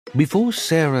Before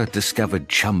Sarah discovered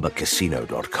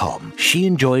ChumbaCasino.com, she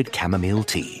enjoyed chamomile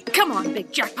tea. Come on,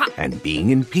 big jackpot. And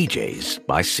being in PJs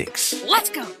by 6. Let's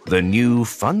go. The new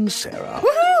fun Sarah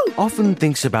Woohoo! often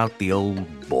thinks about the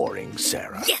old boring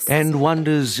Sarah. Yes! And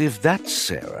wonders if that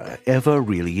Sarah ever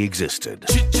really existed.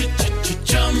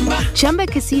 Chumba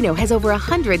Casino has over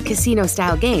 100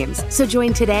 casino-style games. So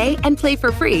join today and play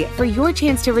for free for your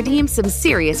chance to redeem some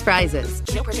serious prizes.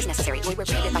 No purchase necessary. Void where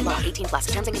prohibited by law. 18+.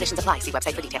 Terms and conditions apply. See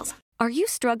website for details. Are you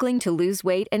struggling to lose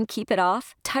weight and keep it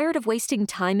off? Tired of wasting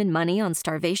time and money on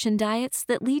starvation diets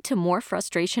that lead to more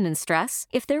frustration and stress?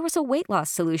 If there was a weight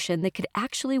loss solution that could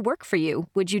actually work for you,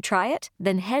 would you try it?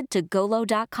 Then head to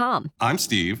Golo.com. I'm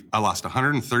Steve. I lost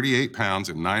 138 pounds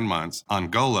in 9 months on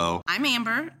Golo. I'm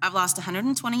Amber. I've lost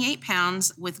 128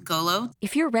 pounds with Golo.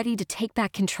 If you're ready to take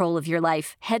back control of your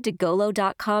life, head to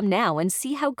Golo.com now and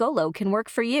see how Golo can work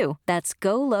for you. That's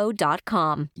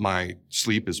Golo.com. My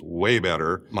sleep is way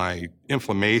better. My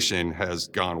inflammation has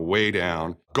gone way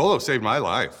down. Golo saved my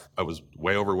life. I was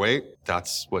way overweight.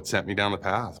 That's what sent me down the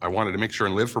path. I wanted to make sure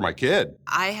and live for my kid.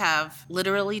 I have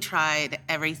literally tried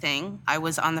everything. I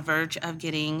was on the verge of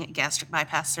getting gastric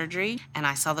bypass surgery, and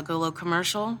I saw the Golo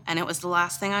commercial, and it was the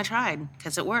last thing I tried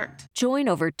because it worked. Join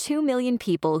over 2 million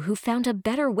people who found a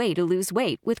better way to lose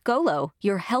weight with Golo.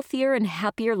 Your healthier and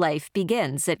happier life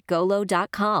begins at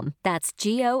Golo.com. That's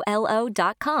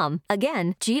Golo.com.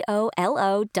 Again,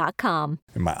 Golo.com.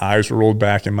 And my eyes were rolled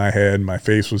back in my head. My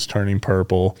face was turning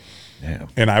purple. Yeah.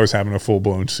 And I was having a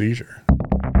full-blown seizure.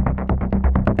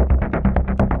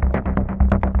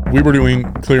 We were doing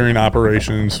clearing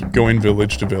operations, going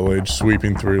village to village,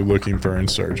 sweeping through, looking for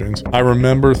insurgents. I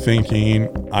remember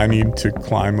thinking, I need to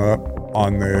climb up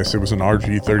on this. It was an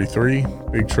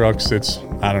RG-33. Big truck sits,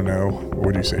 I don't know,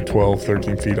 what do you say, 12,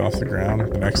 13 feet off the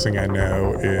ground. The next thing I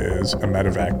know is a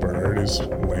medevac bird is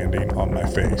landing on my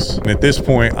face. And at this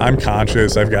point, I'm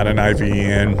conscious. I've got an IV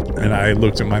in, and I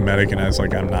looked at my medic, and I was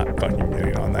like, I'm not fucking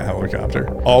getting on that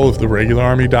helicopter. All of the regular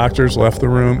Army doctors left the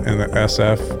room, and the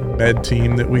SF med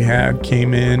team that we had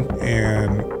came in,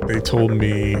 and they told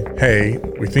me, hey,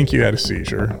 we think you had a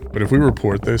seizure, but if we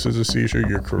report this as a seizure,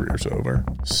 your career's over.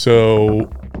 So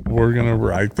we're going to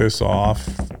write this off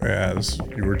as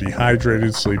you were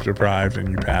dehydrated, sleep deprived, and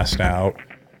you passed out.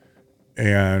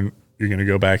 And you're going to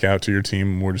go back out to your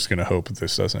team, and we're just going to hope that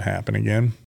this doesn't happen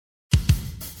again.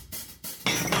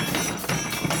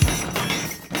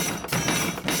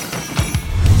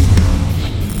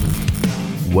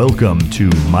 Welcome to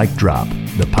Mic Drop,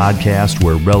 the podcast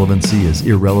where relevancy is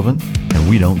irrelevant and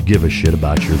we don't give a shit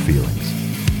about your feelings.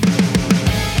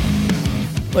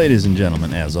 Ladies and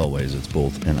gentlemen, as always, it's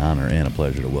both an honor and a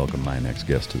pleasure to welcome my next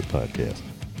guest to the podcast.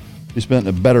 He spent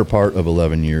a better part of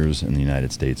 11 years in the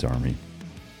United States Army.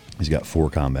 He's got 4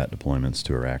 combat deployments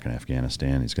to Iraq and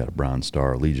Afghanistan. He's got a Bronze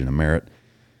Star, Legion of Merit.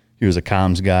 He was a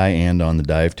comms guy and on the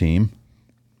dive team.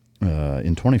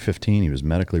 In 2015, he was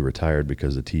medically retired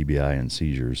because of TBI and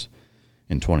seizures.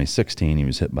 In 2016, he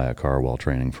was hit by a car while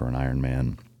training for an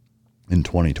Ironman. In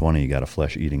 2020, he got a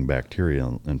flesh-eating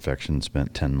bacterial infection,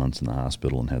 spent 10 months in the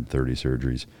hospital, and had 30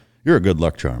 surgeries. You're a good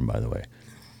luck charm, by the way.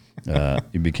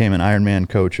 He became an Ironman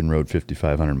coach and rode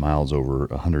 5,500 miles over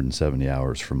 170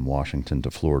 hours from Washington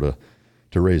to Florida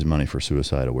to raise money for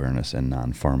suicide awareness and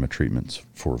non-pharma treatments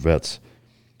for vets.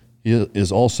 He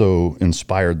is also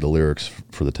inspired the lyrics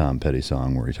for the Tom Petty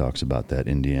song where he talks about that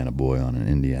Indiana boy on an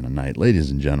Indiana night. Ladies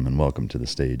and gentlemen, welcome to the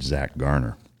stage, Zach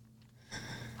Garner.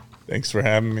 Thanks for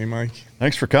having me, Mike.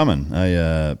 Thanks for coming.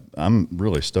 I'm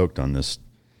really stoked on this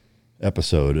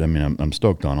episode. I mean, I'm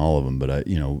stoked on all of them, but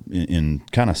in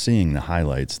kind of seeing the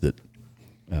highlights that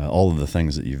all of the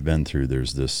things that you've been through,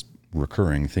 there's this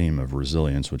recurring theme of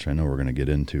resilience, which I know we're going to get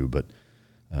into, but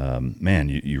man,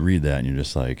 you read that and you're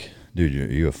just like, dude,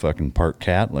 are you a fucking part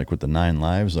cat, like with the 9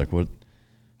 lives? Like what?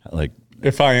 Like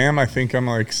if I am, I think I'm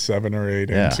like 7 or 8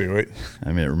 into it.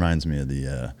 I mean, it reminds me of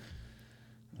the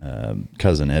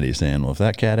cousin Eddie saying, "Well, if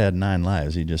that cat had 9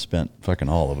 lives, he just spent fucking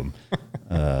all of them."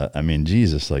 I mean,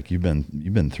 Jesus, like you've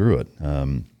been through it.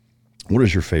 What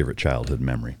is your favorite childhood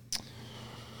memory?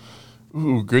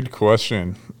 Ooh, good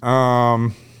question.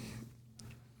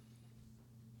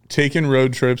 Taking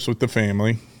road trips with the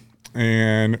family.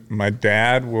 And my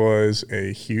dad was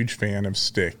a huge fan of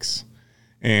sticks.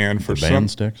 And for the band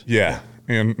sticks? Yeah.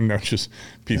 And no, just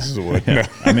pieces of wood. Yeah. No.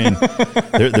 I mean,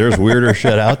 there's weirder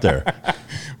shit out there.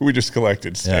 We just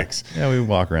collected sticks. Yeah, we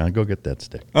walk around. Go get that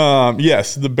stick.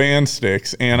 Yes, the band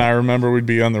sticks. And I remember we'd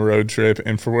be on the road trip.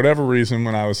 And for whatever reason,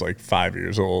 when I was like 5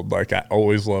 years old, like I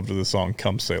always loved the song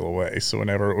Come Sail Away. So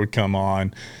whenever it would come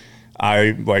on,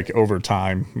 I like over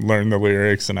time learned the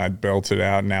lyrics and I'd belt it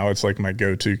out. Now it's like my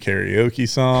go-to karaoke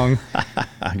song.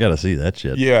 I gotta see that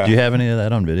shit. Yeah. Do you have any of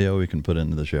that on video we can put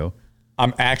into the show?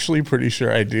 I'm actually pretty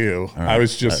sure I do. Right. I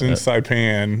was just in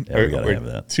Saipan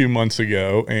have 2 months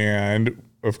ago, and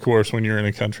of course, when you're in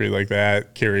a country like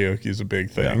that, karaoke is a big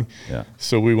thing. Yeah.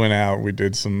 So we went out, we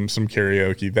did some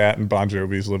karaoke. That and Bon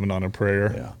Jovi's "Living on a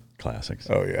Prayer." Yeah, classics.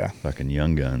 Oh yeah, fucking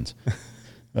Young Guns.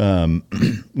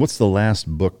 What's the last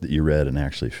book that you read and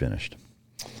actually finished?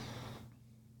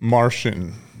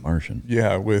 Martian.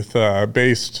 Yeah, with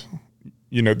based,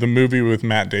 the movie with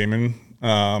Matt Damon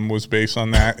was based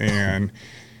on that, and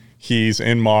he's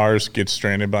in Mars, gets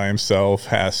stranded by himself,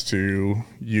 has to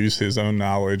use his own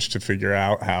knowledge to figure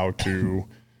out how to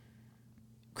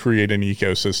create an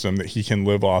ecosystem that he can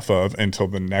live off of until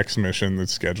the next mission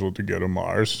that's scheduled to go to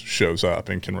Mars shows up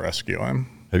and can rescue him.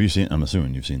 Have you seen? I'm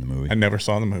assuming you've seen the movie. I never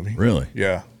saw the movie. Really?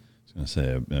 Yeah. I was going to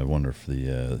say, I wonder if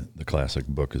the classic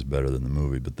book is better than the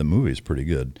movie, but the movie is pretty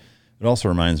good. It also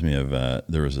reminds me of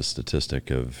there was a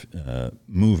statistic of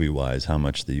movie-wise how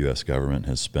much the U.S. government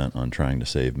has spent on trying to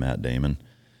save Matt Damon.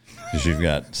 Because you've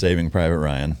got Saving Private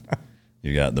Ryan,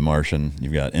 you've got The Martian,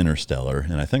 you've got Interstellar,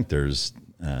 and I think there's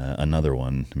another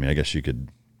one. I mean, I guess you could,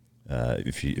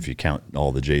 if you count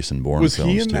all the Jason Bourne films. Was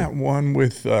he in too. that one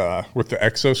with the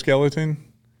exoskeleton?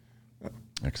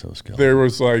 Exoskeleton.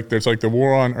 There's like the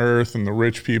war on Earth and the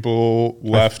rich people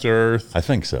left Earth. I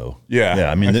think so.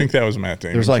 Yeah. I mean, I think that was Matt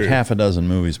Damon. There's like too. half a dozen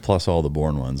movies plus all the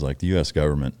Bourne ones. Like the U.S.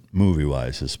 government,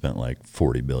 movie-wise, has spent like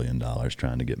 $40 billion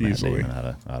trying to get Matt Damon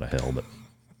out of hell.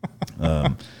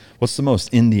 But what's the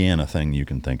most Indiana thing you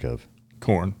can think of?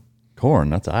 Corn.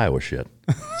 That's Iowa shit.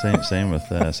 Same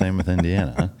with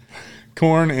Indiana. Huh?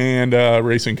 Corn and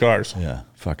racing cars. Yeah,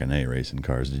 fucking A, racing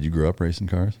cars. Did you grow up racing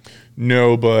cars?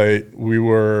 No, but we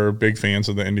were big fans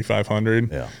of the Indy 500.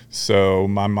 Yeah. So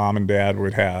my mom and dad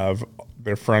would have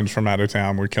their friends from out of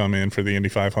town would come in for the Indy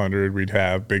 500. We'd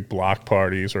have big block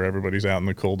parties where everybody's out in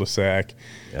the cul-de-sac,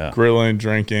 grilling,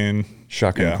 drinking.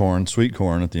 Shucking corn, sweet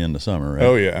corn at the end of summer, right?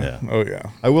 Oh, yeah. Oh,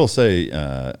 yeah. I will say,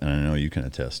 and I know you can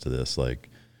attest to this, like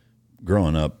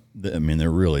growing up, I mean,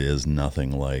 there really is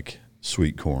nothing like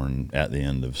sweet corn at the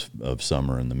end of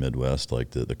summer in the Midwest.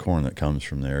 Like the corn that comes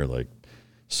from there, like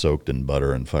soaked in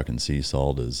butter and fucking sea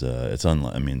salt is it's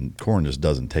unlike. I mean, corn just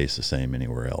doesn't taste the same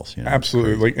anywhere else.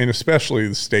 Absolutely, like, and especially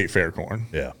the state fair corn.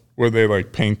 Yeah, where they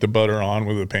like paint the butter on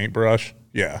with a paintbrush.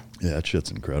 Yeah, that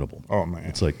shit's incredible. Oh man,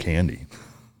 it's like candy.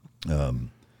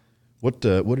 What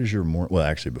is your well?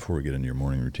 Actually, before we get into your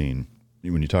morning routine,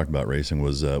 when you talked about racing,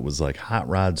 was like hot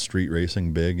rod street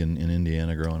racing big in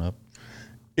Indiana growing up?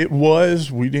 It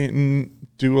was. We didn't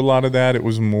do a lot of that. It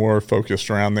was more focused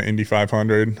around the Indy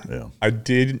 500. Yeah. I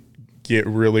did get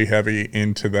really heavy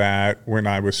into that when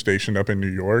I was stationed up in New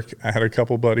York. I had a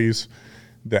couple buddies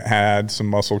that had some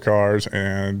muscle cars,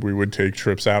 and we would take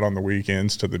trips out on the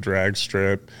weekends to the drag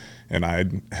strip, and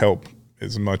I'd help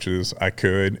as much as I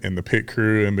could in the pit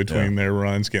crew in between their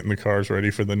runs, getting the cars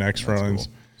ready for the next runs.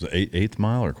 Cool. Was it eighth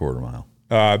mile or quarter mile?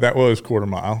 That was quarter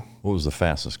mile. What was the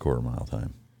fastest quarter mile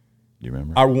time? Do you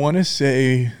remember? I want to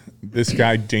say this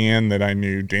guy, Dan, that I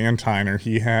knew, Dan Tyner,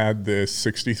 he had this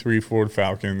 63 Ford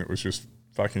Falcon that was just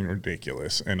fucking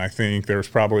ridiculous. And I think there was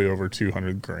probably over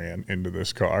 200 grand into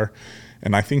this car.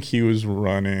 And I think he was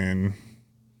running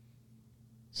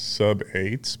sub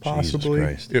eights, possibly.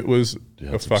 It was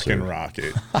a fucking absurd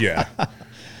rocket. Yeah.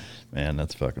 Man,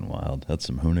 that's fucking wild. That's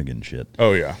some hoonigan shit.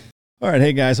 Oh, yeah. All right,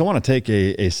 hey guys, I want to take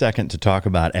a second to talk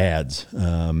about ads,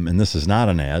 and this is not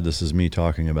an ad. This is me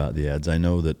talking about the ads. I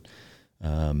know that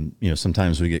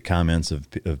sometimes we get comments of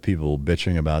people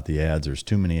bitching about the ads. There's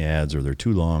too many ads, or they're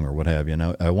too long, or what have you.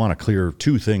 And I want to clear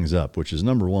two things up, which is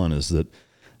number one is that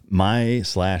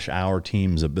our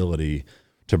team's ability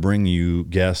to bring you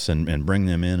guests and bring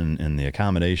them in and the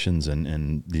accommodations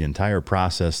and the entire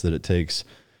process that it takes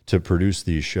to produce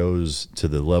these shows to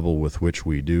the level with which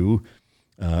we do.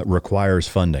 Requires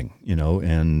funding,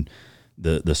 and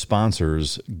the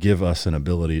sponsors give us an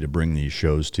ability to bring these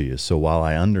shows to you. So while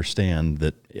I understand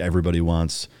that everybody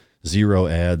wants zero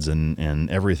ads and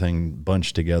everything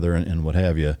bunched together and what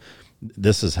have you,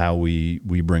 this is how we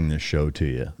bring this show to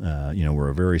you. We're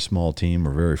a very small team.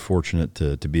 We're very fortunate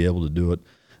to be able to do it,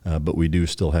 but we do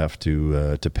still have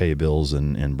to pay bills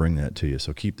and bring that to you.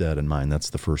 So keep that in mind. That's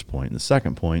the first point. And the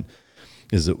second point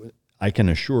is that I can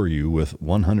assure you with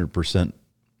 100%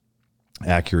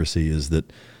 accuracy is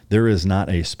that there is not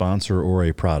a sponsor or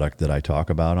a product that I talk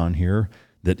about on here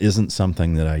that isn't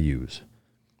something that I use.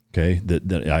 Okay,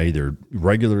 that I either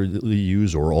regularly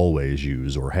use or always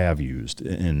use or have used,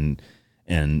 and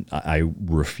I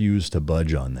refuse to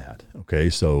budge on that. Okay,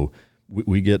 so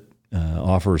we get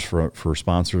offers for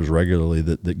sponsors regularly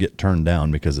that get turned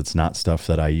down because it's not stuff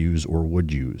that I use or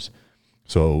would use.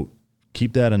 So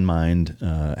keep that in mind.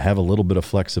 Have a little bit of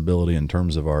flexibility in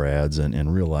terms of our ads,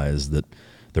 and realize that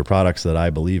they're products that I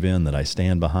believe in, that I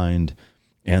stand behind,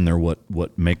 and they're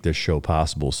what make this show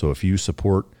possible. So if you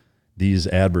support these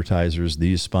advertisers,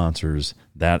 these sponsors,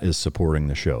 that is supporting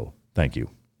the show. Thank you.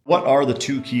 What are the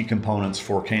two key components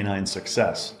for canine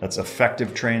success? That's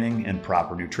effective training and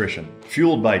proper nutrition.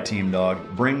 Fueled by Team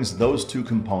Dog brings those two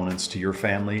components to your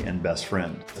family and best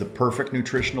friend. The perfect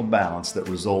nutritional balance that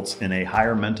results in a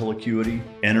higher mental acuity,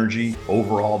 energy,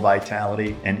 overall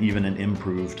vitality, and even an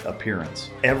improved appearance.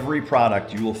 Every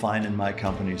product you will find in my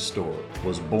company's store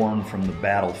was born from the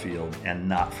battlefield and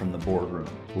not from the boardroom.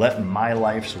 Let my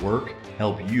life's work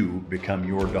help you become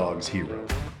your dog's hero.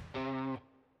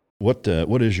 What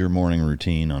is your morning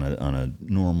routine on a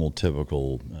normal,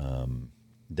 typical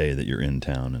day that you're in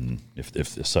town, and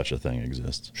if such a thing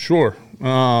exists? Sure.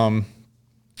 I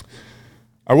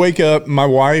wake up. My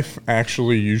wife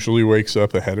actually usually wakes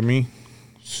up ahead of me.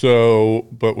 So,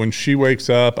 but when she wakes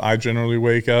up, I generally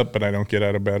wake up, but I don't get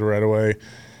out of bed right away.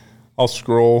 I'll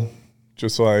scroll,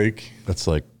 just like that's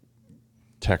like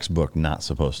textbook not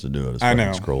supposed to do it. I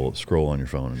know. Scroll on your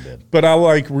phone in bed. But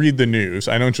I read the news.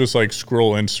 I don't just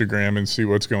scroll Instagram and see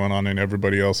what's going on in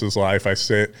everybody else's life. I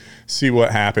see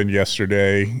what happened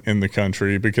yesterday in the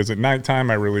country, because at nighttime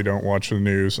I really don't watch the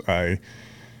news. I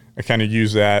kind of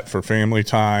use that for family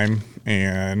time.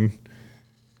 And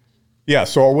yeah,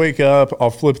 so I'll wake up, I'll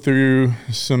flip through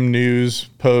some news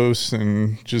posts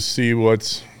and just see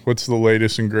what's the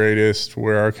latest and greatest,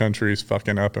 where our country is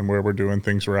fucking up and where we're doing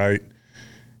things right.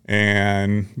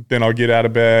 And then I'll get out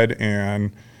of bed,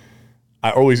 and I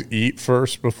always eat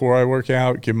first before I work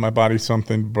out, give my body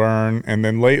something to burn. And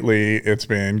then lately it's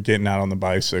been getting out on the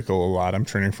bicycle a lot. I'm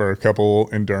training for a couple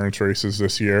endurance races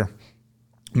this year,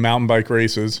 mountain bike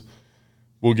races.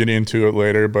 We'll get into it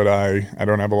later, but I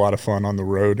don't have a lot of fun on the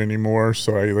road anymore.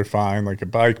 So I either find a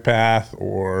bike path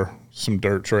or some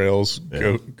dirt trails,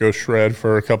 go shred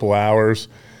for a couple hours,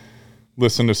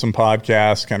 listen to some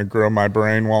podcasts, kind of grow my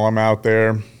brain while I'm out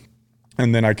there.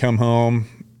 And then I come home,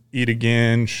 eat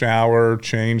again, shower,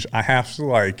 change. I have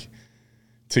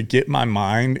to get my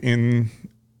mind in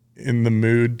the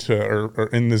mood or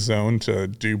in the zone to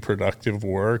do productive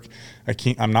work.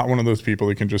 I'm not one of those people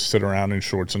that can just sit around in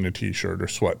shorts and a t-shirt or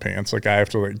sweatpants. I have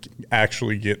to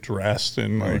actually get dressed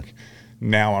and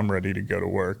now I'm ready to go to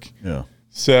work. Yeah.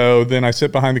 So then I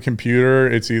sit behind the computer.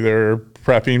 It's either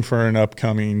prepping for an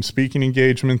upcoming speaking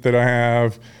engagement that I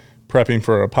have, prepping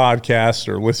for a podcast,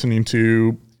 or listening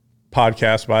to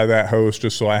podcasts by that host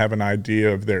just so I have an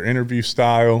idea of their interview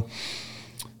style,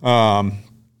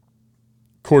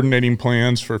 coordinating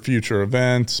plans for future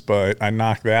events, but I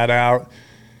knock that out.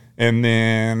 And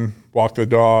then walk the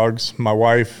dogs. My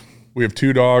wife, we have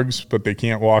 2 dogs, but they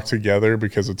can't walk together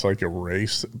because it's like a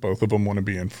race. Both of them want to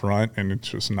be in front, and it's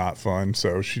just not fun.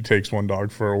 So she takes one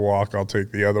dog for a walk. I'll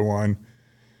take the other one.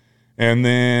 And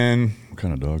then... What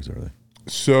kind of dogs are they?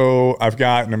 So I've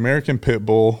got an American Pit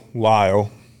Bull,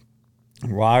 Lyle.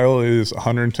 Lyle is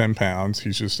 110 pounds.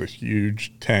 He's just a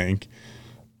huge tank,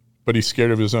 but he's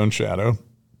scared of his own shadow.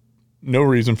 No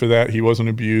reason for that. He wasn't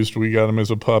abused. We got him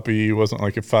as a puppy. He wasn't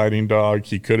a fighting dog.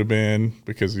 He could have been,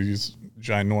 because he's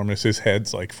ginormous. His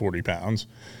head's 40 pounds.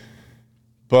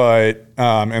 But,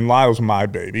 and Lyle's my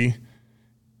baby.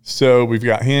 So we've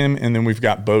got him, and then we've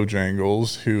got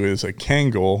Bojangles, who is a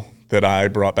Kangal that I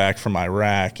brought back from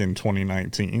Iraq in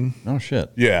 2019. Oh, shit.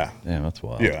 Yeah. Damn, that's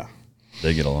wild. Yeah.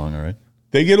 They get along all right?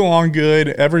 They get along good.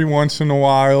 Every once in a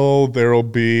while, there will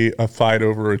be a fight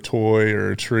over a toy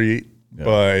or a treat,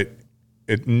 but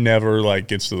it never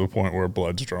gets to the point where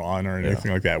blood's drawn or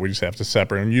anything like that. We just have to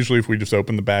separate them. Usually if we just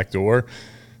open the back door,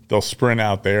 they'll sprint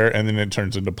out there, and then it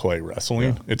turns into play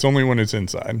wrestling. Yeah. It's only when it's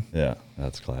inside. Yeah,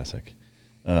 that's classic.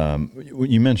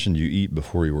 You mentioned you eat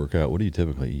before you work out. What do you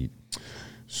typically eat?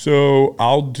 So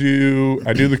I do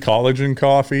the collagen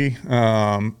coffee.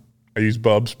 I use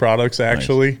Bubs products,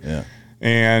 actually. Nice. Yeah.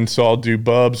 And so I'll do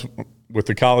Bubs with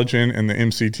the collagen and the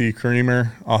MCT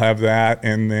creamer. I'll have that,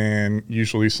 and then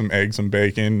usually some eggs and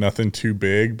bacon. Nothing too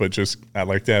big, but just I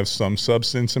like to have some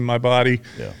substance in my body.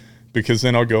 Yeah. Because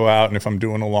then I'll go out, and if I'm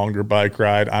doing a longer bike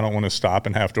ride, I don't want to stop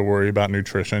and have to worry about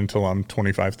nutrition until I'm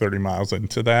 25, 30 miles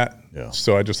into that. Yeah.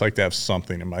 So I just like to have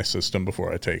something in my system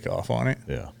before I take off on it.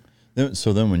 Yeah.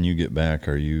 So then when you get back,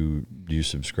 do you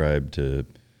subscribe to,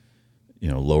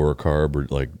 lower carb,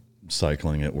 or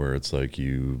cycling it where it's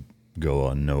you go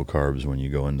on no carbs when you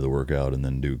go into the workout and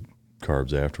then do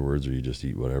carbs afterwards, or you just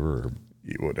eat whatever? Or?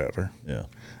 eat whatever. Yeah.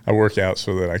 I work out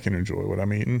so that I can enjoy what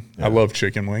I'm eating. Yeah. I love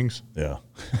chicken wings. Yeah.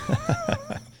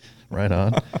 Right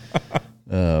on.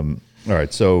 All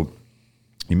right. So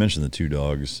you mentioned the 2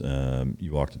 dogs.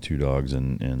 You walked the 2 dogs,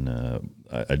 and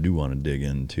I do want to dig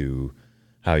into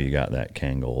how you got that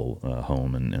Kangol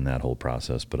home and that whole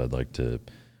process, but I'd like to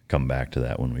come back to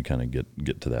that when we kind of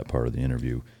get to that part of the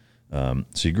interview. So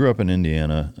you grew up in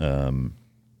Indiana.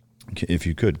 If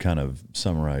you could kind of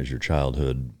summarize your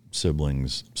childhood,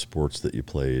 siblings, sports that you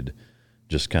played,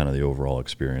 just kind of the overall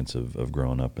experience of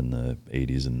growing up in the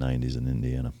 80s and 90s in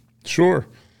Indiana. Sure.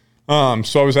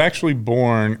 So I was actually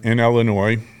born in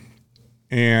Illinois,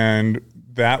 and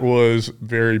that was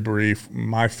very brief.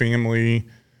 My family,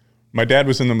 my dad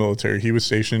was in the military. He was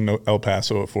stationed in El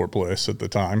Paso at Fort Bliss at the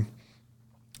time.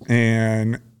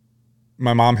 And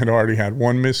my mom had already had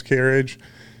 1 miscarriage.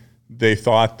 They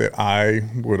thought that I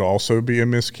would also be a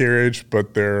miscarriage,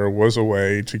 but there was a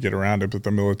way to get around it, but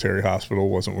the military hospital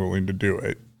wasn't willing to do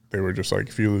it. They were just like,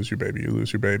 if you lose your baby, you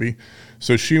lose your baby.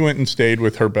 So she went and stayed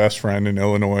with her best friend in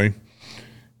Illinois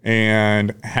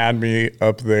and had me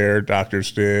up there.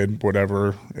 Doctors did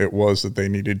whatever it was that they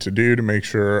needed to do to make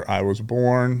sure I was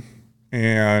born.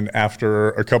 And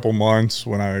after a couple months,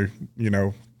 when I,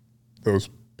 those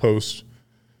post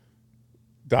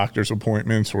doctor's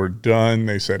appointments were done,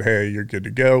 they said, hey, you're good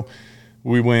to go.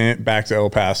 We went back to El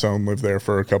Paso and lived there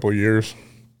for a couple of years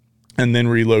and then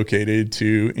relocated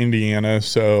to Indiana.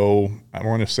 So I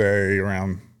want to say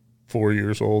around 4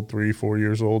 years old, 3-4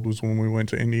 years old was when we went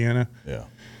to Indiana. Yeah.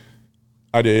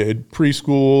 I did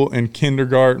preschool and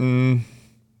kindergarten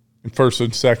and 1st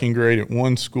and 2nd grade at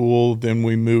one school. Then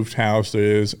we moved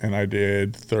houses and I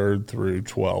did 3rd through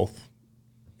 12th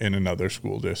in another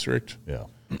school district. Yeah.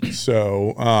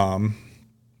 So,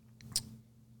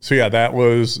 yeah, that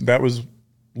was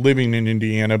living in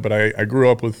Indiana, but I grew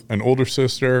up with an older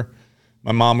sister.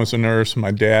 My mom was a nurse.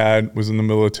 My dad was in the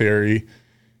military.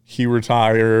 He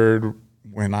retired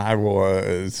when I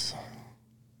was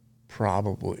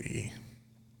probably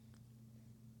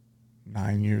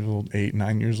 9 years old, 8,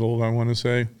 9 years old, I want to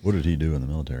say. What did he do in the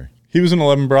military? He was in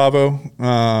 11 Bravo,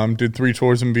 did 3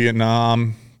 tours in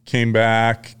Vietnam, came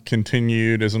back,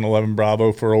 continued as an 11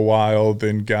 Bravo for a while,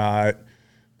 then got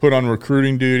put on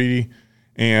recruiting duty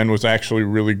and was actually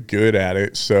really good at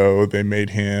it. So they made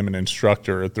him an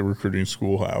instructor at the recruiting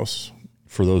schoolhouse.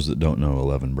 For those that don't know,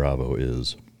 11 Bravo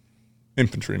is?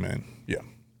 Infantryman, yeah.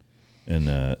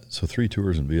 And so 3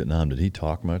 tours in Vietnam, did he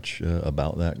talk much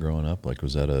about that growing up? Like,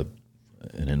 was that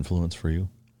an influence for you?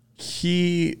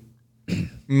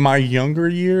 My younger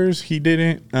years, he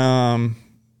didn't. I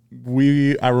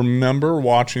remember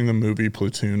watching the movie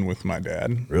Platoon with my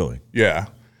dad. Really? Yeah.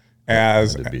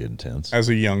 That'd be intense. As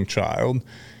a young child,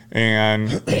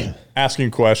 and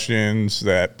asking questions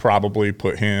that probably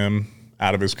put him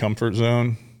out of his comfort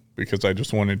zone because I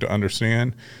just wanted to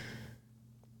understand.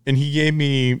 And he gave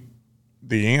me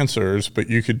the answers, but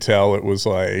you could tell it was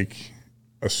like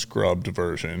a scrubbed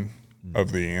version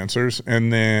of the answers.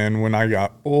 And then when I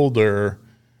got older,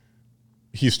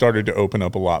 he started to open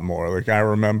up a lot more. Like I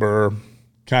remember,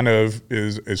 kind of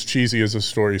as cheesy as the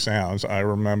story sounds, I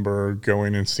remember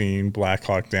going and seeing Black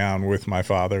Hawk Down with my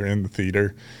father in the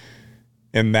theater.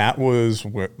 And that was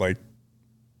what, like,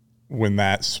 when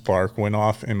that spark went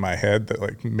off in my head that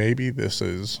like, maybe this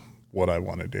is what I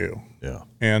want to do. Yeah.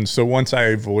 And so once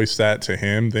I voiced that to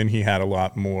him, then he had a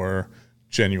lot more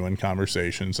genuine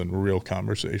conversations and real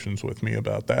conversations with me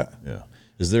about that. Yeah.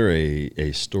 Is there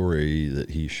a story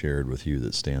that he shared with you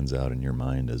that stands out in your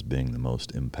mind as being the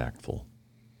most impactful?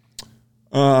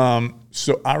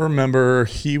 So I remember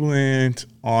he went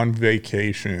on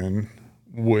vacation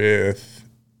with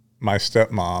my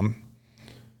stepmom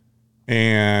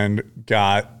and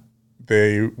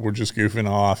they were just goofing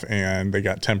off and they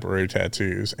got temporary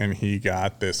tattoos and he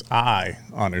got this eye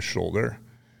on his shoulder.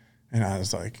 And I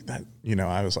was like,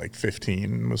 I was like 15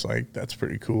 and was like, that's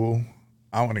pretty cool.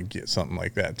 I want to get something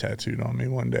like that tattooed on me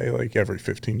one day, like every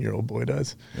 15-year-old boy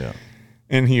does. Yeah.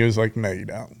 And he was like, no, you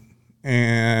don't.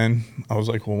 And I was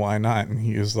like, well, why not? And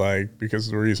he was like, because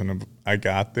the reason I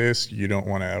got this, you don't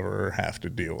want to ever have to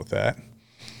deal with that.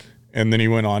 And then he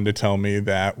went on to tell me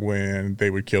that when they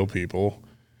would kill people,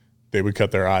 they would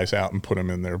cut their eyes out and put them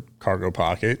in their cargo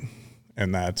pocket.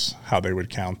 And that's how they would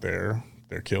count their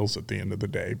kills at the end of the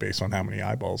day based on how many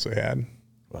eyeballs they had.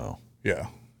 Wow. Yeah.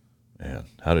 Man,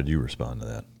 how did you respond to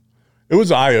that? It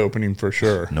was eye-opening for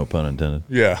sure. No pun intended.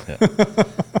 Yeah.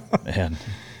 Man.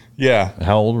 Yeah.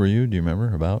 How old were you? Do you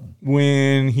remember about?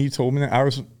 When he told me that, I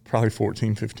was probably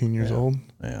 14, 15 years old.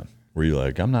 Man. Were you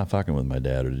like, I'm not fucking with my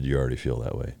dad, or did you already feel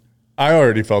that way? I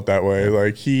already felt that way.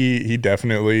 Like he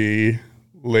definitely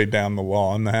laid down the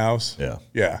law in the house. Yeah.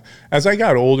 Yeah. As I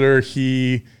got older,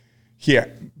 he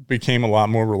became a lot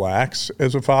more relaxed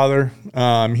as a father.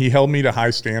 He held me to high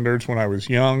standards when I was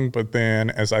young, but then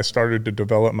as I started to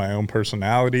develop my own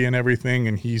personality and everything,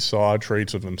 and he saw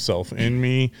traits of himself in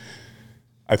me,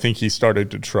 I think he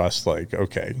started to trust, like,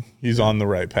 okay, he's on the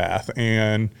right path.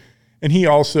 And he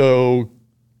also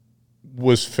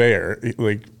was fair.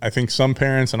 Like, I think some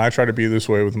parents, and I try to be this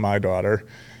way with my daughter,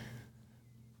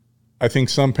 I think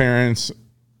some parents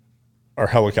are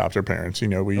helicopter parents.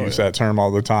 We use that term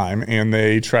all the time, and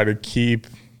they try to keep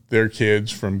their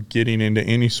kids from getting into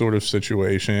any sort of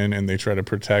situation, and they try to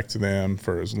protect them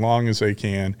for as long as they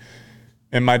can.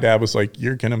 And my dad was like,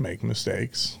 you're going to make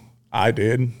mistakes. I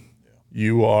did.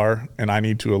 You are, and I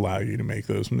need to allow you to make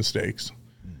those mistakes.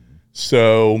 Mm-hmm.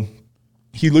 So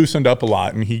he loosened up a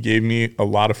lot, and he gave me a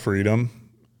lot of freedom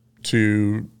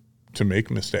to make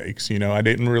mistakes. I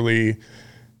didn't really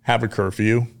have a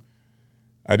curfew.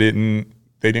 I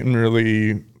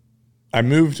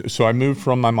moved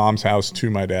from my mom's house to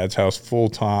my dad's house full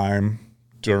time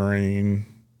during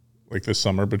like the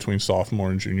summer between sophomore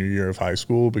and junior year of high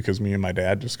school, because me and my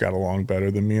dad just got along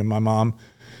better than me and my mom.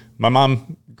 My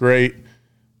mom, great.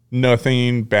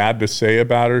 Nothing bad to say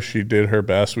about her. She did her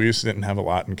best. We just didn't have a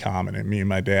lot in common, and me and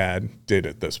my dad did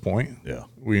at this point. Yeah.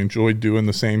 We enjoyed doing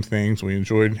the same things. We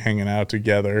enjoyed hanging out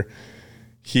together.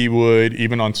 He would,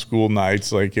 even on school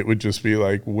nights, like it would just be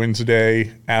like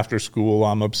Wednesday after school,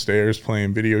 I'm upstairs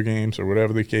playing video games or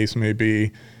whatever the case may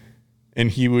be. And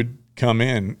he would come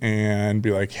in and be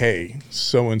like, hey,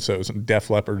 so-and-so's Def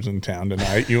Leppard's in town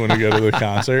tonight. You want to go to the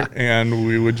concert? And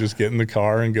we would just get in the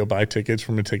car and go buy tickets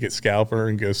from a ticket scalper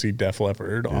and go see Def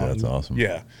Leppard. Yeah, that's awesome.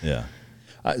 Yeah. Yeah.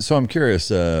 So I'm curious,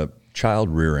 child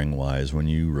rearing wise, when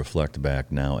you reflect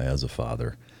back now as a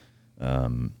father,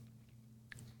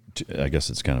 I guess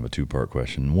it's kind of a two-part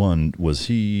question. One,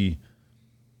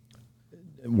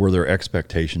 were there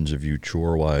expectations of you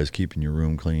chore-wise, keeping your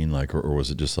room clean, like, or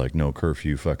was it just like no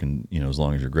curfew, fucking, as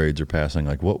long as your grades are passing?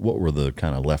 Like, what were the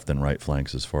kind of left and right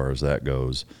flanks as far as that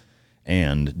goes?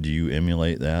 And do you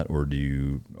emulate that, or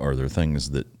are there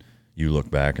things that you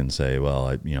look back and say,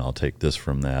 well, I'll take this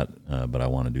from that, but I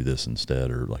want to do this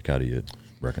instead, or like, how do you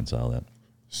reconcile that?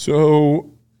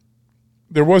 So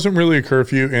there wasn't really a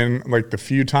curfew, and like the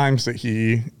few times that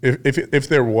if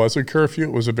there was a curfew,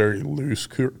 it was a very loose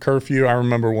curfew. I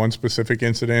remember one specific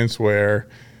incident where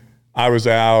I was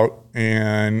out,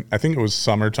 and I think it was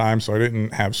summertime, so I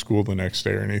didn't have school the next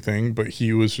day or anything, but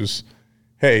he was just,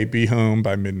 hey, be home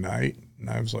by midnight. And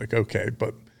I was like, okay,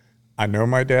 but I know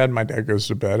my dad goes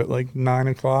to bed at like 9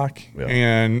 o'clock. Yeah.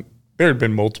 And there had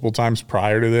been multiple times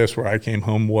prior to this where I came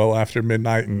home well after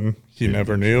midnight and he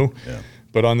never knew. Yeah.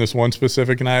 But on this one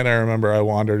specific night, I remember I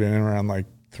wandered in around like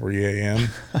 3 a.m.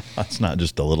 That's not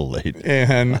just a little late.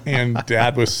 And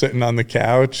Dad was sitting on the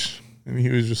couch, and he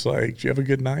was just like, "Did you have a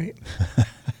good night?"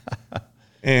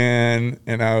 and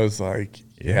I was like,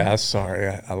 "Yeah, sorry,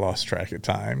 I lost track of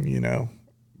time."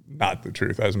 Not the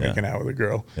truth. I was making out with a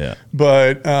girl. Yeah.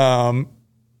 But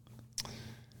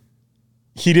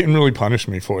he didn't really punish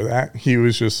me for that. He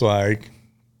was just like,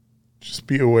 "Just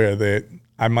be aware that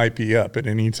I might be up at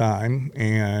any time,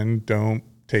 and don't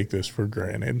take this for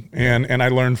granted." And I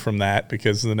learned from that,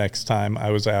 because the next time I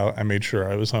was out, I made sure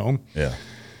I was home. Yeah.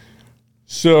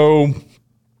 So,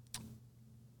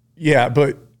 yeah,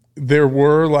 but there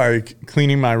were like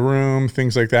cleaning my room,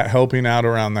 things like that, helping out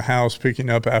around the house, picking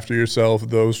up after yourself.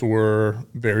 Those were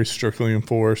very strictly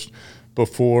enforced.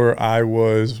 When I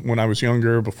was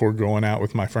younger, before going out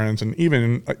with my friends, and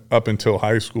even up until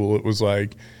high school, it was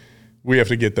like, we have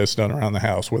to get this done around the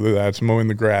house, whether that's mowing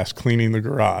the grass, cleaning the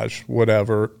garage,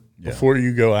 whatever. Yeah. Before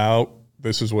you go out,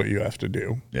 this is what you have to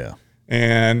do. Yeah.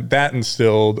 And that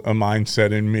instilled a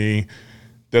mindset in me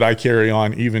that I carry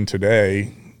on even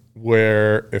today,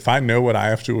 where if I know what I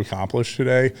have to accomplish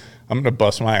today, I'm going to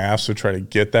bust my ass to try to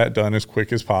get that done as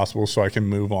quick as possible so I can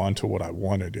move on to what I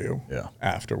want to do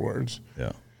afterwards.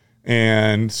 Yeah.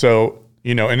 And so,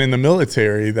 and in the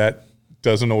military, that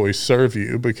doesn't always serve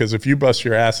you, because if you bust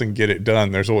your ass and get it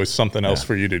done, there's always something else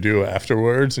for you to do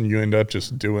afterwards, and you end up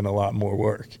just doing a lot more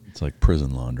work. It's like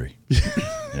prison laundry.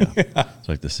 Yeah. It's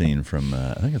like the scene from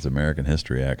I think it's American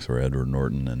History X, where Edward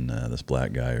Norton and this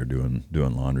black guy are doing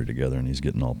laundry together, and he's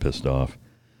getting all pissed off,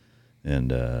 and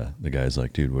the guy's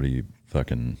like, dude, what do you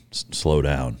fucking slow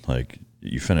down? Like,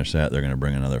 you finish that, they're gonna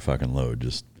bring another fucking load.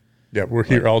 Just we're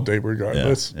here all day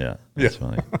regardless. Yeah, that's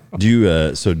funny. Do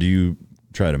you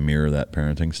try to mirror that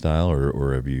parenting style,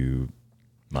 or have you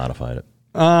modified it?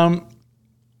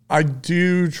 I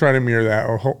do try to mirror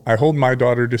that. I hold my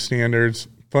daughter to standards.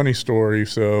 Funny story.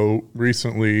 So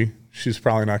recently She's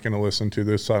probably not going to listen to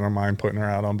this, so I don't mind putting her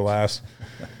out on blast.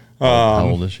 How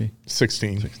old is she?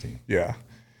 16. Yeah.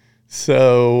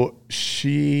 So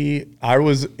I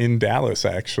was in Dallas,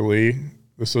 actually.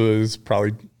 This was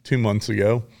probably 2 months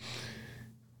ago.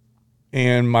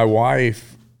 And my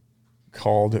wife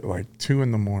called at like 2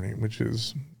 a.m, which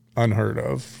is unheard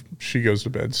of. She goes to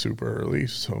bed super early.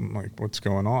 So I'm like, what's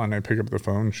going on? I pick up the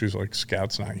phone. She's like,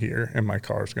 Scout's not here and my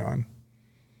car's gone.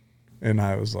 And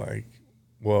I was like,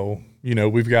 well,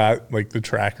 we've got like the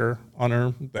tracker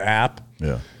on the app.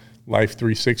 Yeah. Life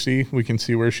 360. We can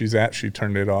see where she's at. She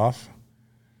turned it off.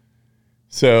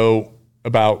 So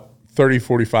about 30,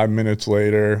 45 minutes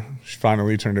later, she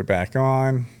finally turned it back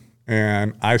on.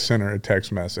 And I sent her a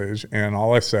text message, and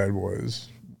all I said was,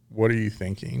 what are you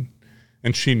thinking?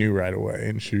 And she knew right away,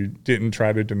 and she didn't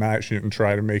try to deny it. She didn't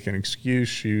try to make an excuse.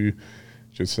 She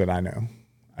just said, I know.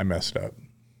 I messed up.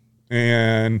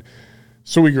 And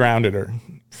so we grounded her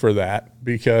for that,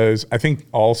 because I think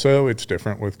also it's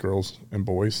different with girls and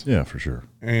boys. Yeah, for sure.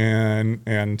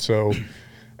 And so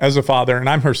as a father, and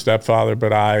I'm her stepfather,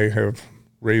 but I have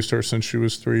raised her since she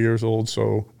was 3 years old,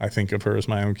 so I think of her as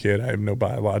my own kid. I have no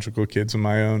biological kids of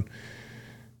my own.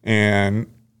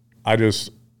 And I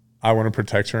want to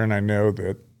protect her, and I know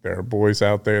that there are boys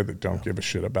out there that don't give a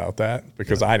shit about that,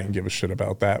 because I didn't give a shit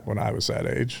about that when I was that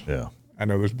age. Yeah. I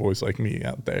know there's boys like me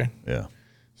out there. Yeah.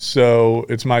 So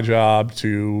it's my job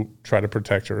to try to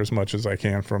protect her as much as I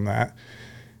can from that.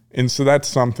 And so that's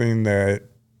something that,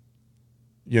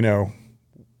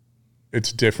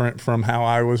 it's different from how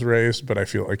I was raised, but I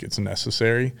feel like it's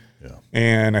necessary. Yeah.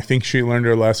 And I think she learned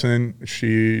her lesson.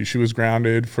 She was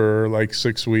grounded for like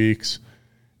 6 weeks.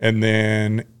 And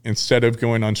then instead of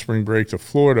going on spring break to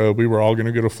Florida, we were all going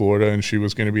to go to Florida, and she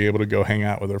was going to be able to go hang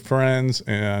out with her friends,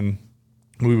 and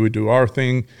we would do our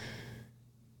thing.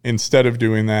 Instead of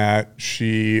doing that,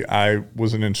 I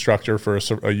was an instructor for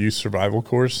a youth survival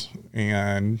course,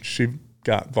 and she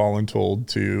got voluntold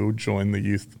to join the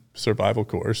youth survival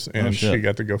course, and she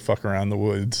got to go fuck around the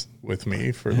woods with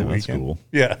me for the weekend. That's cool.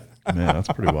 Yeah. Man, that's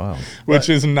pretty wild. Which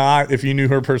is not, if you knew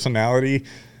her personality,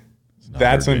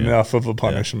 that's enough of a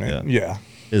punishment. Yeah.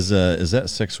 Is that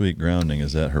 6 week grounding,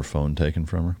 is that her phone taken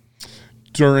from her?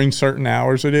 During certain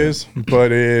hours it is,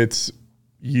 but it's,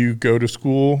 you go to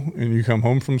school and you come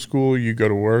home from school, you go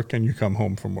to work and you come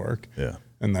home from work. Yeah.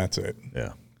 And that's it.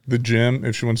 Yeah. The gym,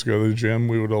 if she wants to go to the gym,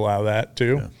 we would allow that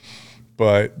too. Yeah.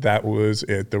 But that was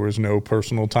it. There was no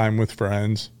personal time with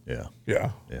friends. Yeah.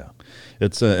 Yeah. Yeah.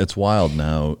 It's wild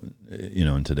now,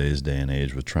 in today's day and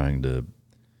age, with trying to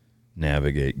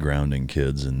navigate grounding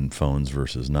kids and phones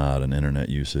versus not, and internet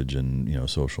usage and,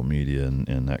 social media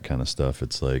and that kind of stuff.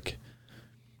 It's like,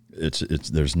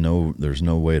 there's no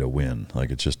way to win. Like,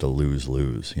 it's just a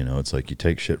lose-lose, it's like you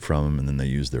take shit from them and then they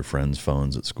use their friends'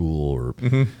 phones at school, or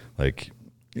like,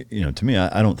 to me,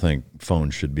 I don't think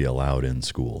phones should be allowed in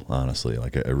school, honestly.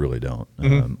 Like, I really don't.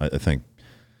 I think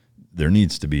there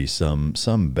needs to be some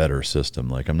better system.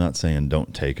 Like, I'm not saying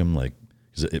don't take them, like,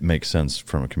 'cause it makes sense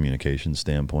from a communication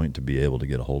standpoint to be able to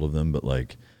get a hold of them, but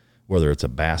like, whether it's a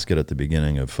basket at the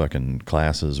beginning of fucking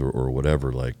classes or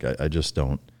whatever, like, I just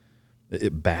don't.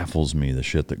 It baffles me, the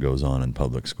shit that goes on in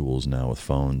public schools now with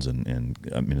phones, and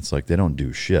I mean, it's like they don't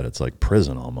do shit. It's like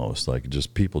prison almost, like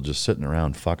just people just sitting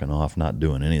around fucking off, not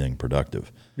doing anything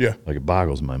productive. Yeah. Like, it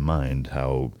boggles my mind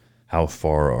how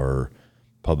far our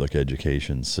public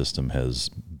education system has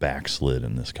backslid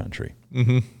in this country.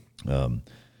 All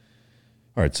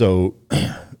right, so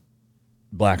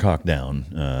Black Hawk Down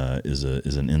is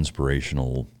an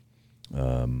inspirational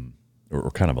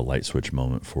or kind of a light switch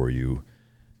moment for you.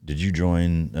 Did you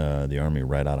join the Army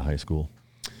right out of high school?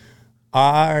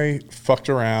 I fucked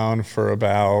around for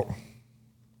about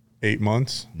 8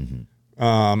 months.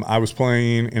 I was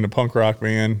playing in a punk rock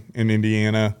band in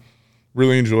Indiana.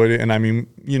 Really enjoyed it, and I mean,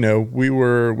 we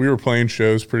were playing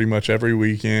shows pretty much every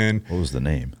weekend. What was the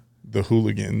name? The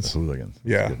Hooligans. The Hooligans.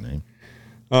 Yeah. That's a good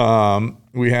name.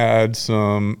 We had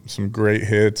some great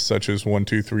hits, such as 1,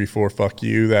 2, 3, 4, fuck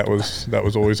you. That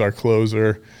was always our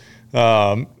closer.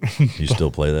 You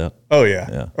still play that? Oh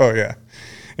yeah. Oh yeah.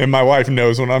 And my wife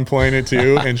knows when I'm playing it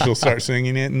too, and she'll start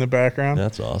singing it in the background.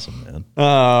 That's awesome, man.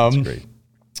 That's great.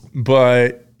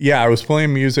 But yeah, I was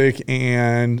playing music,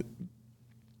 and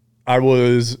I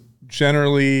was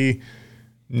generally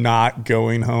not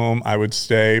going home. I would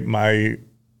stay. My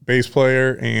bass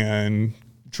player and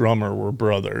drummer were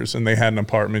brothers, and they had an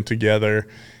apartment together,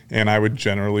 and I would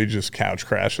generally just couch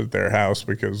crash at their house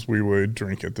because we would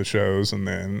drink at the shows, and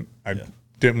then I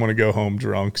didn't want to go home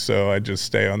drunk, so I'd just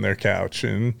stay on their couch.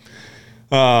 And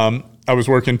I was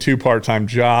working 2 part-time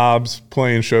jobs,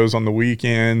 playing shows on the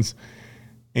weekends,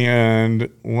 And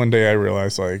one day I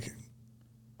realized, like,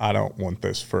 I don't want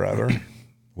this forever.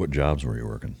 What jobs were you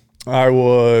working? I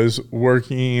was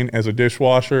working as a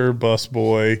dishwasher,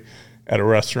 busboy at a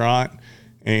restaurant,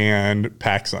 and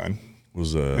PacSun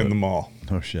in the mall.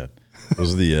 Oh shit!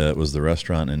 Was the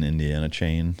restaurant an Indiana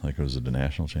chain? Like, was it a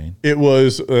national chain? It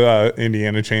was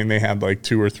Indiana chain. They had like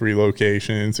 2 or 3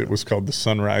 locations. It was called the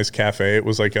Sunrise Cafe. It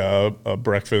was like a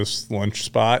breakfast lunch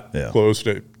spot. Yeah. Closed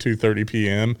at 2:30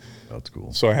 p.m. That's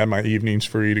cool. So I had my evenings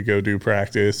free to go do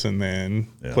practice and then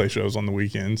play shows on the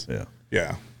weekends. Yeah.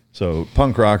 Yeah. So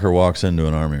punk rocker walks into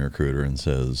an Army recruiter and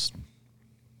says,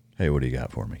 "Hey, what do you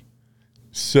got for me?"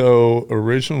 So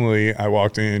originally I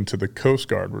walked into the Coast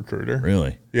Guard recruiter.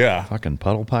 Really? Yeah. Fucking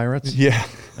puddle pirates? Yeah.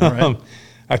 All right.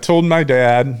 I told my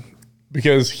dad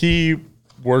because he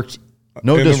worked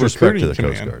No in disrespect to the recruiting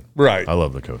Coast command. Guard. Right. I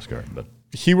love the Coast Guard, but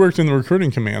he worked in the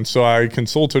recruiting command. So I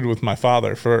consulted with my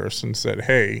father first and said,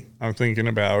 hey, I'm thinking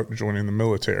about joining the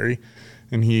military.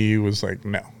 And he was like,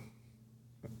 no,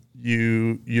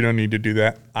 you don't need to do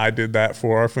that. I did that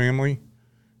for our family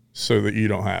so that you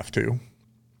don't have to.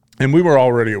 And we were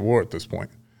already at war at this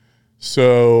point.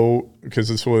 So, because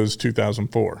this was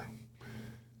 2004.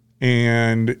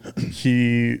 And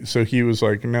he was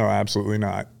like, no, absolutely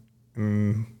not.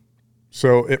 And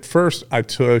so at first I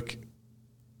took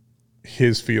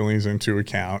his feelings into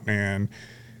account, and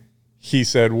he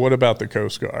said, what about the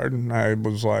Coast Guard? And I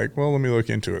was like, well, let me look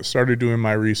into it. Started doing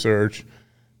my research,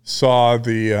 saw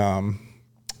the,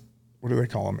 what do they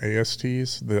call them?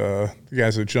 ASTs? The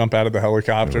guys that jump out of the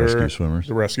helicopter. The rescue swimmers.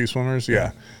 The rescue swimmers,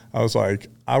 yeah. I was like,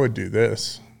 I would do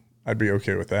this. I'd be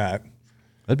okay with that.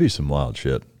 that'd be some wild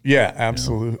shit. Yeah,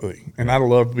 absolutely. You know? And I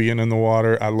love being in the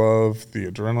water. I love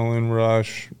the adrenaline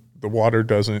rush. The water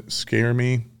doesn't scare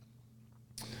me.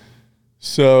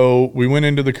 So we went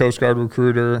into the Coast Guard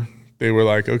recruiter. They were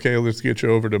like, okay, let's get you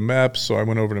over to MEPS. So I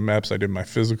went over to MEPS. I did my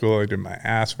physical. I did my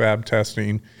ASVAB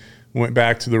testing. Went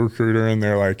back to the recruiter, and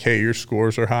they're like, hey, your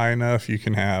scores are high enough. You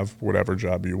can have whatever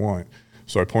job you want.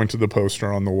 So I pointed the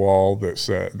poster on the wall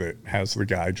that has the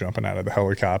guy jumping out of the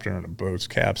helicopter and a boat's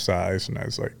capsized. And I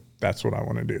was like, that's what I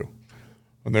want to do.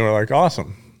 And they were like,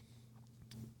 awesome.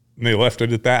 And they left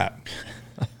it at that.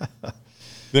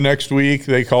 The next week,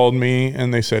 they called me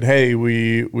and they said, hey,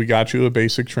 we got you a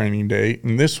basic training date.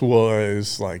 And this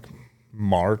was like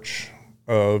March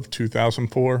of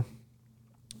 2004.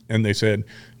 And they said,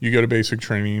 you go to basic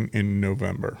training in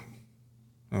November.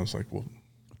 And I was like, well,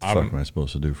 what the fuck am I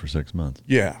supposed to do for 6 months?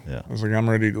 Yeah. I was like, I'm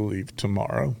ready to leave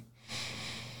tomorrow.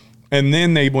 And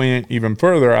then they went even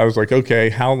further. I was like, okay,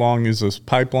 how long is this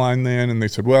pipeline then? And they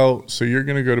said, well, so you're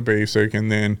going to go to basic,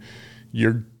 and then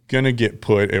you're going to get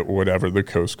put at whatever the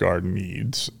Coast Guard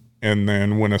needs. And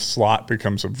then when a slot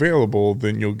becomes available,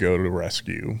 then you'll go to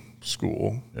rescue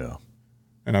school. Yeah.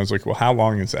 And I was like, well, how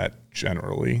long is that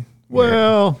generally?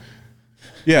 Well,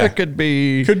 yeah, it could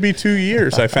be 2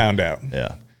 years, I found out.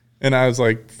 Yeah. And I was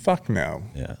like, fuck no.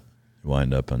 Yeah. You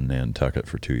wind up in Nantucket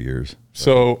for 2 years.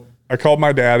 So I called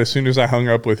my dad as soon as I hung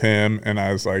up with him, and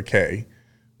I was like, hey,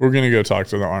 we're going to go talk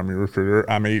to the Army recruiter.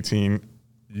 I'm 18.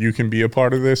 You can be a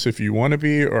part of this if you want to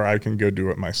be, or I can go do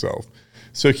it myself.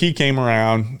 So he came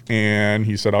around, and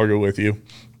he said, I'll go with you.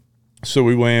 So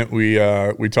we went, we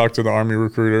talked to the Army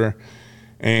recruiter.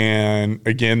 And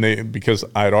again, because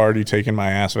I'd already taken my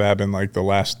ASVAB in like the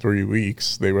last 3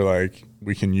 weeks, they were like,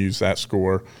 we can use that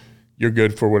score. You're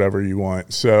good for whatever you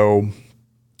want. So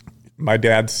my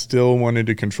dad still wanted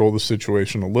to control the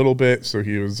situation a little bit. So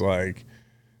he was like,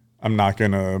 I'm not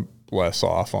going to bless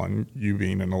off on you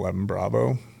being an 11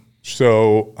 Bravo.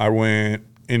 So I went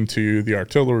into the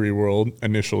artillery world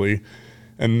initially.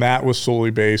 And that was solely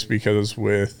based because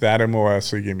with that MOS,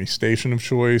 they gave me station of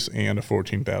choice and a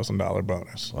 $14,000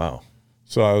 bonus. Wow.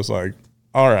 So I was like,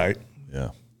 all right. Yeah.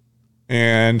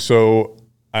 And so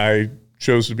I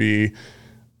chose to be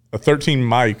a 13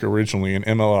 Mike, originally an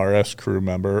MLRS crew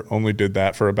member. Only did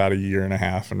that for about a year and a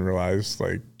half and realized,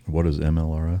 like, what is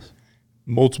MLRS?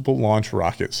 Multiple launch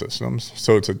rocket systems.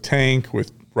 So it's a tank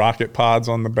with rocket pods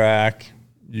on the back.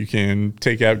 You can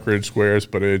take out grid squares,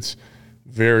 but it's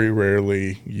very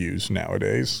rarely used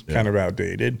nowadays, kind of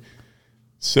outdated.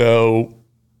 So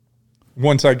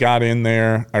once I got in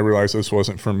there, I realized this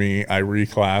wasn't for me. I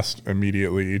reclassed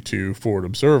immediately to Forward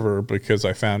Observer because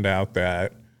I found out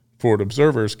that Forward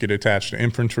Observers get attached to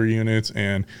infantry units,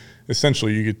 and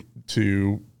essentially you get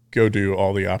to go do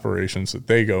all the operations that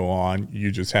they go on.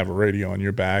 You just have a radio on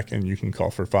your back, and you can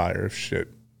call for fire if shit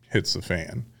hits the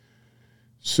fan.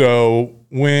 So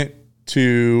went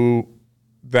to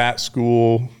that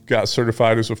school, got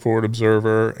certified as a Forward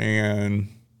Observer, and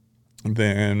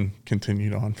then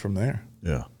continued on from there.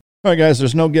 Yeah. All right, guys,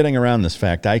 there's no getting around this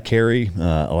fact. I carry,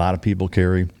 a lot of people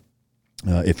carry.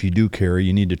 If you do carry,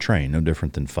 you need to train. No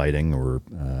different than fighting or,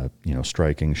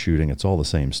 striking, shooting. It's all the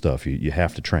same stuff. You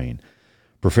have to train.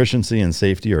 Proficiency and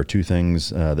safety are two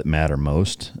things that matter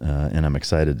most, and I'm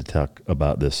excited to talk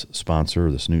about this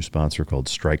new sponsor called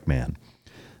StrikeMan.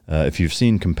 If you've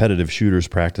seen competitive shooters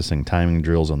practicing timing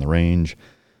drills on the range,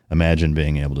 imagine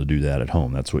being able to do that at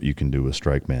home. That's what you can do with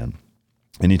StrikeMan.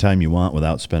 Anytime you want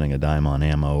without spending a dime on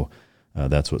ammo,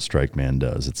 that's what StrikeMan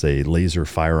does. It's a laser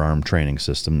firearm training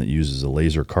system that uses a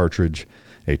laser cartridge,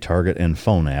 a target and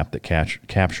phone app that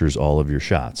captures all of your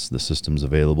shots. The system's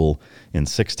available in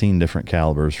 16 different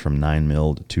calibers from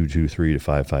 9mm to 223 to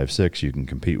 5.56. You can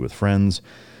compete with friends,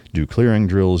 do clearing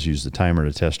drills, use the timer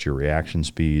to test your reaction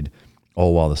speed,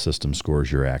 all while the system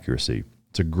scores your accuracy.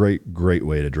 It's a great, great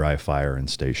way to dry fire and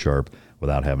stay sharp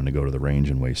without having to go to the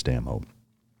range and waste ammo.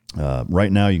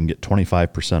 Right now, you can get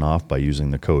 25% off by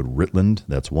using the code Ritland.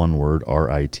 That's one word,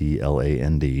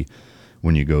 RITLAND,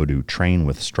 when you go to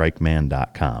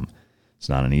trainwithstrikeman.com. It's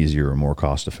not an easier or more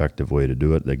cost-effective way to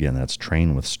do it. Again, that's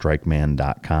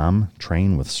trainwithstrikeman.com.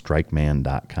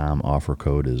 Trainwithstrikeman.com. Offer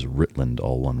code is Ritland,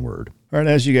 all one word. All right,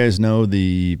 as you guys know,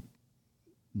 the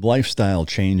lifestyle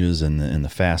changes and the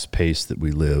fast pace that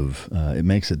we live, it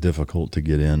makes it difficult to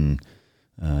get in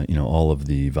all of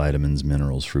the vitamins,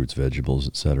 minerals, fruits, vegetables,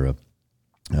 etc.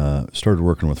 Started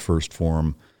working with First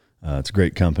Form. It's a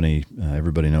great company.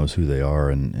 Everybody knows who they are,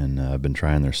 and I've been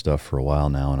trying their stuff for a while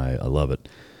now, and I love it.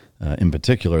 In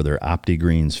particular, their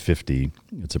OptiGreens 50.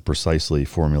 It's a precisely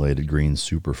formulated green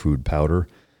superfood powder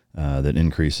that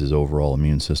increases overall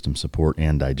immune system support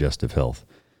and digestive health.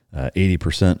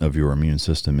 80% of your immune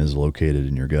system is located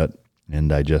in your gut and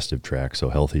digestive tract, so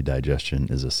healthy digestion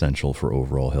is essential for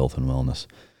overall health and wellness.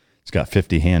 It's got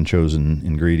 50 hand-chosen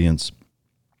ingredients,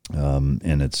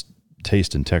 and its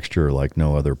taste and texture are like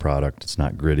no other product. It's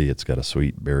not gritty. It's got a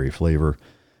sweet berry flavor.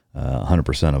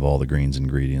 100% of all the greens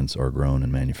ingredients are grown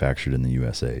and manufactured in the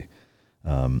USA.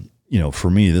 For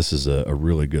me, this is a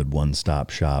really good one-stop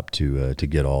shop to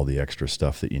get all the extra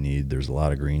stuff that you need. There's a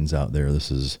lot of greens out there.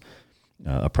 This is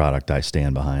a product I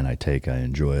stand behind. I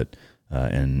enjoy it.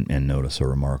 And notice a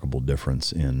remarkable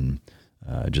difference in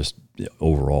just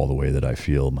overall the way that I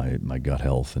feel. My gut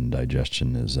health and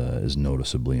digestion is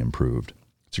noticeably improved.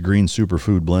 It's a green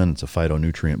superfood blend. It's a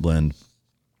phytonutrient blend.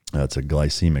 It's a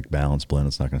glycemic balance blend.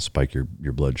 It's not going to spike your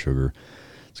blood sugar.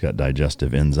 It's got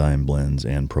digestive enzyme blends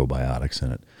and probiotics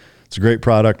in it. It's a great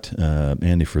product.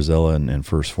 Andy Frizella and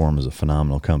First Form is a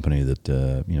phenomenal company that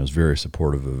is very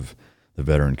supportive of the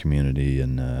veteran community,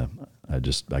 and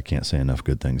I can't say enough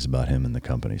good things about him and the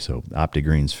company. So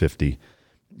OptiGreens 50,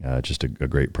 just a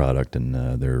great product, and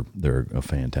they're a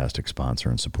fantastic sponsor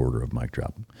and supporter of Mic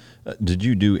Drop. Did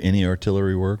you do any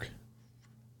artillery work?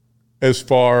 As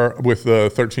far with the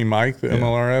 13 Mike, the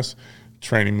MLRS,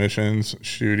 training missions,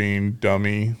 shooting,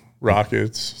 dummy,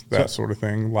 rockets, that sort of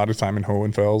thing. A lot of time in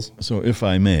Hohenfels. So if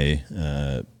I may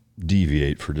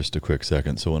deviate for just a quick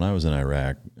second. So when I was in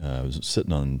Iraq, I was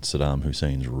sitting on Saddam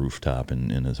Hussein's rooftop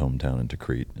in his hometown in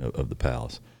Tikrit of the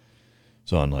palace.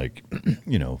 So on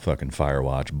fucking fire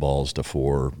watch, balls to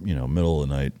four, middle of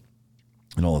the night.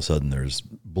 And all of a sudden there's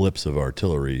blips of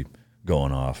artillery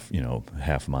going off,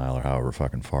 half a mile or however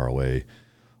fucking far away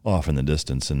off in the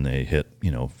distance. And they hit,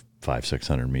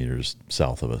 500-600 meters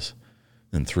south of us.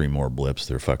 And three more blips,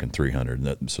 they're fucking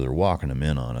 300. So they're walking them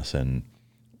in on us. And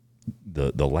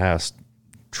the last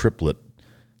triplet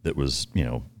that was,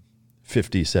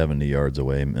 50, 70 yards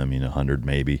away, 100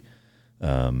 maybe,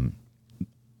 on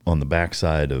the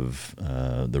backside of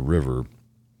the river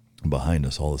behind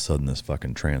us, all of a sudden this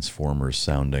fucking Transformers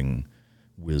sounding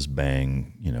whiz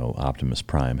bang, Optimus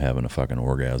Prime having a fucking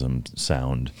orgasm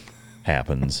sound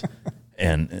happens.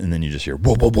 and then you just hear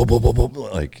whoa, whoa, whoa, whoa, whoa,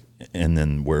 whoa, and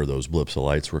then where those blips of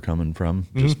lights were coming from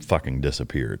just fucking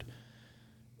disappeared.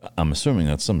 I'm assuming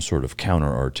that's some sort of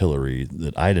counter artillery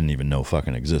that I didn't even know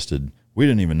fucking existed. We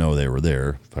didn't even know they were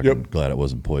there. Fucking glad it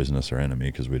wasn't poisonous or enemy,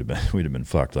 because we'd have been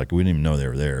fucked. We didn't even know they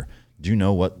were there. Do you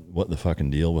know what the fucking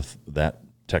deal with that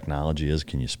technology is?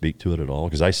 Can you speak to it at all?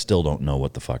 Because I still don't know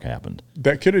what the fuck happened.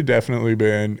 That could have definitely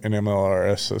been an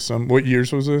MLRS system. What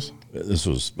years was this? This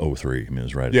was 03. It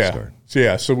was right at the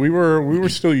start. So we were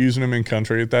still using them in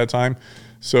country at that time.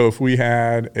 So if we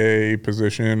had a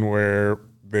position where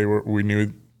we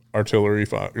knew artillery,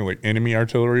 enemy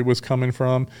artillery was coming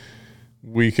from,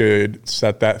 we could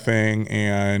set that thing,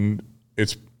 and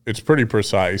it's pretty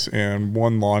precise, and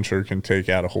one launcher can take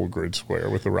out a whole grid square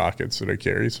with the rockets that it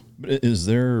carries. But is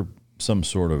there some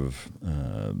sort of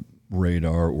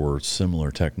radar or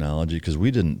similar technology? Because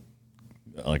we didn't,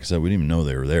 like I said, we didn't even know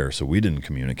they were there, so we didn't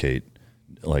communicate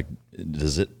like,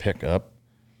 does it pick up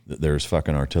that there's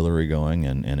fucking artillery going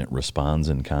and it responds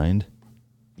in kind?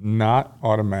 Not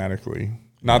automatically.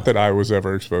 Not that I was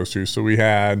ever exposed to. So we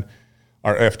had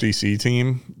our FDC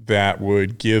team that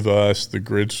would give us the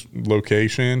grid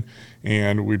location,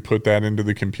 and we'd put that into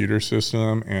the computer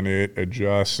system, and it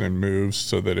adjusts and moves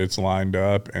so that it's lined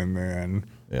up, and then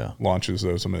launches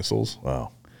those missiles.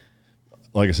 Wow.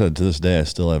 Like I said, to this day, I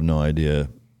still have no idea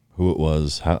who it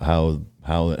was, how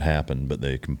it happened, but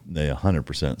they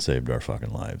 100% saved our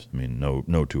fucking lives. I mean,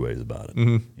 no two ways about it.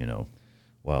 Mm-hmm. You know,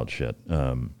 wild shit.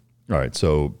 All right,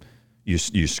 so you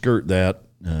skirt that.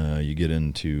 You get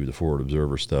into the Forward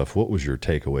Observer stuff. What was your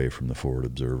takeaway from the Forward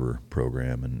Observer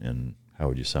program, and how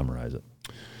would you summarize it?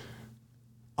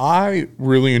 I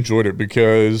really enjoyed it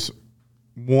because,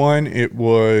 one, it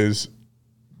was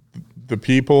the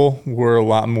people were a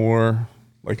lot more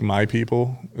like my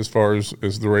people as far as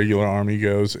the regular Army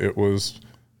goes. It was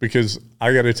because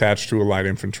I got attached to a light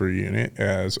infantry unit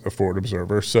as a Forward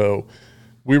Observer, so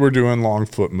we were doing long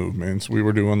foot movements. We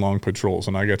were doing long patrols,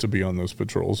 and I got to be on those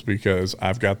patrols because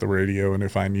I've got the radio, and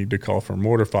if I need to call for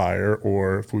mortar fire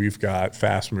or if we've got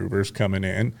fast movers coming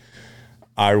in,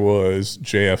 I was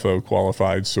JFO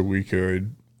qualified, so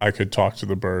I could talk to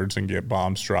the birds and get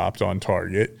bombs dropped on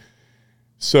target.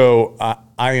 So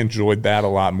I enjoyed that a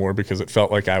lot more because it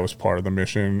felt like I was part of the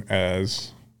mission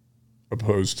as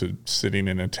opposed to sitting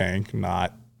in a tank,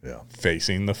 not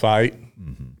facing the fight.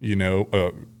 Mm-hmm. You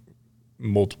know,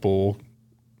 multiple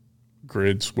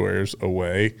grid squares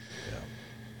away. Yeah.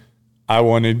 I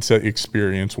wanted to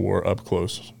experience war up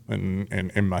close and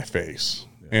in my face.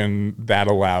 Yeah. And that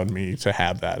allowed me to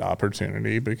have that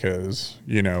opportunity because,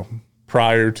 you know,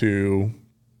 prior to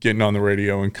getting on the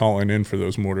radio and calling in for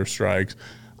those mortar strikes,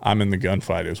 I'm in the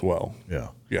gunfight as well. Yeah.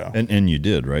 Yeah. And you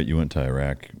did, right? You went to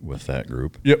Iraq with that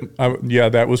group? Yep.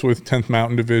 That was with 10th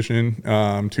Mountain Division,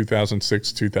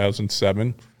 2006,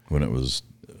 2007. When it was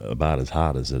about as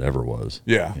hot as it ever was.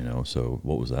 Yeah. You know, so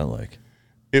what was that like?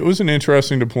 It was an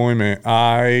interesting deployment.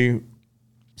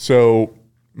 So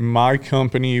my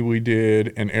company, we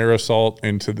did an air assault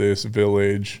into this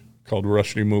village called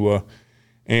Rushdie Mullah.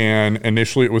 And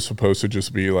initially it was supposed to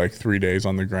just be like 3 days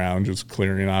on the ground, just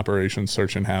clearing operations,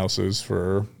 searching houses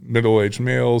for middle-aged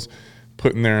males,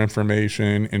 putting their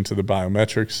information into the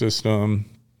biometric system,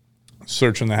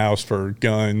 searching the house for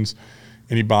guns,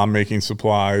 any bomb-making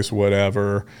supplies,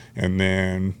 whatever, and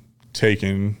then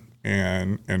taking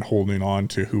and holding on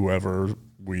to whoever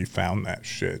we found that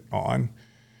shit on.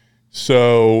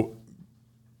 So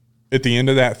at the end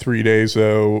of that 3 days,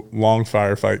 though, long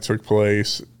firefight took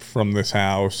place from this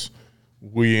house.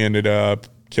 We ended up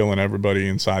killing everybody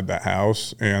inside that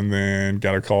house and then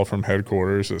got a call from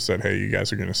headquarters that said, hey, you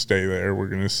guys are going to stay there. We're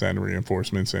going to send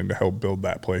reinforcements in to help build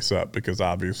that place up because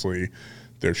obviously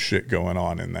there's shit going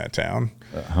on in that town.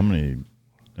 How many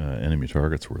enemy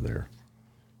targets were there?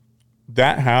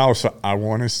 That house, I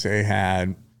want to say,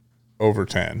 had over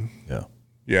 10. Yeah.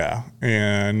 Yeah.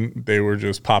 And they were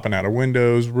just popping out of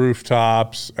windows,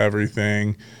 rooftops,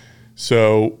 everything.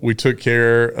 So we took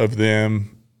care of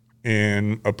them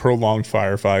in a prolonged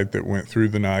firefight that went through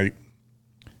the night.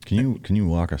 Can you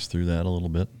walk us through that a little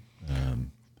bit?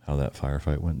 How that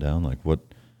firefight went down? Like, what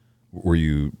were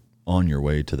you on your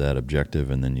way to that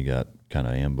objective and then you got kind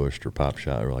of ambushed or pop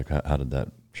shot, or like how did that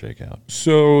shake out?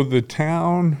 So the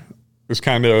town is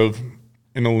kind of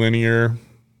in a linear,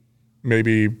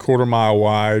 maybe quarter mile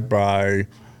wide by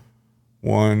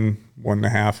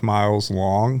 1.5 miles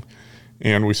long.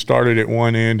 And we started at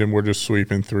one end and we're just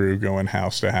sweeping through, going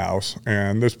house to house.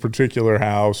 And this particular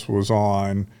house was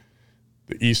on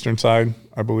the eastern side,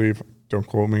 I believe. Don't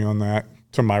quote me on that.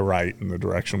 To my right in the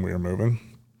direction we were moving.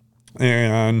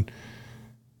 And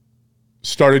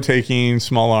started taking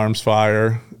small arms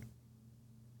fire.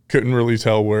 Couldn't really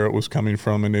tell where it was coming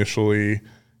from initially.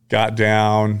 Got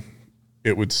down.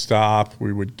 It would stop.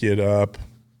 We would get up.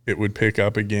 It would pick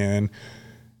up again.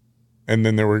 And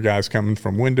then there were guys coming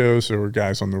from windows. There were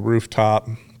guys on the rooftop.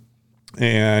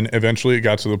 And eventually it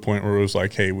got to the point where it was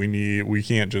like, hey, we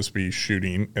can't just be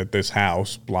shooting at this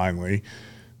house blindly.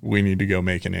 We need to go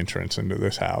make an entrance into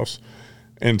this house.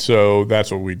 And so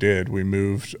that's what we did. We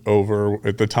moved over.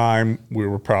 At the time, we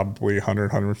were probably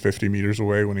 100, 150 meters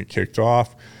away when it kicked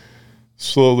off.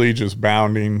 Slowly just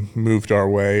bounding, moved our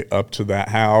way up to that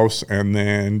house, and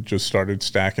then just started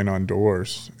stacking on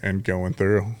doors and going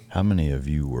through. How many of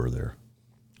you were there?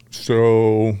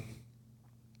 So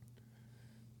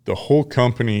the whole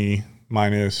company,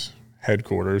 minus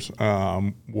headquarters,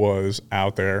 was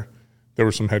out there. There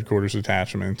were some headquarters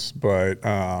attachments, but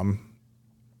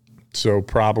so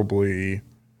probably,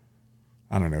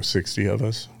 60 of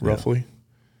us, roughly.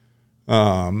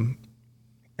 And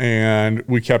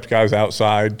we kept guys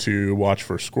outside to watch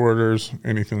for squirters,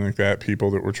 anything like that,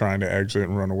 people that were trying to exit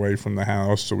and run away from the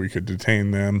house so we could detain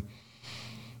them.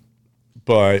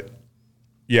 But,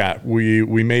 yeah,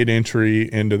 we made entry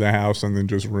into the house and then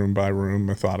just room by room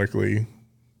methodically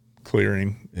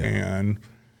clearing. Yeah. And,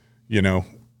 you know,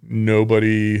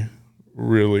 nobody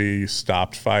really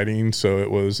stopped fighting. So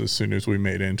it was as soon as we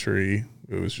made entry,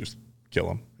 it was just kill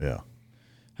them. Yeah.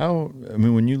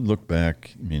 When you look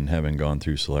back, having gone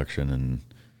through selection and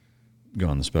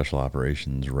gone the special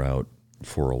operations route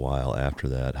for a while after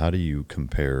that, how do you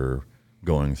compare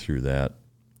going through that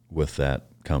with that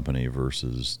company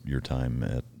versus your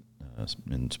time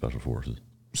in Special Forces?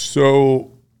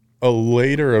 So a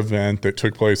later event that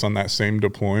took place on that same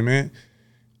deployment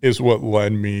is what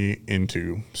led me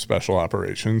into special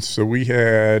operations. So we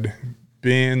had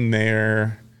been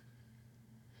there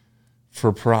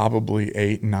for probably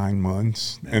 8-9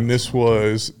 months. Yeah, and this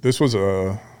was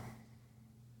a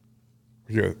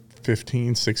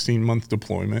 15, 16 month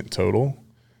deployment total.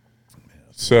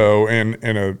 So, and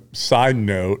a side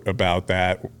note about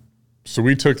that, so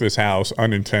we took this house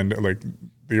unintended, like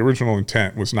the original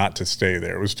intent was not to stay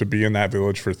there. It was to be in that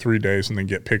village for 3 days and then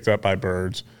get picked up by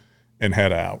birds and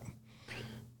head out.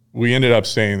 We ended up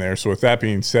staying there. So with that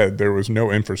being said, there was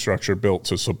no infrastructure built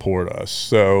to support us.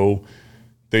 So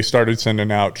they started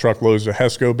sending out truckloads of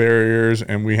HESCO barriers,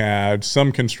 and we had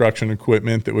some construction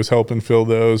equipment that was helping fill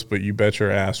those, but you bet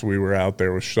your ass we were out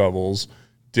there with shovels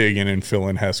digging and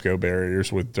filling HESCO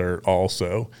barriers with dirt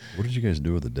also. What did you guys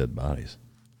do with the dead bodies?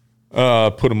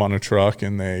 Put them on a truck,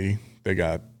 and they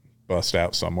got bussed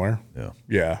out somewhere. Yeah.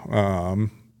 Yeah.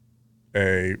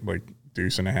 A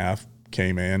deuce and a half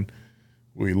came in.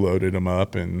 We loaded them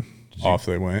up, and off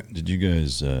they went. Did you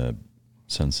guys,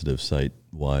 sensitive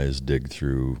site-wise, dig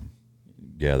through,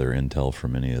 gather intel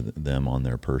from any of them on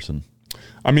their person?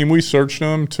 We searched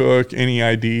them, took any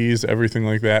IDs, everything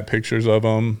like that, pictures of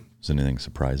them. Was anything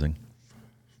surprising?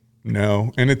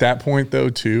 No. And at that point, though,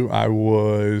 too, I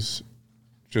was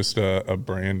just a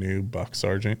brand new buck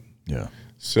sergeant. Yeah.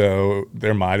 So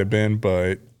there might have been,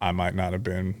 but I might not have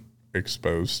been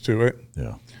exposed to it.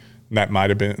 Yeah. And that might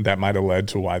have led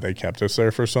to why they kept us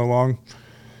there for so long.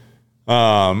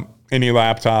 Any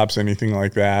laptops, anything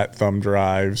like that, thumb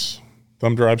drives.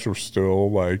 Thumb drives were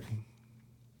still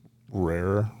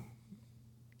rare.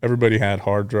 Everybody had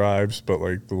hard drives, but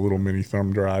the little mini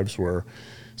thumb drives were.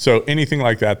 So anything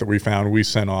like that we found, we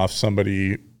sent off.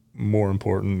 Somebody more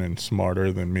important and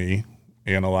smarter than me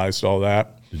analyzed all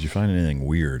that. Did you find anything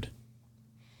weird?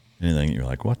 Anything you're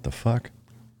like, what the fuck?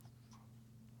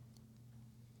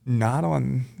 Not or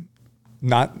in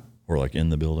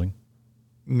the building?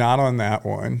 Not on that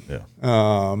one. Yeah.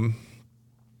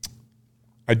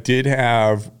 I did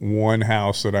have one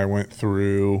house that I went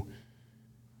through,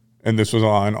 and this was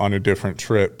on a different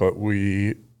trip, but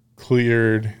we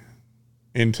cleared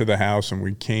into the house and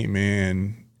we came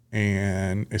in,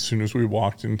 and as soon as we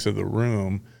walked into the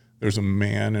room, there's a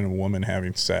man and a woman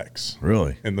having sex.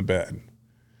 Really? In the bed.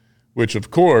 Which,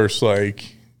 of course,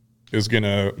 is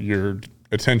your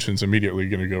attention's immediately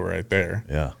going to go right there.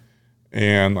 Yeah.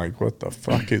 And what the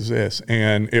fuck is this?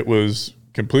 And it was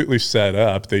completely set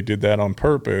up. They did that on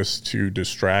purpose to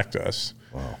distract us.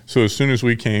 Wow. So as soon as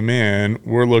we came in,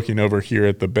 we're looking over here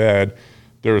at the bed.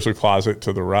 There was a closet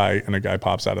to the right, and a guy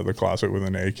pops out of the closet with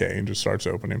an AK and just starts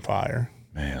opening fire.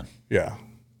 Man. Yeah.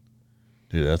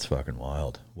 Dude, that's fucking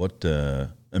wild. What,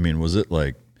 was it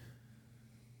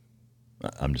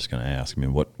I'm just going to ask,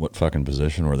 what fucking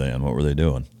position were they in? What were they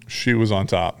doing? She was on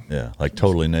top. Yeah,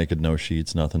 totally naked, no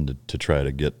sheets, nothing to try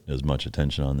to get as much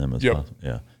attention on them as possible.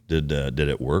 Yeah. Did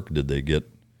it work? Did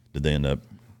they end up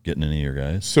getting any of your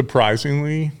guys?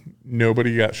 Surprisingly,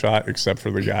 nobody got shot except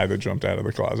for the guy that jumped out of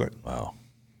the closet. Wow.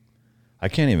 I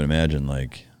can't even imagine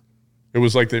it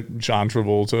was like the John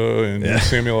Travolta and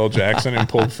Samuel L. Jackson in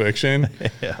Pulp Fiction.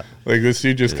 Yeah. This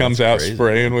dude just comes out crazy.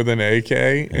 Spraying with an AK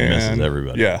and misses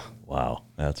everybody. Yeah. Wow.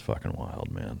 That's fucking wild,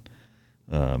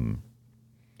 man.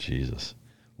 Jesus.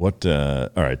 What, all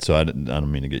right. So I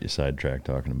don't mean to get you sidetracked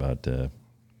talking about,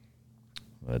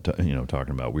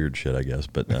 talking about weird shit, I guess.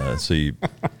 But, so you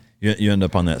end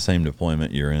up on that same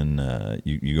deployment. You're in,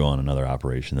 you go on another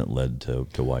operation that led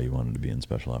to why you wanted to be in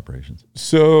special operations.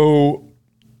 So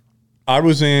I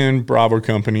was in Bravo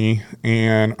Company,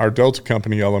 and our Delta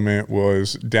Company element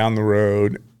was down the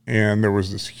road, and there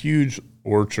was this huge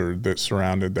orchard that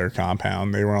surrounded their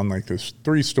compound. They were on this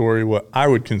 3-story, what I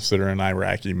would consider an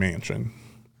Iraqi mansion.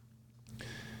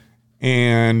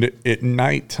 And at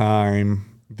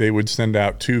nighttime, they would send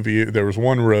out 2 vehicles. There was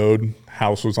one road,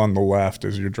 house was on the left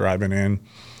as you're driving in.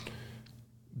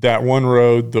 that one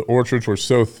road, the orchards were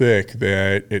so thick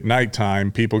that at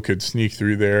nighttime people could sneak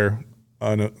through there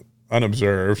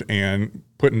unobserved and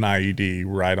put an IED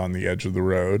right on the edge of the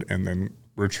road and then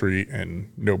retreat,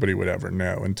 and nobody would ever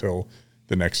know until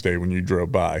the next day when you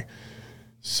drove by.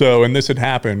 So, and this had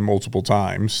happened multiple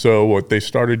times. So what they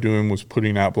started doing was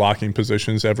putting out blocking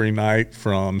positions every night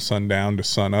from sundown to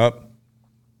sunup.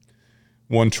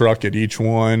 One truck at each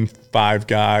one, 5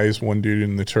 guys, 1 dude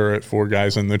in the turret, 4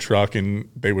 guys in the truck, and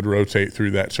they would rotate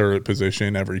through that turret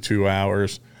position every 2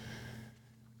 hours.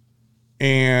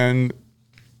 And,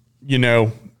 you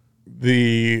know,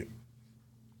 the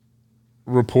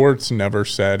reports never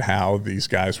said how these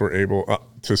guys were able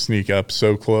to sneak up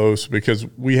so close, because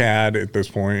we had, at this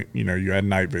point, you know, you had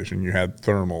night vision, you had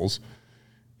thermals,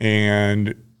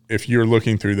 and if you're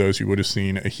looking through those, you would have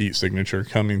seen a heat signature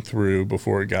coming through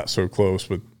before it got so close.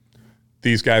 But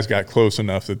these guys got close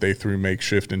enough that they threw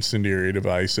makeshift incendiary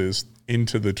devices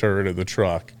into the turret of the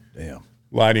truck,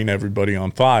 lighting everybody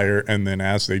on fire. And then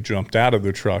as they jumped out of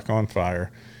the truck on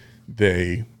fire,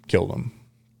 they killed them.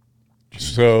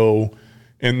 So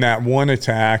in that one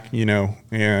attack, you know,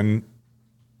 and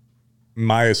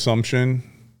my assumption,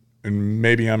 and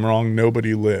maybe I'm wrong,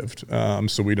 nobody lived,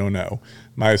 so we don't know.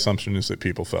 My assumption is that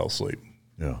people fell asleep.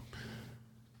 Yeah.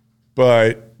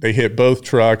 But they hit both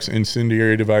trucks,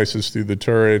 incendiary devices through the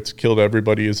turrets, killed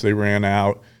everybody as they ran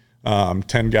out.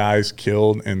 10 guys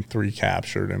killed and 3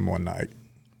 captured in one night.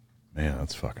 Man,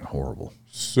 that's fucking horrible.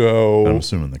 So I'm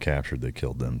assuming the captured, they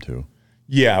killed them too.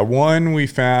 Yeah, one we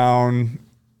found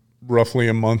roughly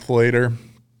a month later.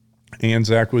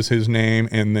 Anzac was his name,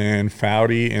 and then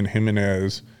Foudy and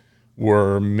Jimenez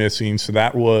were missing. So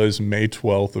that was May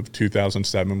 12th of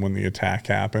 2007 when the attack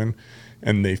happened,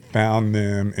 and they found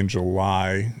them in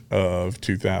July of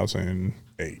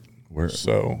 2008. Where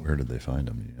did they find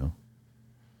them, you know?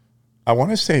 I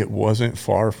want to say it wasn't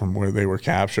far from where they were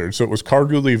captured. So it was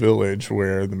Karguli village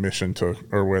where the mission took,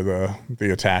 or where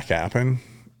the attack happened,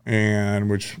 and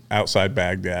which outside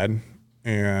Baghdad.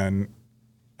 And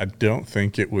I don't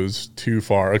think it was too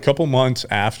far. A couple months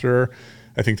after,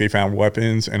 I think they found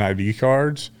weapons and ID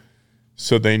cards.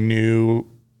 So they knew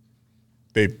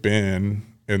they've been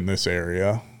in this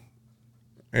area.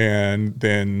 And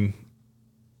then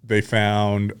they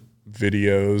found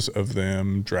videos of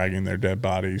them dragging their dead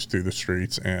bodies through the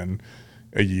streets, and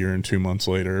a year and 2 months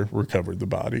later recovered the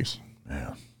bodies.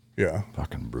 Yeah. Yeah.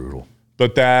 Fucking brutal.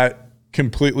 But that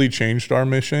completely changed our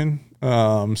mission.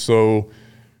 So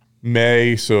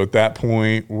at that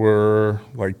point we're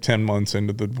like 10 months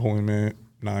into the deployment,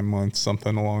 9 months,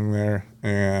 something along there,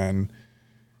 and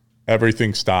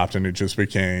everything stopped, and it just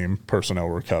became personnel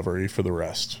recovery for the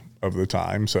rest of the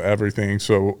time. So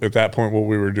at that point what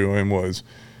we were doing was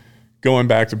going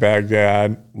back to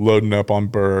Baghdad, loading up on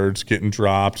birds, getting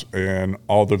dropped in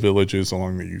all the villages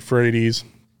along the Euphrates,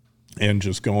 and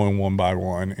just going one by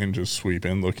one and just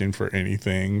sweeping, looking for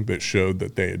anything that showed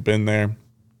that they had been there,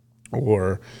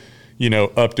 or, you know,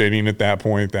 updating at that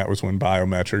point. That was when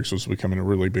biometrics was becoming a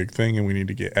really big thing, and we need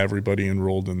to get everybody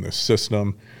enrolled in this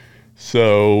system.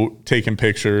 So taking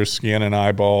pictures, scanning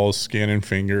eyeballs, scanning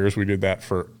fingers, we did that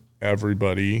for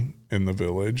everybody in the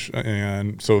village.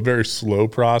 And so a very slow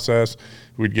process.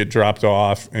 We'd get dropped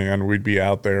off, and we'd be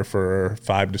out there for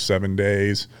 5 to 7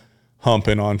 days,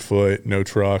 humping on foot, no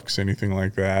trucks, anything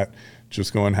like that,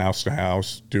 just going house to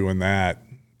house, doing that.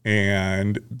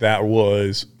 And that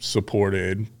was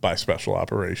supported by special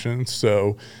operations.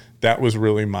 So that was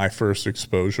really my first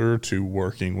exposure to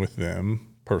working with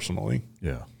them personally.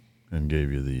 Yeah. And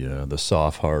gave you the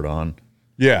soft hard on.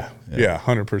 Yeah.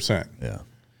 100%.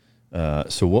 Yeah.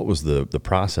 So what was the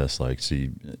process like? See,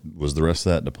 was the rest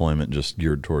of that deployment just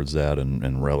geared towards that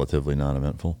and relatively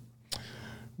non-eventful?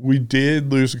 We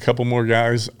did lose a couple more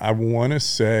guys. I want to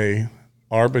say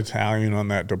our battalion on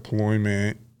that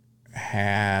deployment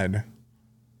had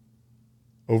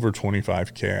over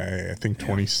 25 KIA, I think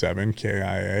 27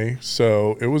 KIA.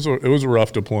 So it was a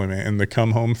rough deployment. And to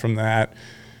come home from that,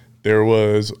 there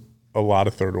was a lot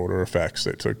of third order effects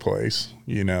that took place,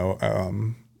 you know,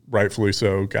 rightfully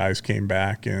so. Guys came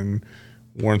back and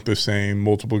weren't the same.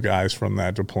 Multiple guys from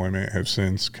that deployment have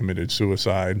since committed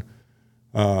suicide.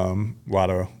 A lot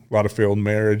of failed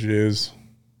marriages.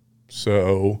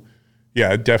 So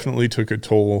yeah, it definitely took a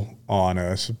toll on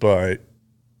us, but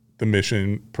the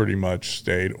mission pretty much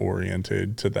stayed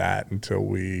oriented to that until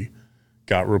we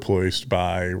got replaced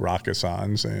by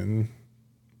Rakkasans in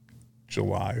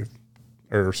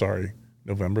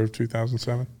November of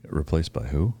 2007. Replaced by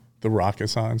who? The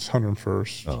Rakkasans,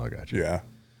 101st. Oh, I got you. Yeah.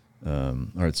 All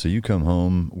right, so you come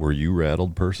home. Were you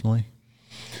rattled personally?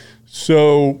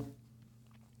 So,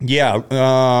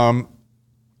 yeah.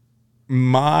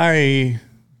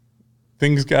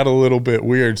 things got a little bit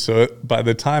weird. So by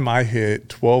the time I hit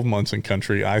 12 months in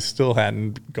country, I still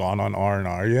hadn't gone on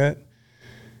R&R yet.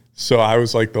 So I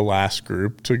was like the last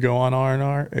group to go on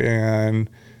R&R, and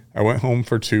I went home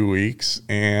for 2 weeks,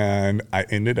 and I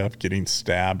ended up getting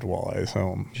stabbed while I was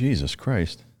home. Jesus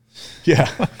Christ. Yeah.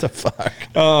 What the fuck?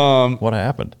 What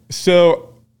happened?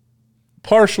 So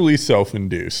partially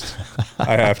self-induced,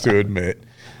 I have to admit.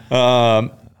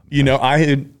 You know,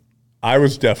 I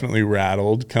was definitely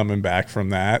rattled coming back from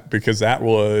that, because that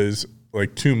was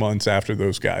like 2 months after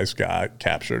those guys got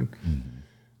captured.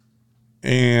 Mm-hmm.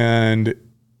 And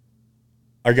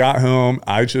I got home.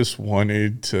 I just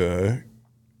wanted to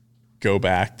go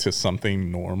back to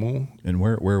something normal. And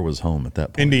where was home at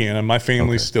that point? Indiana. My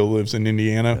family still lives in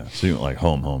Indiana. Yeah. So you went like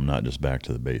home, not just back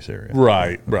to the base area.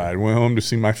 Right, okay. Right. I went home to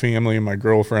see my family and my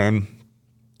girlfriend.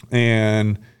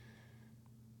 And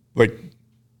like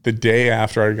the day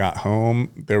after I got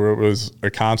home, there was a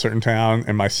concert in town,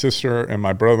 and my sister and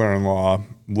my brother-in-law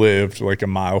lived like a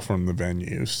mile from the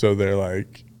venue. So they're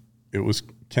like, it was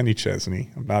Kenny Chesney.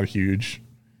 I'm not a huge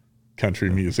country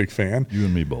music fan. You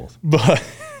and me both.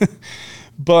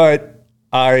 But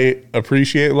I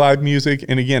appreciate live music.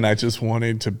 And again, I just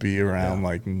wanted to be around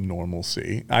like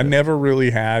normalcy. I never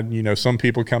really had, you know, some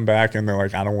people come back and they're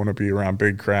like, I don't want to be around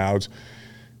big crowds.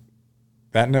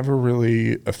 That never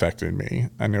really affected me.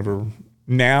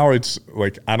 Now it's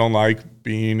like, I don't like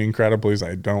being in crowded places.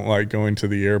 I don't like going to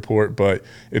the airport, but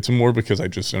it's more because I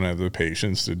just don't have the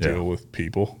patience to deal with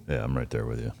people. Yeah, I'm right there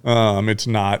with you. It's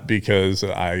not because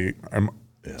I'm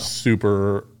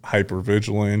super hyper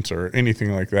vigilant or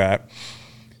anything like that.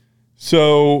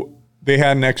 So they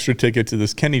had an extra ticket to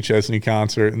this Kenny Chesney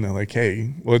concert, and they're like,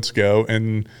 hey, let's go.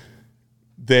 And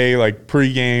they like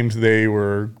pre-gamed. They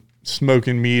were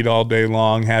smoking meat all day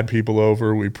long, had people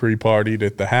over. We pre-partied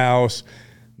at the house.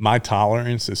 My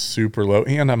tolerance is super low,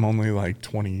 and I'm only like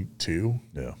 22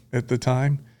 at the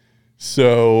time.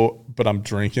 So, but I'm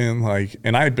drinking like,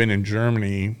 and I had been in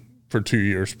Germany for 2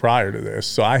 years prior to this.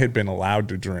 So I had been allowed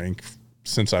to drink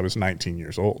since I was 19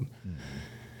 years old. Mm-hmm.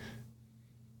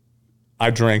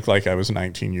 I drank like I was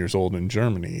 19 years old in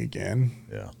Germany again.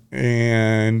 Yeah.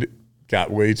 And got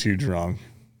way too drunk.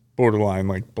 Borderline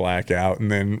like blackout.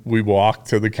 And then we walk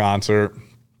to the concert.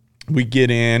 We get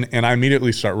in, and I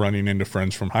immediately start running into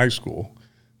friends from high school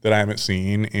that I haven't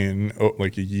seen in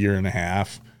like a year and a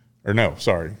half. Or no,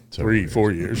 sorry,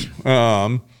 4 years.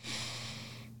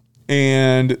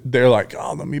 And they're like,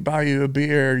 oh, let me buy you a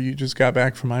beer. You just got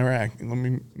back from Iraq. Let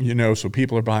me, you know, so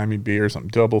people are buying me beers. I'm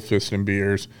double fisting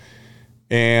beers.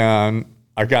 And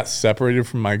I got separated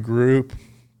from my group.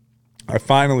 I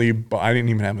didn't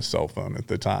even have a cell phone at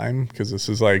the time, because this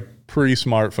is like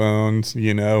pre-smartphones,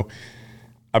 you know.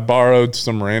 I borrowed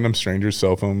some random stranger's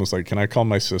cell phone, was like, can I call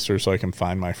my sister so I can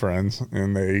find my friends?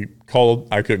 And they called.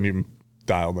 I couldn't even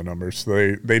dial the numbers.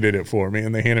 So they did it for me,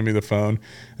 and they handed me the phone.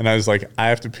 And I was like, I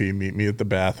have to pee. Meet me at the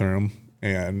bathroom,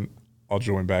 and I'll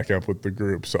join back up with the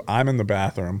group. So I'm in the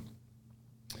bathroom.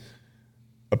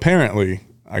 Apparently,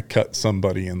 I cut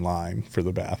somebody in line for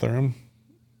the bathroom.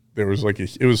 There was like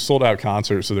it was a sold out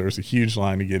concert, so there was a huge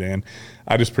line to get in.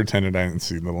 I just pretended I didn't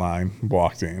see the line,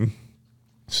 walked in.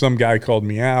 Some guy called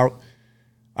me out.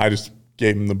 I just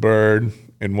gave him the bird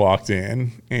and walked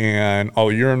in, and all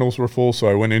the urinals were full. So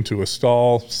I went into a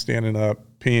stall, standing up,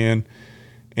 peeing,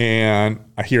 and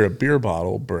I hear a beer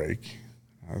bottle break.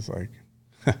 I was like,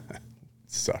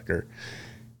 sucker.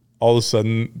 All of a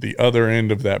sudden, the other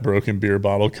end of that broken beer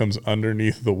bottle comes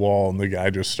underneath the wall, and the guy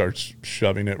just starts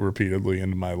shoving it repeatedly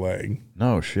into my leg.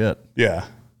 No shit. Yeah.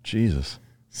 Jesus.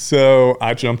 So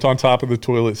I jumped on top of the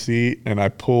toilet seat, and I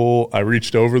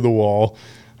reached over the wall.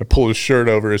 I pulled his shirt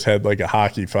over his head like a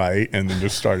hockey fight, and then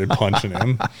just started punching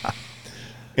him.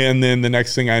 And then the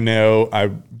next thing I know, I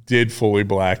did fully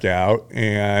black out.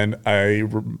 And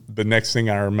the next thing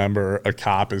I remember, a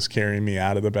cop is carrying me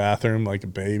out of the bathroom like a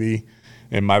baby.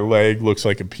 And my leg looks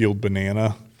like a peeled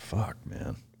banana. Fuck,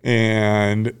 man.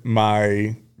 And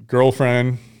my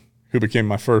girlfriend, who became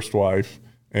my first wife,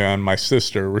 and my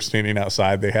sister were standing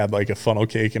outside. They had like a funnel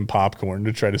cake and popcorn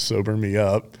to try to sober me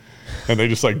up. And they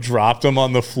just like dropped them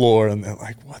on the floor, and they're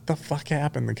like, what the fuck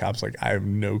happened? The cop's like, I have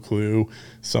no clue.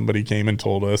 Somebody came and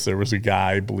told us there was a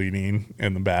guy bleeding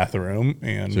in the bathroom.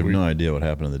 And so you have no idea what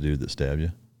happened to the dude that stabbed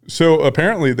you? So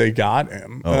apparently they got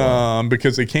him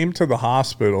because they came to the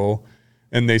hospital.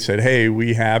 And they said, hey,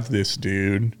 we have this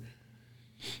dude.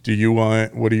 What do you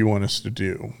want us to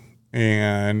do?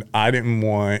 And I didn't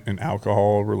want an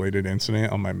alcohol-related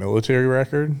incident on my military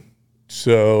record.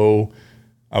 So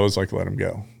I was like, let him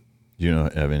go. Do you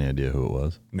have any idea who it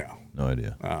was? No. No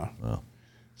idea. Wow.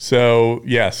 So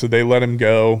they let him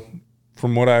go.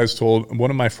 From what I was told, one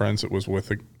of my friends that was at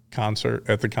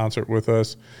the concert with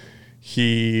us,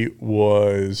 he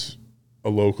was a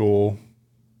local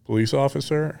police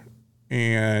officer,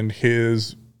 and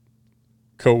his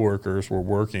coworkers were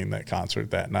working that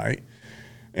concert that night.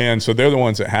 And so they're the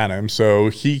ones that had him. So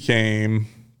he came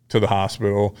to the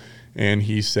hospital and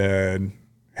he said,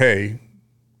 "Hey,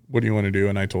 what do you want to do?"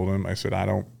 And I told him, I said, "I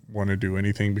don't want to do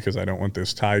anything because I don't want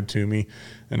this tied to me."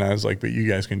 And I was like, "But you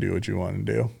guys can do what you want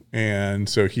to do." And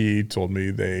so he told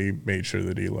me they made sure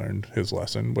that he learned his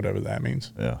lesson, whatever that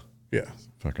means. Yeah. Yeah.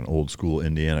 Fucking old school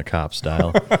Indiana cop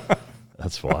style.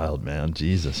 That's wild, man.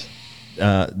 Jesus.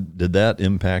 Did that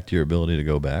impact your ability to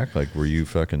go back? Like,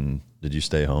 did you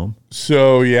stay home?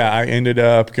 So, yeah, I ended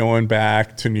up going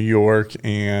back to New York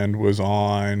and was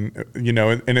on,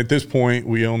 and at this point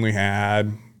we only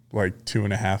had like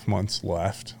 2.5 months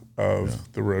left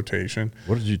of the rotation.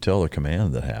 What did you tell the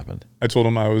command that happened? I told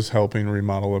them I was helping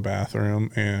remodel a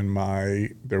bathroom, and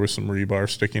there was some rebar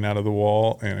sticking out of the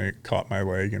wall, and it caught my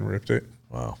leg and ripped it.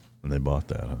 Wow. And they bought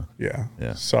that, huh? Yeah.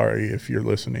 Yeah. Sorry if you're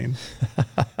listening.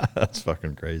 That's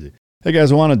fucking crazy. Hey,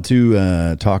 guys, I wanted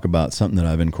to talk about something that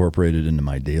I've incorporated into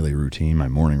my daily routine, my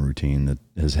morning routine, that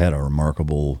has had a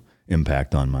remarkable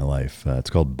impact on my life.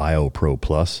 It's called BioPro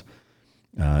Plus.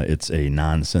 It's a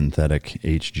non-synthetic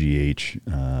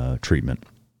HGH treatment.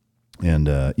 And,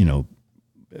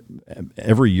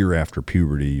 every year after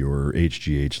puberty, your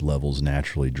HGH levels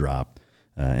naturally drop.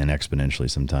 And exponentially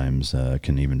sometimes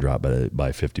can even drop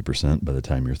by 50% by the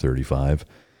time you're 35.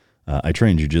 I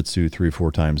train jiu-jitsu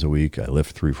 3-4 times a week. I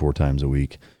lift 3-4 times a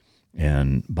week.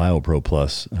 And BioPro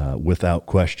Plus, without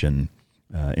question,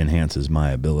 enhances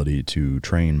my ability to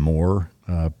train more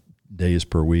days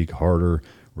per week, harder,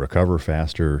 recover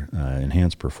faster,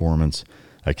 enhance performance.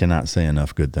 I cannot say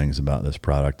enough good things about this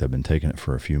product. I've been taking it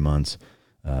for a few months.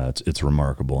 It's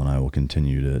remarkable, and I will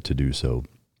continue to do so.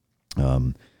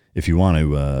 If you want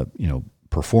to,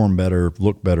 perform better,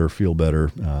 look better, feel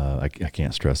better, I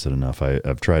can't stress it enough.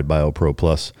 I've tried BioPro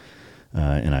Plus,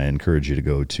 and I encourage you to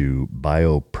go to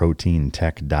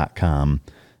bioproteintech.com.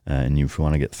 And if you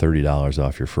want to get $30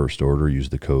 off your first order, use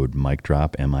the code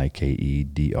MikeDrop,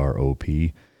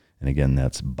 MIKEDROP. And again,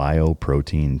 that's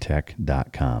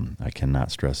bioproteintech.com. I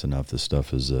cannot stress enough, this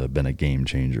stuff has been a game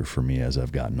changer for me as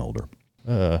I've gotten older.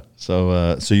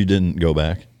 So you didn't go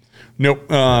back? Nope,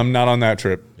 not on that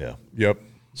trip. Yeah. Yep.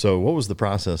 So what was the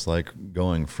process like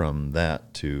going from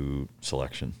that to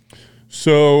selection?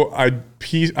 So I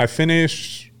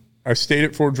finished, I stayed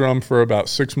at Fort Drum for about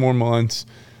 6 more months,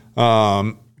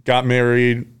 got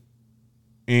married,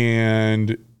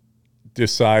 and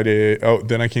decided,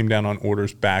 then I came down on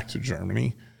orders back to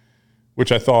Germany,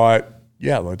 which I thought,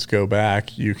 yeah, let's go back.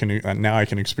 Now I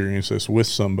can experience this with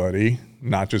somebody,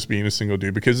 not just being a single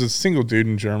dude, because as a single dude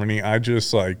in Germany, I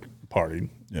just partied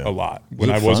a lot when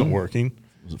I wasn't working.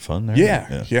 Was it fun there?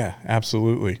 Yeah,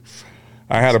 absolutely.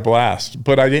 I had a blast,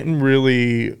 but I didn't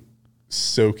really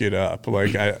soak it up.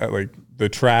 I like the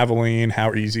traveling,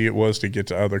 how easy it was to get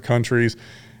to other countries.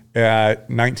 At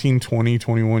 19, 20,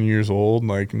 21 years old,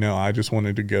 no, I just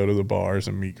wanted to go to the bars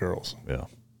and meet girls. Yeah.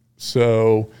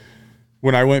 So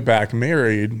when I went back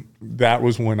married, that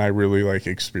was when I really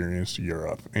experienced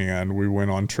Europe. And we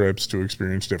went on trips to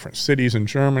experience different cities in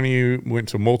Germany, went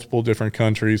to multiple different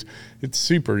countries. It's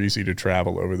super easy to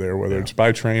travel over there, whether it's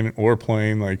by train or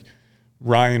plane.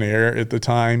 Ryanair at the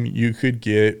time, you could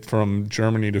get from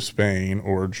Germany to Spain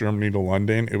or Germany to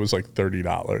London. It was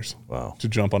 $30 to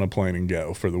jump on a plane and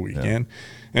go for the weekend. Yeah.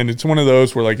 And it's one of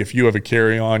those where if you have a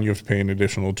carry-on, you have to pay an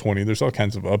additional $20. There's all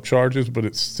kinds of upcharges, but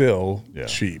it's still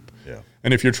cheap. Yeah.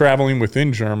 And if you're traveling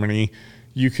within Germany,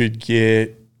 you could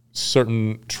get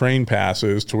certain train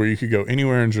passes to where you could go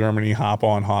anywhere in Germany, hop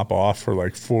on, hop off for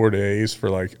 4 days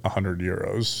for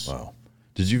 €100. Wow.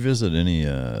 Did you visit any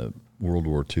World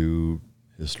War II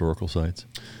historical sites?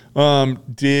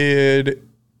 Did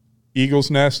Eagle's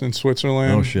Nest in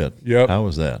Switzerland. Oh, shit. Yep. How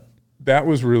was that? That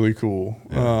was really cool.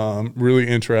 Yeah. Really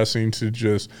interesting to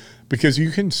because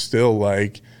you can still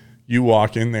you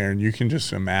walk in there and you can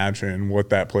just imagine what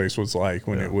that place was like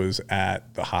when it was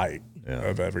at the height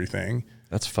of everything.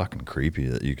 That's fucking creepy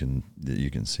that you can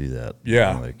see that.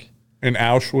 Yeah. And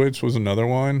Auschwitz was another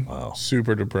one. Wow.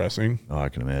 Super depressing. Oh, I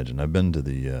can imagine. I've been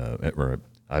to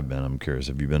I'm curious,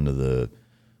 have you been to the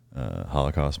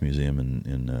Holocaust Museum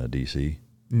in D.C.?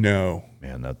 No.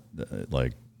 Man,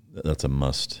 that's a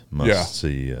must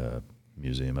see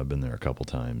museum. I've been there a couple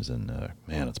times, and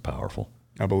man, it's powerful.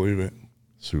 I believe it.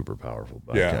 Super powerful.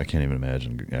 But yeah. I can't even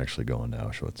imagine actually going to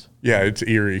Auschwitz. Yeah, it's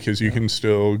eerie because you can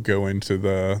still go into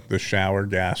the shower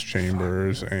gas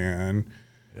chambers and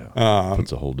Yeah,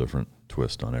 puts a whole different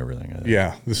twist on everything. I think.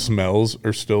 Yeah, the smells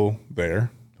are still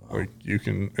there. Like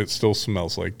it still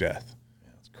smells like death. Yeah,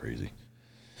 it's crazy.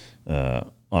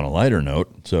 On a lighter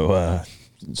note, so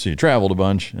you traveled a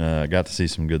bunch, got to see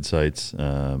some good sights.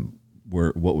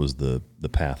 What was the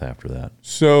path after that?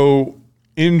 So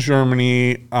in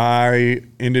Germany, I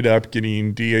ended up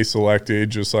getting DA selected,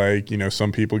 just like,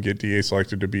 some people get DA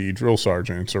selected to be drill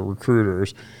sergeants or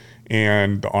recruiters.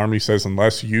 And the Army says,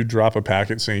 unless you drop a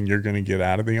packet saying you're going to get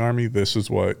out of the Army, this is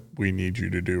what we need you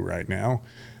to do right now.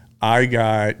 I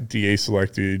got DA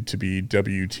selected to be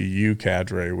WTU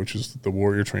cadre, which is the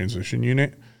Warrior Transition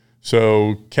Unit.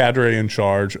 So cadre in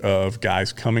charge of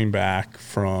guys coming back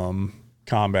from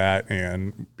combat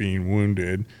and being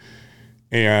wounded.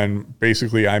 And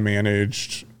basically I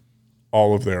managed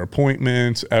all of their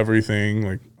appointments, everything.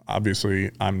 Like,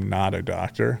 obviously I'm not a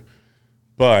doctor,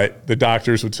 but the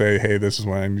doctors would say, hey, this is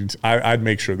what I need. I'd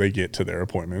make sure they get to their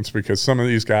appointments, because some of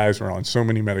these guys are on so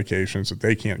many medications that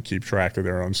they can't keep track of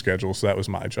their own schedule. So that was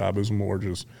my job. It was more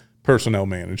just personnel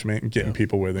management and getting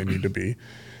people where they need to be.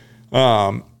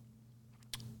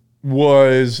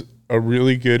 Was a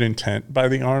really good intent by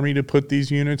the Army to put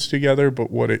these units together, but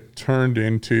what it turned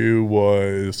into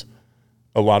was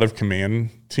a lot of command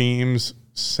teams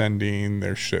sending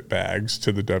their shit bags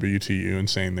to the WTU and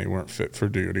saying they weren't fit for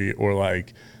duty, or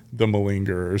like the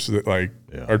malingerers that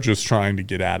are just trying to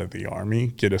get out of the Army,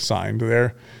 get assigned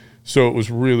there. So it was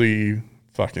really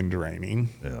fucking draining.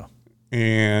 Yeah.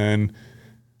 And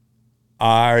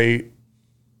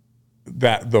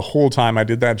the whole time I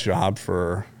did that job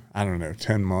for,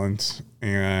 10 months.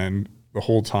 And the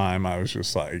whole time I was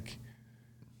just like,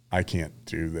 I can't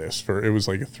do this. It was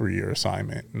like a 3-year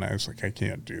assignment. And I was like, I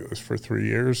can't do this for 3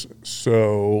 years.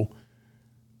 So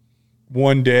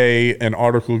one day an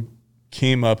article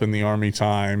came up in the Army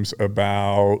Times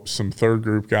about some third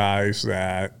group guys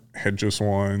that had just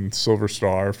won Silver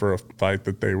Star for a fight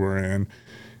that they were in.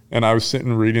 And I was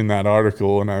sitting reading that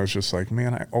article, and I was just like,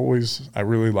 man, I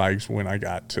really liked when I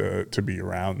got to be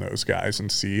around those guys and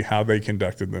see how they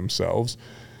conducted themselves,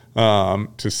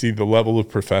 to see the level of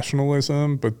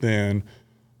professionalism, but then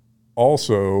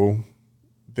also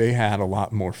they had a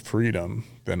lot more freedom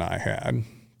than I had.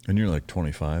 And you're like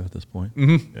 25 at this point?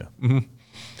 Mm-hmm. Yeah. Mm-hmm.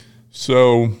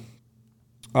 So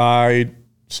I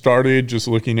started just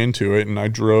looking into it, and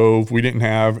we didn't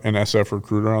have an SF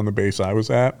recruiter on the base I was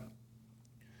at.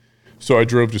 So I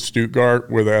drove to Stuttgart,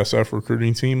 where the SF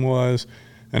recruiting team was,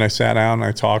 and I sat down and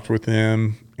I talked with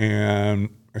him, and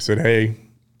I said, hey,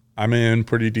 I'm in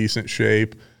pretty decent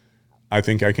shape. I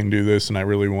think I can do this, and I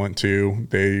really want to.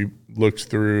 They looked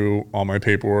through all my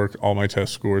paperwork, all my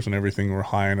test scores and everything were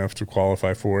high enough to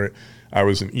qualify for it. I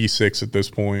was an E6 at this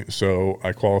point, so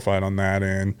I qualified on that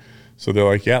end. So they're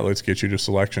like, yeah, let's get you to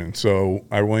selection. So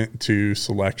I went to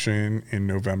selection in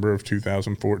November of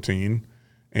 2014.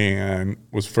 And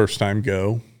was first time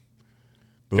go.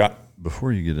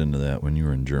 Before you get into that, when you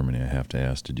were in Germany, I have to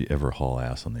ask, did you ever haul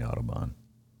ass on the Autobahn?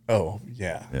 Oh,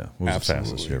 yeah. Yeah. What was the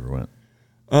fastest you ever went?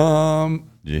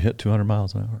 Did you hit 200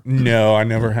 miles an hour? No, I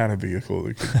never had a vehicle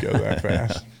that could go that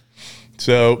fast.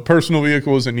 So personal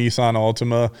vehicle was a Nissan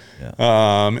Altima.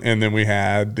 Yeah. And then we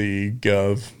had the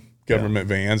government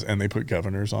vans, and they put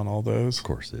governors on all those. Of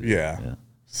course they did. Yeah.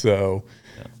 So.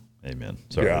 Yeah. Amen.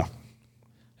 Sorry. Yeah.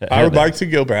 I would like to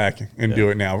go back and do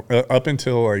it now. Up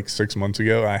until like 6 months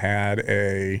ago, I had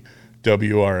a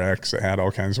WRX that had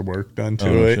all kinds of work done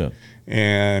to it. Shit.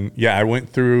 And I went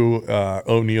through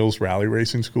O'Neill's rally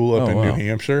racing school up in New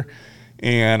Hampshire.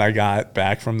 And I got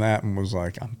back from that and was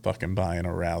like, I'm fucking buying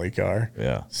a rally car.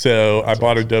 Yeah. So I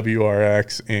bought a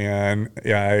WRX, and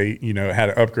I, had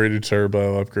an upgraded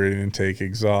turbo, upgraded intake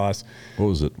exhaust. What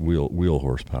was it? Wheel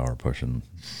horsepower pushing?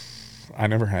 I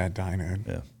never had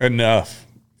dyno. Enough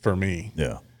for me.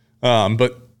 Yeah.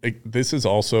 But this is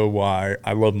also why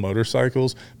I love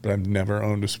motorcycles, but I've never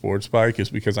owned a sports bike,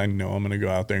 is because I know I'm going to go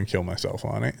out there and kill myself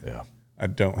on it. Yeah. I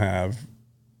don't have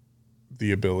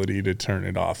the ability to turn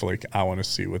it off. Like, I want to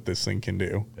see what this thing can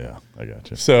do. Yeah, I got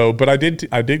you. So, but I did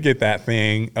get that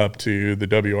thing up to the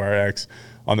WRX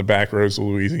on the back roads of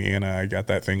Louisiana. I got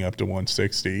that thing up to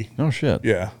 160. No shit.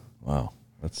 Yeah. Wow.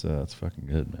 That's fucking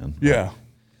good, man. Yeah.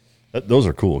 Those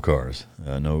are cool cars.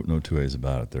 No two ways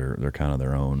about it. They're kind of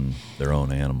their own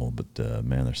animal, but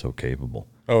man, they're so capable.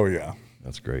 Oh yeah,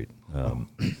 that's great.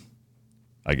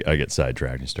 I get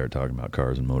sidetracked and start talking about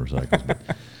cars and motorcycles.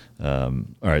 But, all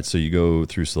right, so you go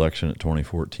through selection at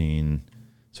 2014.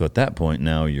 So at that point,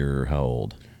 now you're how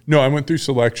old? No, I went through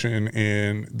selection,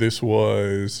 and this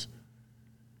was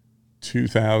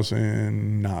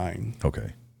 2009.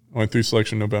 Okay, I went through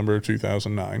selection November of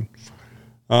 2009.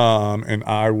 And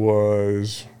I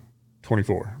was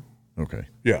 24. Okay.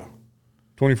 Yeah.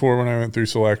 24 when I went through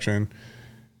selection.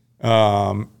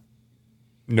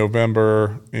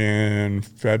 November and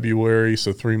February,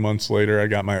 so 3 months later, I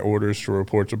got my orders to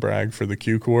report to Bragg for the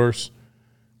Q course.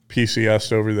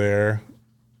 PCS'd over there.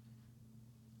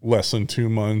 Less than 2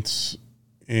 months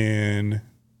in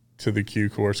to the Q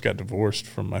course, got divorced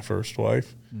from my first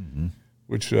wife,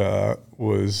 which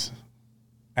was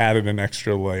added an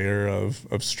extra layer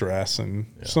of stress and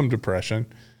some depression.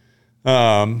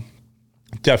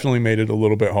 Definitely made it a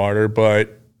little bit harder,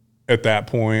 but at that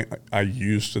point, I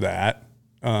used that.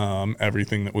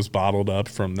 Everything that was bottled up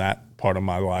from that part of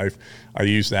my life, I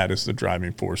used that as the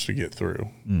driving force to get through.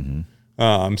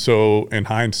 So in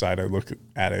hindsight, I look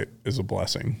at it as a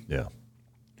blessing. Yeah.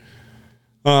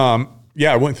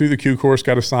 I went through the Q course,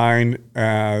 got assigned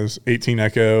as 18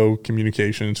 Echo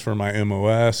Communications for my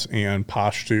MOS, and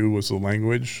Pashto was the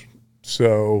language.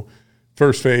 So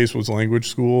first phase was language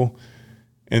school,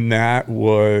 and that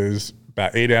was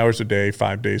about 8 hours a day,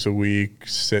 5 days a week,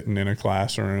 sitting in a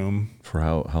classroom. For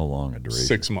how long a duration?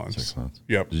 6 months. 6 months.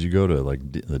 Yep. Did you go to like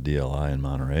the DLI in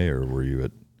Monterey, or were you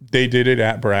at? They did it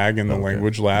at Bragg in the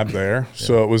language lab there.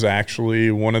 So it was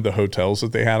actually one of the hotels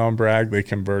that they had on Bragg. They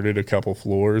converted a couple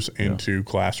floors into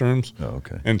classrooms. Oh,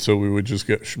 okay. And so we would just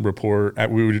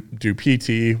we would do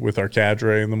PT with our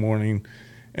cadre in the morning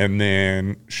and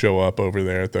then show up over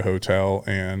there at the hotel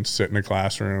and sit in a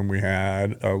classroom. We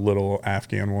had a little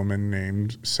Afghan woman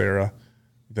named Sarah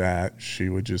that she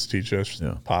would just teach us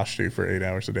Pashto for 8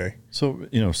 hours a day. So,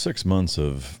 6 months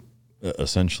of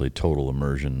essentially total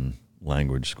immersion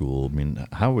language school. I mean,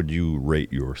 how would you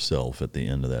rate yourself at the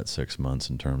end of that 6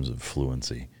 months in terms of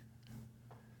fluency?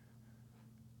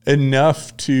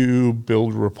 Enough to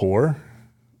build rapport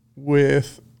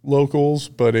with locals,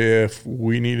 but if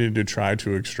we needed to try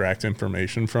to extract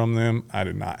information from them, I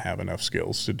did not have enough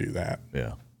skills to do that.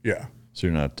 Yeah. Yeah. So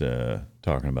you're not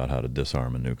talking about how to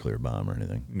disarm a nuclear bomb or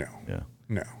anything? No. Yeah.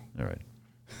 No. All right.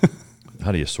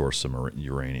 How do you source some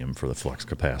uranium for the flux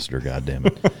capacitor? God damn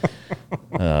it.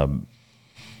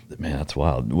 Man, that's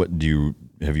wild.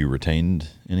 Have you retained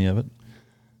any of it?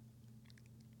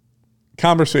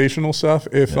 Conversational stuff.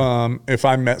 If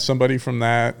I met somebody from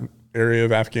that area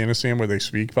of Afghanistan where they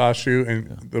speak Pashto,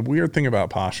 and the weird thing about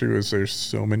Pashto is there's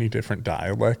so many different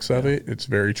dialects of it. It's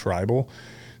very tribal.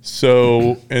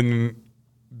 So, and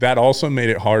that also made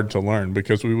it hard to learn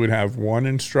because we would have one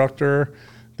instructor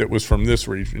that was from this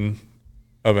region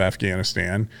of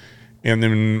Afghanistan, and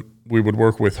then we would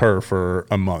work with her for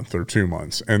a month or 2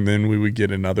 months, and then we would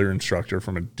get another instructor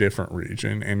from a different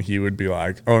region, and he would be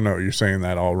like, oh no, you're saying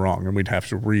that all wrong, and we'd have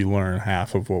to relearn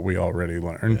half of what we already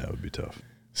learned. Yeah, it would be tough.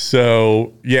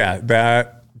 So yeah,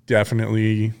 that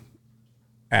definitely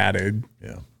added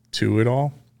to it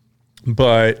all.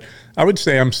 But I would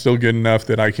say I'm still good enough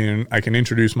that I can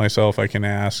introduce myself, I can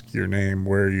ask your name,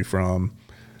 where are you from?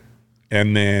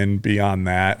 And then beyond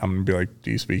that, I'm going to be like,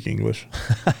 do you speak English?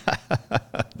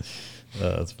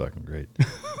 That's fucking great.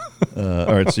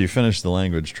 All right, so you finished the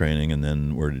language training, and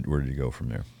then where did you go from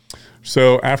there?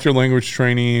 So after language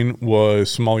training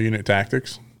was small unit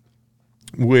tactics,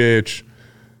 which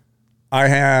I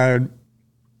had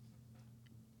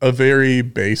a very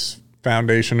base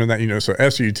foundation of that. So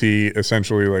SUT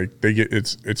essentially, like,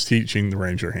 it's teaching the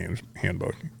Ranger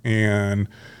handbook. And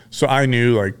so I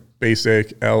knew, like,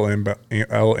 basic L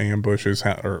ambushes,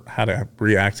 how to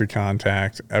react to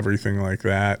contact, everything like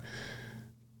that.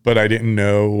 But I didn't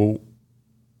know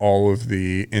all of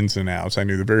the ins and outs. I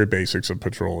knew the very basics of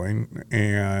patrolling.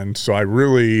 And so I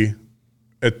really,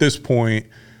 at this point,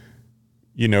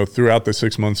 throughout the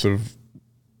 6 months of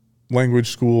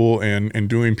language school and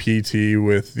doing PT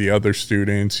with the other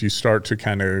students, you start to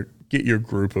kind of get your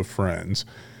group of friends.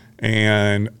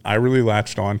 And I really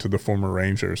latched on to the former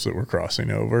Rangers that were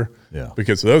crossing over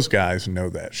because those guys know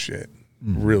that shit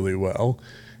really well.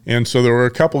 And so there were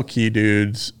a couple key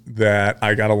dudes that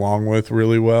I got along with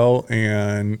really well,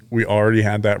 and we already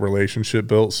had that relationship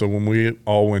built. So when we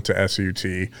all went to SUT,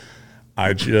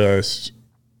 I just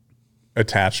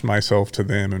attached myself to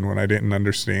them. And when I didn't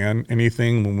understand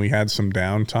anything, when we had some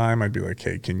downtime, I'd be like,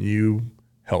 hey, can you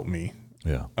help me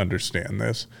understand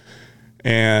this?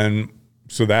 And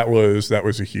so that was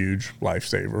a huge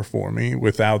lifesaver for me.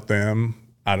 Without them,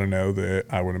 I don't know that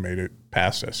I would have made it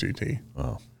past SUT.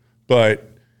 Oh. But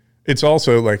it's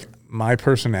also like my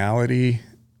personality,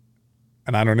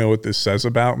 and I don't know what this says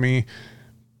about me,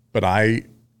 but I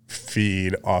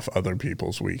feed off other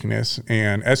people's weakness.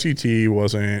 And SUT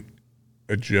wasn't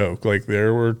a joke. Like,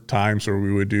 there were times where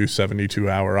we would do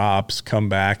 72-hour ops, come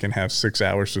back and have 6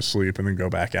 hours to sleep, and then go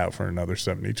back out for another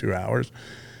 72 hours.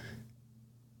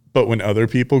 But when other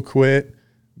people quit,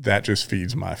 that just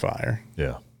feeds my fire.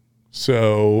 Yeah.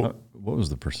 So what was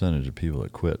the percentage of people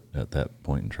that quit at that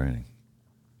point in training?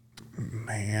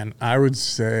 Man, I would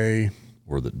say,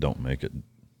 or that don't make it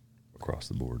across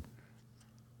the board.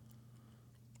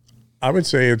 I would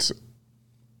say it's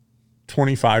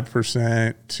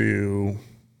 25% to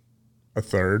a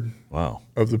third. Wow.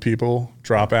 Of the people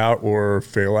drop out or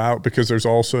fail out, because there's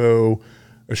also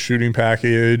a shooting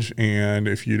package, and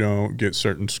if you don't get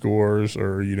certain scores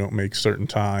or you don't make certain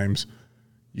times,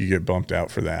 you get bumped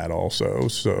out for that also.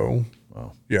 So,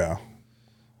 wow. Yeah.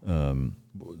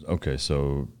 Okay,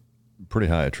 so pretty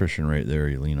high attrition rate there.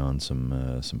 You lean on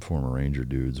some former Ranger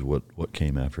dudes. What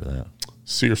came after that?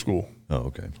 SEER school. Oh,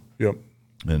 okay. Yep.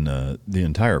 And the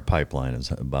entire pipeline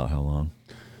is about how long?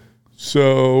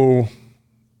 So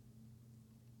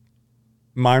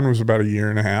mine was about a year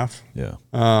and a half. Yeah.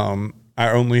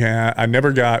 I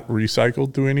never got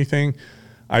recycled through anything.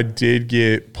 I did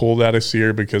get pulled out of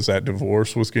SEER because that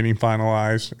divorce was getting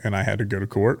finalized and I had to go to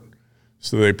court.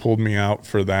 So they pulled me out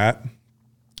for that.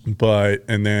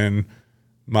 And then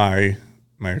my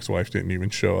ex-wife didn't even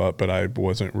show up, but I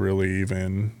wasn't really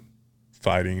even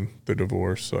fighting the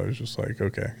divorce. So I was just like,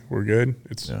 okay, we're good.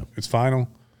 It's final.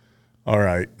 All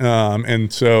right.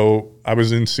 And so I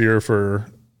was in SEER for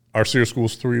our SEER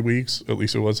school's 3 weeks, at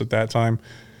least it was at that time.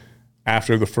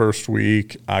 After the first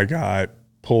week, I got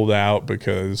pulled out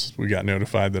because we got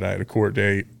notified that I had a court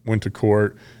date, went to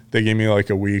court. They gave me like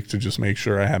a week to just make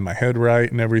sure I had my head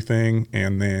right and everything,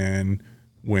 and then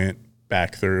went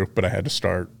back through, but I had to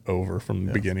start over from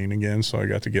the beginning again. So I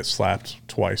got to get slapped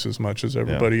twice as much as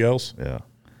everybody else. Yeah.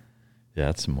 Yeah.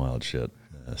 That's some wild shit.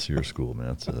 SEER school,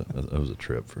 man. That was a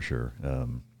trip for sure.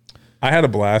 I had a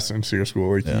blast in SEER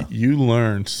school. You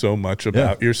learn so much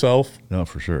about yourself. No,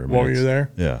 for sure. While you're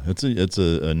there. Yeah. It's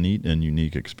a neat and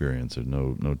unique experience. There's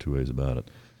no two ways about it.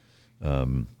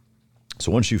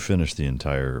 So once you finished the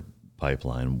entire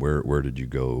pipeline, where did you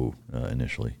go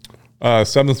initially?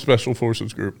 7th Special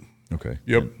Forces Group. Okay.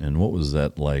 Yep. And what was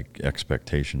that like,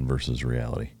 expectation versus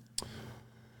reality?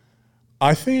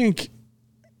 I think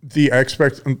the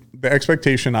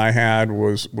expectation I had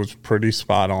was pretty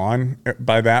spot on.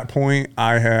 By that point,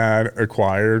 I had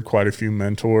acquired quite a few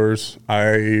mentors.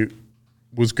 I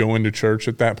was going to church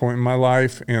at that point in my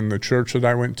life, and the church that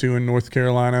I went to in North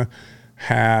Carolina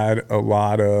had a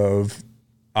lot of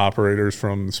operators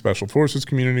from the Special Forces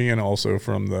community and also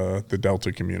from the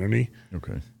Delta community.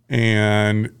 Okay.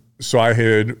 And so I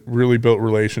had really built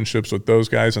relationships with those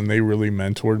guys, and they really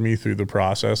mentored me through the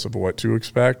process of what to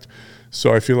expect.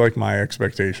 So I feel like my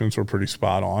expectations were pretty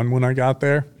spot on when I got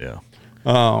there. Yeah.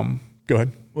 Go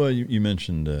ahead. Well, you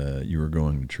mentioned you were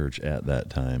going to church at that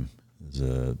time. Is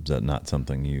that not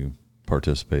something you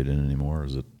participate in anymore?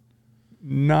 Is it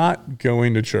not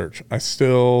going to church? I'm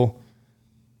still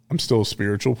a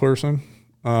spiritual person.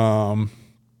 I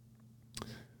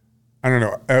don't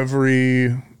know,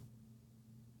 every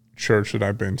church that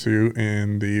I've been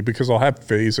to because I'll have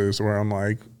phases where I'm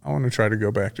like, I want to try to go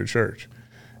back to church.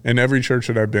 And every church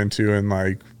that I've been to in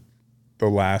like the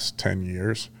last 10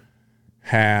 years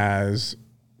has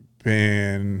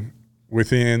been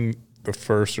within the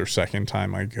first or second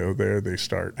time I go there, they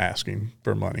start asking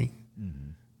for money.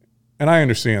 Mm-hmm. And I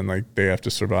understand like they have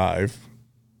to survive,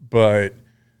 but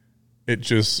it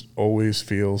just always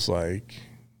feels like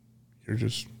you're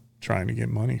just trying to get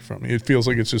money from me. It feels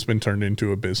like it's just been turned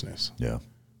into a business. Yeah.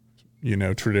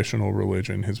 Traditional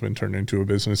religion has been turned into a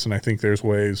business. And I think there's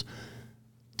ways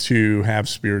to have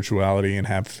spirituality and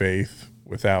have faith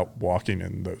without walking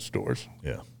in those doors.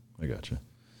 Yeah, I got you.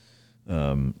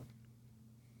 I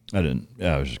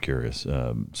was just curious.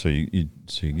 So you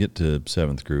get to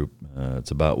 7th group.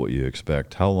 It's about what you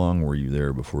expect. How long were you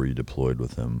there before you deployed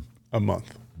with them? A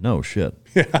month. No shit.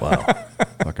 Yeah. Wow.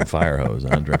 Fucking fire hose,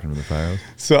 huh? Directing to the fire hose.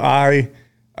 So I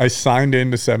signed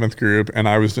into 7th group, and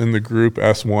I was in the group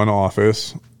S1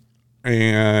 office,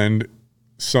 and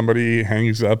somebody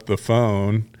hangs up the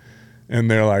phone and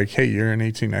they're like, hey, you're an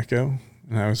 18 Echo?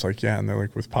 And I was like, yeah. And they're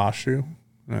like, with Poshu?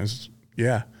 And I was,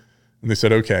 yeah. And they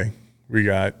said, okay, we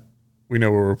know where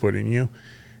we're putting you.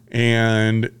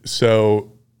 And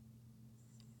so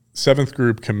 7th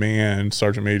group command,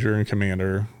 Sergeant Major and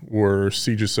Commander, were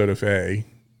CJSOTF A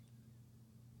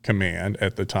command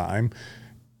at the time.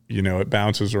 It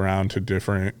bounces around to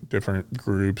different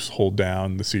groups, hold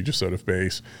down the CJSOTF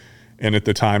base. And at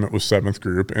the time it was 7th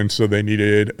group. And so they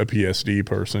needed a PSD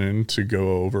person to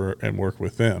go over and work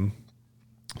with them.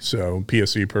 So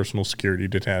PSD, Personal Security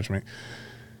Detachment.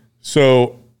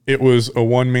 So it was a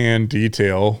one-man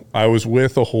detail. I was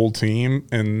with a whole team,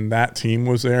 and that team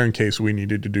was there in case we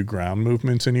needed to do ground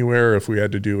movements anywhere, if we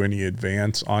had to do any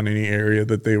advance on any area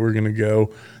that they were going to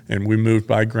go, and we moved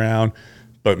by ground.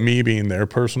 But me being their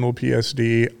personal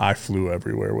PSD, I flew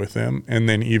everywhere with them. And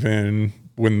then even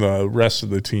when the rest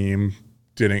of the team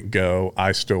didn't go,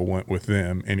 I still went with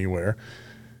them anywhere.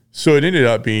 So it ended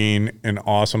up being an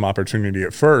awesome opportunity.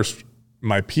 At first,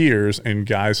 my peers and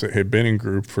guys that had been in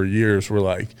group for years were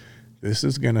like, this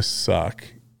is going to suck.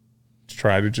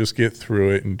 Try to just get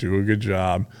through it and do a good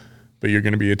job, but you're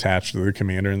going to be attached to the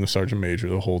commander and the sergeant major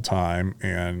the whole time,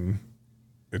 and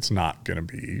it's not going to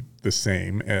be the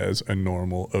same as a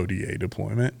normal ODA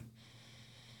deployment.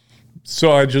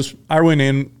 So I went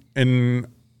in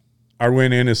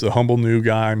as the humble new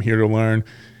guy. I'm here to learn.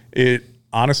 It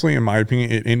honestly, in my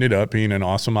opinion, it ended up being an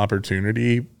awesome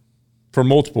opportunity for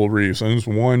multiple reasons.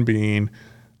 One being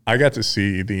I got to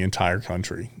see the entire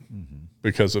country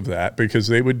because of that, because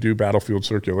they would do battlefield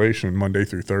circulation Monday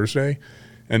through Thursday,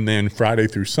 and then Friday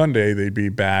through Sunday they'd be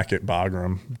back at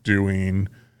Bagram doing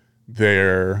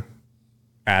their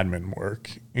admin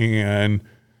work. And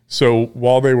so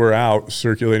while they were out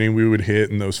circulating, we would hit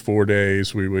in those 4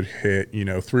 days, we would hit,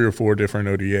 3 or 4 different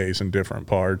ODAs in different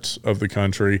parts of the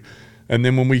country. And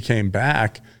then when we came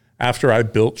back, after I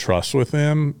built trust with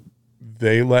them,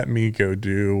 they let me go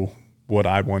do what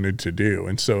I wanted to do.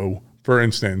 And so, for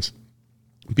instance,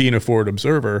 being a forward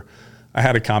observer, I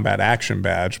had a combat action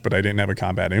badge, but I didn't have a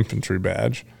combat infantry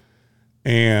badge.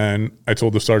 And I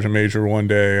told the sergeant major one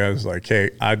day, I was like,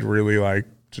 hey, I'd really like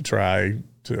to try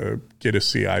to get a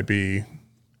CIB.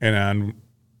 And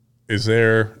is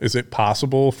it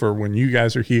possible for when you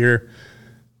guys are here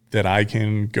that I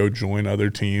can go join other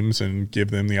teams and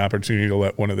give them the opportunity to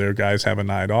let one of their guys have a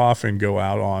night off and go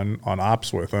out on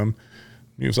ops with them?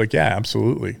 And he was like, yeah,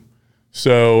 absolutely.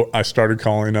 So I started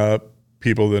calling up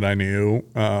people that I knew,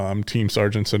 team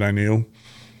sergeants that I knew,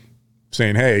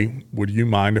 saying, hey, would you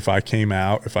mind if I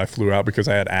flew out, because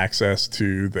I had access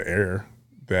to the air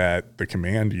that the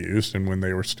command used, and when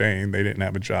they were staying, they didn't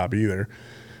have a job either.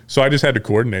 So I just had to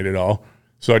coordinate it all.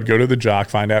 So I'd go to the JOC,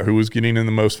 find out who was getting in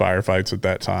the most firefights at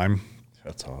that time.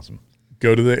 That's awesome.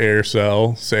 Go to the air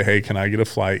cell, say, hey, can I get a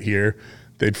flight here?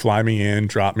 They'd fly me in,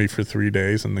 drop me for 3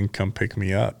 days, and then come pick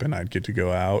me up, and I'd get to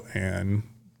go out and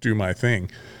do my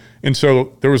thing. And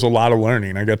so there was a lot of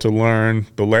learning. I got to learn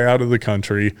the layout of the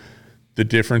country, the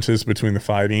differences between the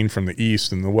fighting from the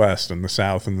east and the west and the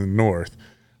south and the north.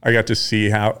 I got to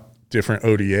see how different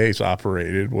ODAs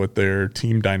operated, what their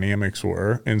team dynamics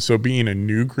were. And so being a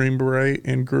new Green Beret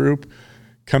in group,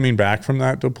 coming back from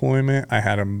that deployment, I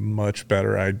had a much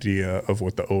better idea of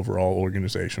what the overall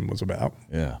organization was about.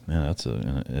 Yeah, man,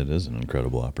 it is an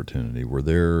incredible opportunity. Were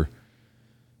there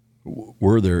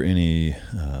any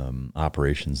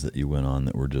operations that you went on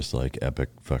that were just like epic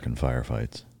fucking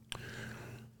firefights?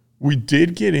 We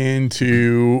did get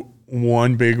into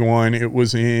one big one. It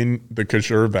was in the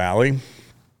Kashur Valley.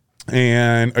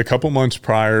 And a couple months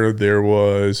prior, there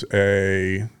was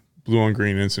a blue on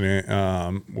green incident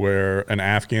where an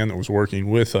Afghan that was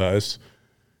working with us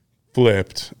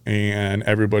flipped, and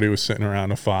everybody was sitting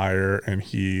around a fire, and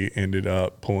he ended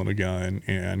up pulling a gun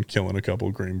and killing a couple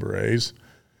of Green Berets.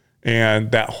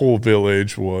 And that whole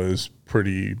village was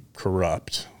pretty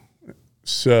corrupt.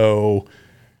 So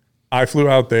I flew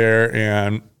out there,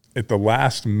 and at the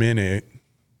last minute,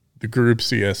 the group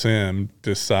CSM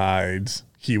decides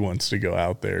he wants to go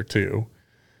out there too.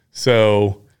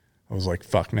 So I was like,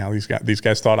 fuck, now these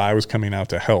guys thought I was coming out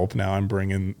to help. Now I'm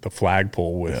bringing the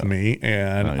flagpole with me,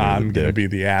 and I'm going to be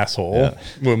the asshole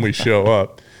when we show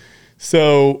up.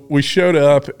 So we showed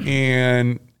up,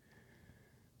 and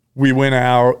we went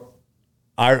out.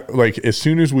 As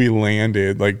soon as we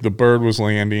landed, the bird was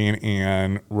landing,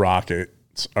 and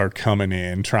rockets are coming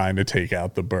in trying to take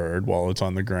out the bird while it's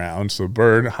on the ground. So the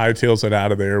bird hightails it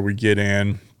out of there. We get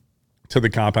in to the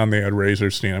compound. They had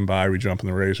razors standing by. We jump in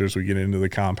the razors. We get into the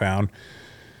compound,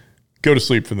 go to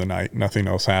sleep for the night. Nothing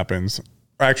else happens.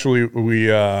 Actually,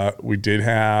 we did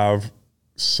have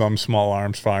some small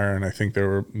arms fire, and I think there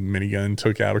were minigun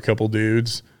took out a couple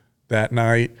dudes that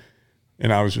night.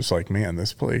 And I was just like, man,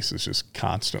 this place is just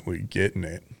constantly getting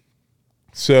it.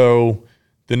 So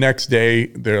the next day,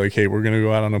 they're like, hey, we're going to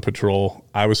go out on a patrol.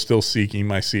 I was still seeking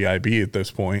my CIB at this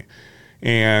point.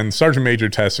 And Sergeant Major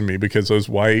tested me because those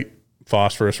white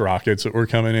phosphorus rockets that were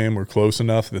coming in were close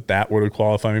enough that would have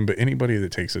qualified me. But anybody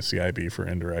that takes a CIB for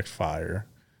indirect fire,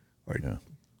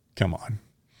 come on.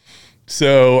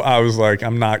 So I was like,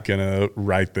 I'm not going to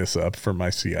write this up for my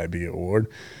CIB award.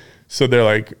 So they're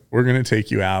like, we're going to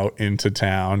take you out into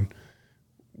town.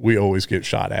 we always get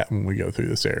shot at when we go through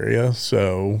this area.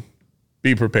 So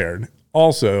be prepared.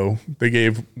 Also, they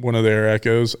gave one of their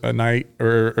echoes a night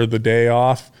or the day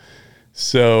off.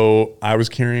 So I was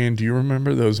carrying, do you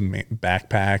remember those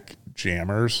backpack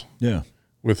jammers? Yeah.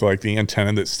 With like the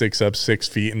antenna that sticks up 6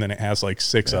 feet and then it has like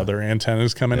six other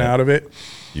antennas coming out of it.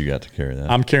 You got to carry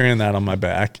that. I'm carrying that on my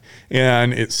back.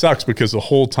 And it sucks because the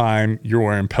whole time you're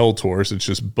wearing Peltors, it's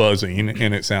just buzzing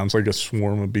and it sounds like a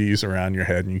swarm of bees around your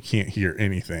head and you can't hear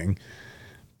anything.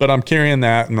 But I'm carrying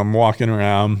that and I'm walking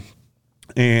around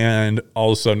and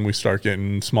all of a sudden we start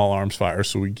getting small arms fire.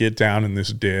 So we get down in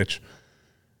this ditch.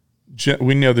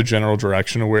 We know the general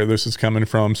direction of where this is coming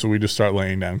from, so we just start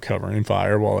laying down covering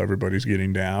fire while everybody's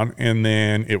getting down, and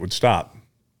then it would stop.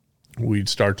 We'd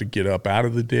start to get up out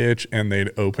of the ditch, and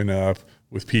they'd open up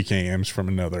with PKMs from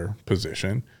another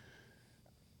position.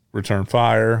 Return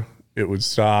fire, it would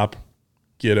stop,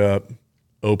 get up,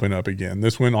 open up again.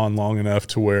 This went on long enough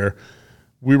to where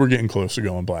we were getting close to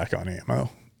going black on ammo,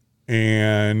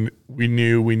 and we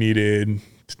knew we needed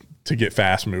to get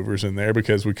fast movers in there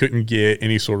because we couldn't get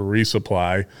any sort of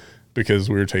resupply because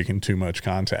we were taking too much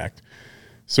contact.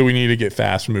 So we needed to get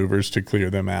fast movers to clear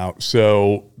them out.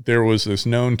 So there was this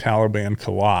known Taliban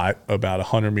Kalat about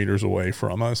 100 meters away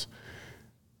from us.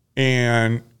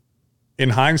 And in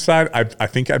hindsight, I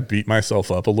think I beat myself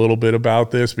up a little bit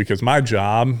about this because my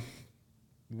job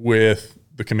with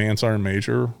the command sergeant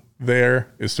major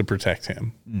there is to protect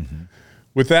him. Mm-hmm.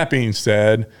 With that being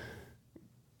said,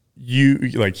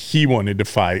 he wanted to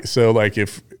fight. So like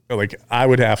if I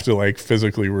would have to like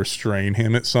physically restrain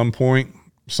him at some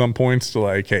points to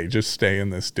like, hey, just stay in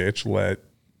this ditch, let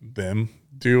them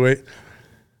do it.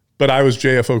 But I was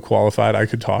JFO qualified. I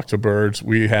could talk to birds.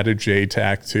 We had a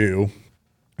JTAC too.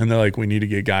 And they're like, we need to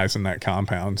get guys in that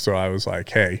compound. So I was like,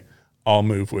 hey, I'll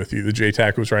move with you. The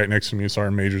JTAC was right next to me.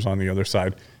 Sergeant Major's on the other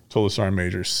side. Told the Sergeant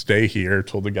Major, stay here.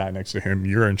 Told the guy next to him,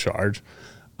 you're in charge.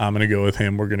 I'm going to go with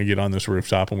him. We're going to get on this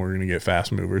rooftop and we're going to get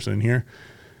fast movers in here.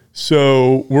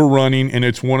 So we're running, and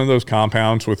it's one of those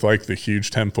compounds with like the huge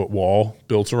 10-foot wall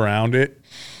built around it.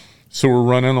 So we're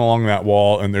running along that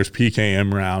wall, and there's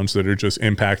PKM rounds that are just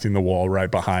impacting the wall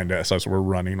right behind us as we're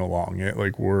running along it.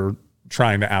 Like we're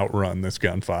trying to outrun this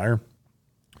gunfire.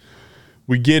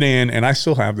 We get in, and I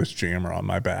still have this jammer on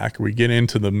my back. We get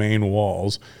into the main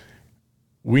walls.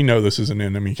 We know this is an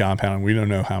enemy compound. We don't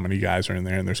know how many guys are in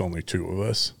there, and there's only 2 of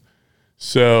us.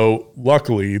 So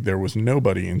luckily, there was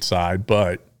nobody inside,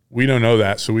 but we don't know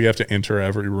that, so we have to enter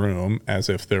every room as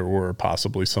if there were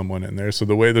possibly someone in there. So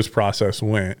the way this process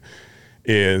went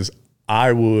is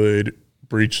I would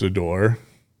breach the door,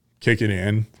 kick it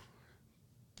in.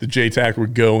 The JTAC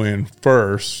would go in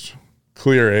first,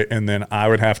 clear it, and then I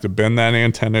would have to bend that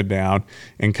antenna down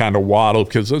and kind of waddle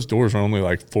because those doors are only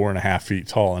like 4.5 feet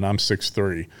tall and I'm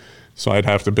 6'3". So I'd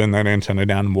have to bend that antenna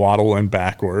down and waddle in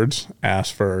backwards,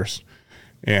 ass first,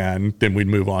 and then we'd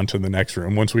move on to the next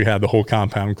room. Once we had the whole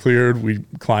compound cleared, we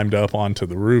climbed up onto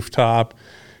the rooftop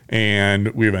and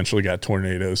we eventually got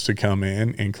tornadoes to come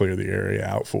in and clear the area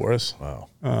out for us. Wow.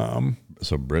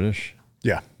 So British?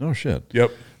 Yeah. No shit.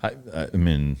 Yep. I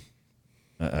mean,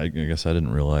 I guess I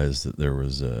didn't realize that there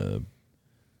was not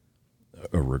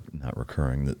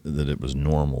recurring, that it was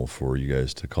normal for you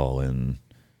guys to call in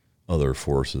other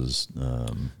forces,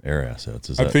 air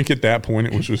assets. I think at that point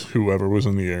it was just whoever was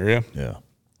in the area. Yeah.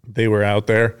 They were out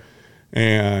there,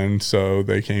 and so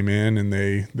they came in and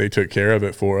they took care of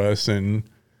it for us. And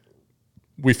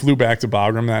we flew back to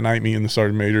Bagram that night. Me and the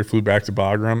Sergeant Major flew back to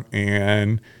Bagram,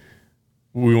 and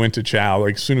we went to chow.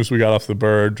 Like as soon as we got off the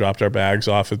bird, dropped our bags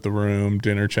off at the room,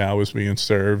 dinner chow was being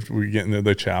served. We get into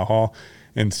the chow hall,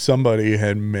 and somebody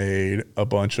had made a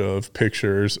bunch of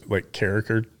pictures, like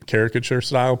caricature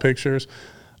style pictures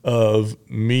of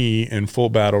me in full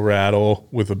battle rattle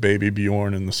with a baby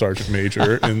Bjorn and the Sergeant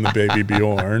Major in the baby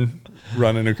Bjorn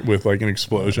running with like an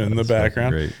explosion in the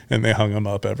background. Great. And they hung them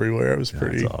up everywhere. It was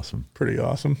pretty awesome. Pretty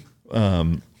awesome.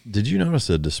 Did you notice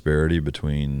a disparity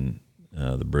between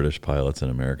the British pilots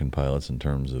and American pilots in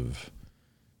terms of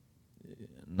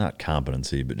not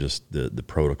competency, but just the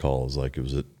protocols? Like,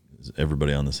 is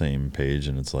everybody on the same page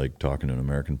and it's like talking to an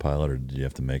American pilot, or did you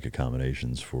have to make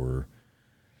accommodations for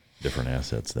different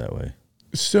assets that way?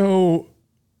 So,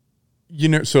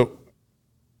 being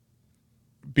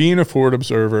a forward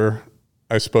observer,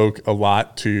 I spoke a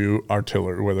lot to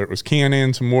artillery, whether it was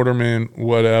cannons, mortarmen,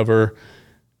 whatever.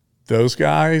 Those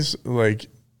guys, like,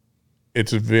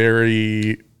 it's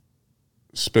very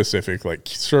specific, like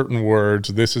certain words,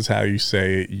 this is how you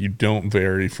say it. You don't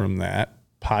vary from that.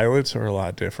 Pilots are a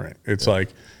lot different. It's like,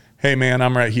 hey man,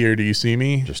 I'm right here. Do you see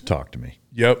me? Just talk to me.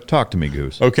 Yep. Talk to me,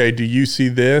 Goose. Okay. Do you see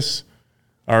this?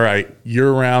 all right,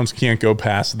 your rounds can't go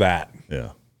past that.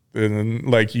 Yeah. And then,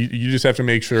 like, you just have to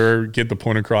make sure, get the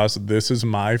point across, this is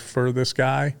my furthest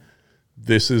guy,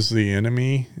 this is the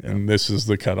enemy, and this is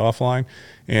the cutoff line.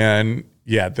 And,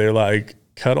 yeah, they're like,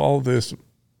 cut all this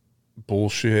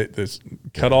bullshit,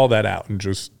 cut all that out and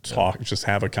just talk, just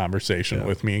have a conversation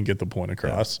with me and get the point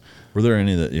across. Were there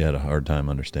any that you had a hard time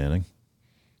understanding?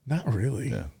 Not really.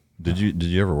 Yeah. Did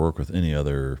you ever work with any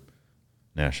other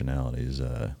nationalities,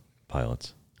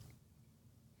 pilots?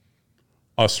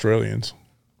 Australians.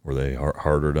 Were they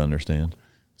harder to understand?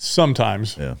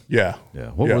 Sometimes. Yeah.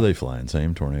 What were they flying?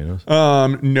 Same Tornadoes?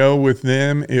 No, with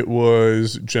them it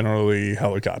was generally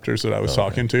helicopters that I was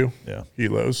talking to. Yeah.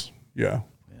 Helos. Yeah.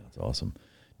 Yeah, that's awesome.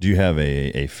 Do you have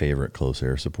a favorite close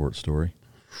air support story?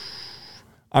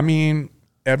 I mean,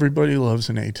 everybody loves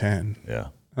an A-10. Yeah.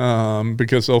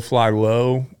 Because they'll fly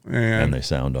low and they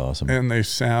sound awesome.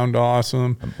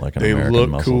 Like an they American look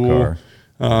muscle cool. car.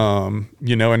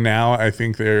 And now I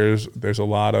think there's a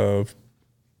lot of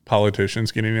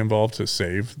politicians getting involved to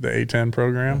save the A-10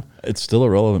 program. It's still a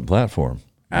relevant platform.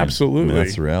 Absolutely. I mean,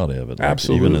 that's the reality of it. Like,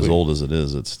 Absolutely. Even as old as it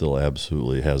is, it still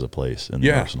absolutely has a place in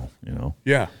the arsenal,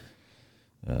 Yeah.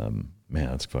 Man,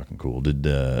 that's fucking cool.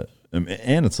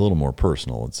 And it's a little more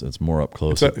personal. It's more up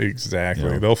close.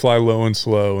 Exactly. They'll fly low and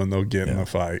slow and they'll get in the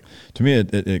fight. To me,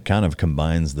 it kind of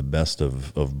combines the best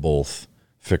of both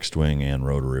fixed wing and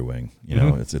rotary wing.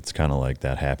 It's kind of like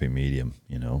that happy medium,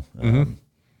 Yeah,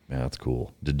 that's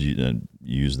cool. Did you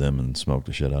use them and smoke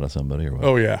the shit out of somebody or what?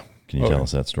 Oh, yeah. Can you tell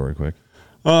us that story quick?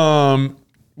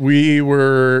 We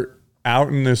were out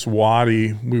in this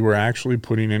wadi. We were actually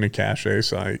putting in a cache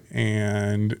site,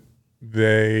 and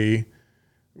we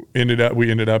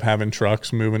ended up having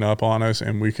trucks moving up on us,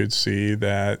 and we could see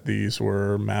that these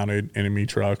were mounted enemy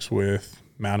trucks with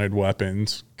mounted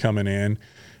weapons coming in,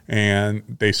 and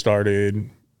they started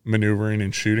maneuvering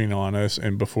and shooting on us.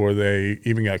 And before they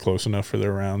even got close enough for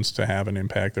their rounds to have an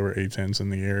impact, there were A-10s in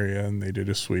the area, and they did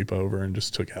a sweep over and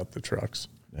just took out the trucks.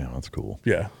 Yeah, that's cool.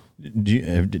 Yeah.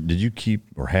 Did you keep,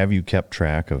 or have you kept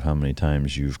track of how many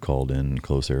times you've called in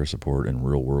close air support in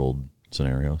real world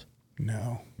scenarios?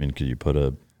 No. I mean, could you put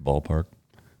a ballpark?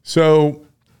 So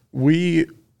we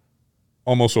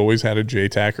almost always had a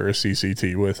JTAC or a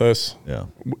CCT with us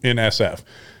in SF.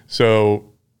 So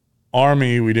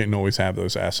Army, we didn't always have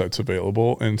those assets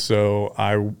available. And so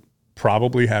I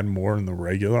probably had more in the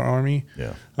regular Army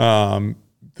than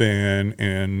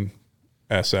in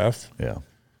SF. Yeah.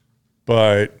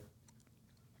 But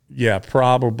yeah,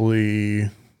 probably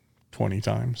 20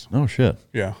 times. Oh shit.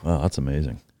 Yeah. Wow, that's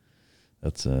amazing.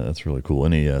 That's really cool.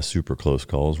 Any super close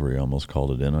calls where you almost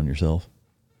called it in on yourself?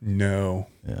 No.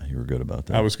 Yeah, you were good about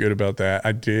that. I was good about that.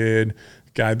 I did.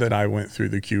 Guy that I went through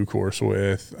the Q course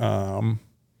with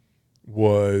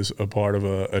was a part of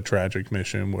a tragic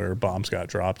mission where bombs got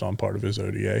dropped on part of his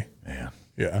ODA. Man.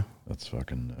 Yeah. That's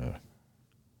fucking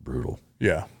brutal.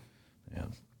 Yeah.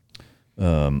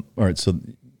 All right, so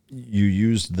you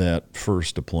used that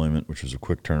first deployment, which was a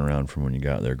quick turnaround from when you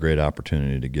got there. Great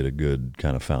opportunity to get a good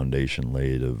kind of foundation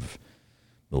laid of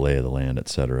the lay of the land, et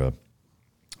cetera.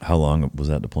 How long was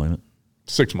that deployment?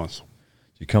 6 months.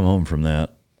 You come home from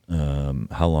that.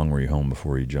 How long were you home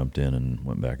before you jumped in and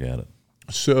went back at it?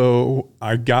 So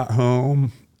I got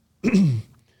home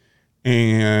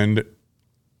and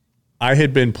I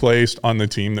had been placed on the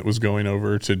team that was going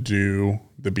over to do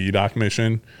the BDOC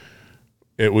mission.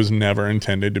 It was never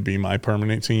intended to be my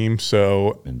permanent team.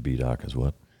 So, and BDOC is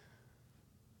what?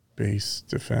 Base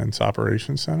Defense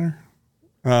Operations Center.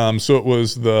 So it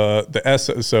was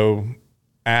so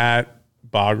at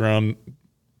Bagram,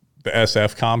 the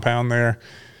SF compound there,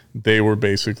 they were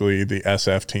basically the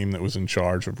SF team that was in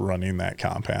charge of running that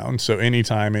compound. So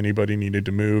anytime anybody needed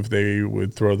to move, they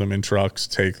would throw them in trucks,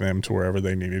 take them to wherever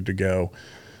they needed to go.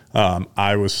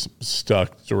 I was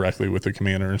stuck directly with the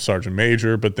commander and sergeant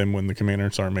major, but then when the commander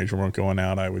and sergeant major weren't going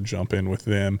out, I would jump in with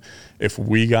them. If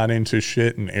we got into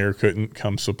shit and air couldn't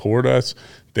come support us,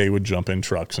 they would jump in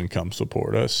trucks and come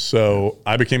support us. So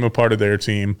I became a part of their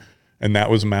team, and that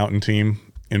was a mountain team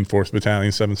in 4th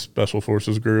Battalion, 7th Special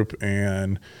Forces Group.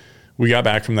 And we got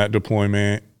back from that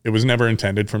deployment. It was never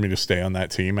intended for me to stay on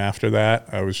that team after that.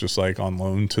 I was just like on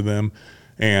loan to them.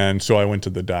 And so I went to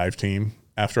the dive team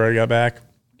after I got back.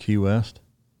 Key West?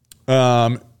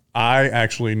 I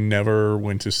actually never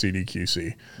went to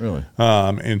CDQC. Really?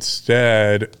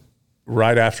 Instead,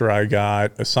 right after I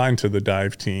got assigned to the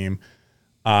dive team,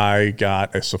 I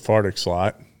got a Sephardic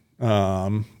slot.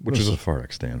 What does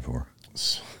Sephardic stand for?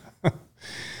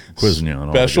 quizzing you on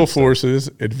all Special that good Forces,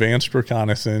 Advanced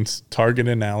Reconnaissance, Target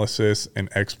Analysis, and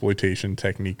Exploitation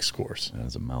Techniques course. stuff.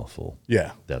 That's a mouthful.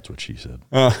 Yeah. That's what she said.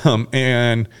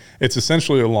 And it's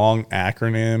essentially a long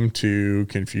acronym to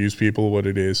confuse people. What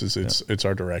it is it's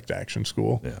our direct action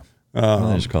school. Yeah.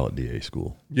 They just call it DA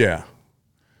school. Yeah.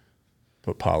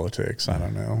 But politics, I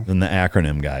don't know. Then the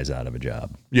acronym guy's out of a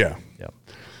job. Yeah. Yep.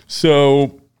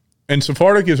 So, and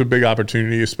Sephardic is a big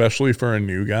opportunity, especially for a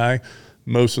new guy.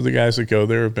 Most of the guys that go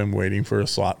there have been waiting for a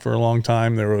slot for a long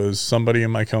time. There was somebody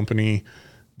in my company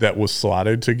that was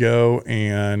slotted to go,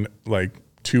 and like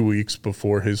 2 weeks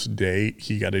before his date,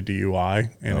 he got a DUI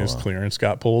and his clearance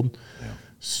got pulled. Yeah.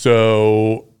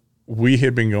 So we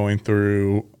had been going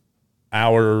through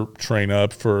our train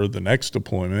up for the next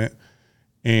deployment,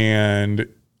 and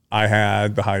I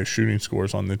had the highest shooting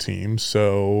scores on the team.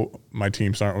 So my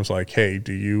team sergeant was like, hey,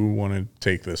 do you want to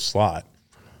take this slot?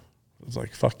 I was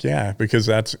like, fuck yeah, because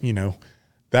that's,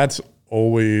 that's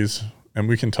always, and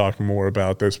we can talk more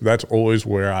about this, but that's always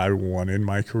where I wanted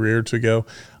my career to go.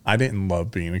 I didn't love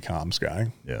being a comms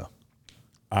guy. Yeah.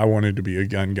 I wanted to be a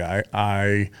gun guy.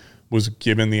 I was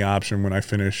given the option when I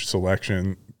finished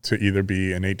selection to either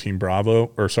be an 18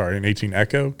 Bravo, an 18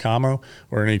 Echo commo,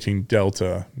 or an 18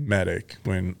 Delta medic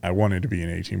when I wanted to be an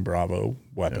 18 Bravo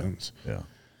weapons.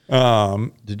 Yeah.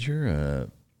 Did your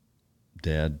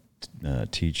dad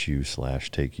teach you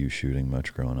 / take you shooting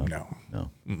much growing up?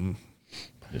 No. Mm-mm.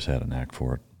 Just had a knack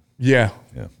for it. Yeah.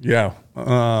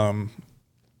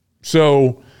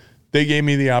 So they gave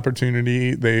me the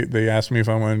opportunity. They asked me if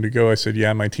I wanted to go. I said,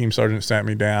 yeah. My team sergeant sat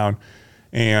me down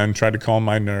and tried to calm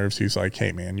my nerves. He's like,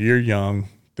 hey, man, you're young.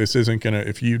 This isn't going to,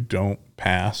 if you don't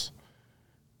pass,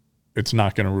 it's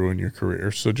not going to ruin your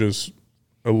career. So just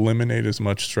eliminate as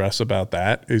much stress about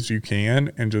that as you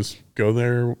can and just go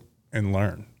there and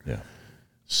learn. Yeah.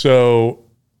 So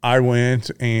I went,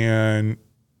 and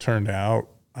turned out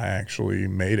I actually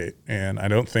made it. And I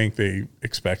don't think they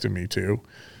expected me to,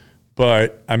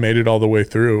 but I made it all the way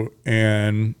through.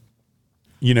 And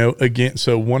again,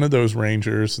 so one of those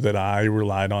Rangers that I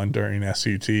relied on during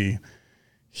SUT,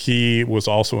 he was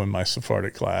also in my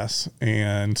Sephardic class.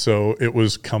 And so it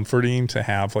was comforting to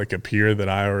have like a peer that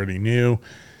I already knew.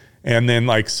 And then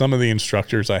like some of the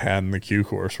instructors I had in the Q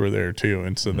course were there too.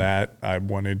 And so that I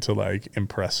wanted to like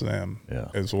impress them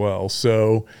as well.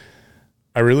 So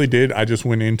I really did. I just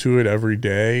went into it every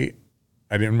day.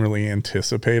 I didn't really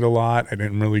anticipate a lot. I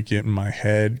didn't really get in my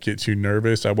head, get too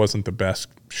nervous. I wasn't the best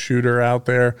shooter out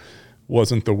there,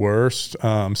 wasn't the worst.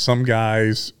 Some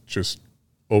guys just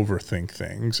overthink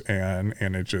things, and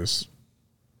it just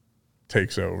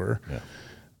takes over. Yeah.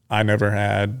 I never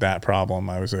had that problem.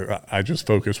 I just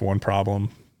focused one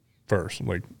problem first,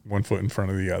 like one foot in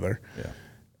front of the other. Yeah.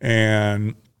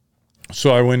 And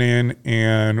so I went in,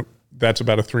 and that's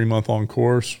about a 3-month-long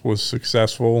course, was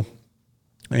successful,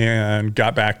 and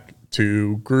got back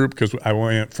to group because I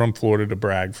went from Florida to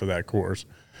Bragg for that course.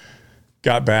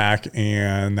 Got back,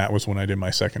 and that was when I did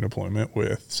my second deployment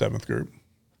with 7th Group.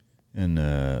 And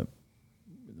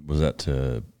was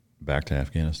that back to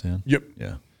Afghanistan? Yep.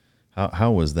 Yeah.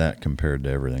 How was that compared to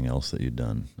everything else that you'd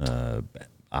done,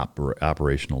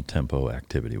 operational tempo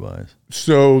activity-wise?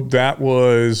 So that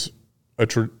was a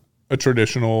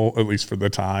traditional, at least for the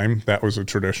time, that was a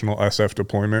traditional SF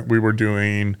deployment. We were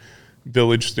doing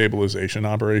village stabilization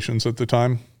operations at the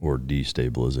time. Or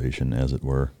destabilization, as it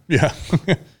were. Yeah.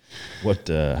 What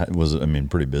was it? I mean,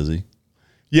 pretty busy?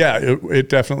 Yeah, it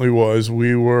definitely was.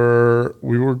 We were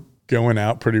going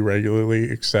out pretty regularly,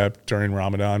 except during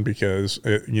Ramadan, because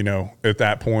at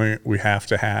that point we have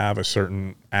to have a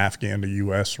certain Afghan to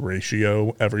U.S.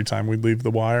 ratio every time we leave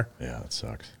the wire. Yeah, that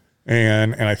sucks.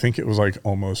 And I think it was like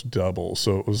almost double.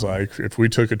 So it was like if we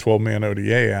took a 12-man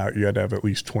ODA out, you had to have at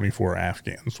least 24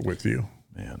 Afghans with you.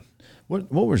 Man, what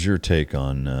was your take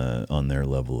on their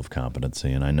level of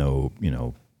competency? And I know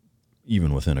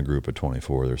even within a group of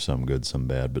 24, there's some good, some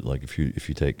bad. But like if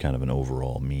you take kind of an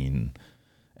overall mean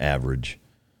average,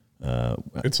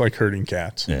 it's like herding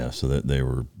cats. Yeah, so that they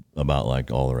were about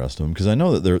like all the rest of them. Because I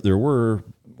know that there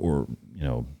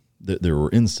were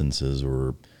instances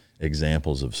or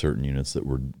examples of certain units that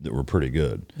were pretty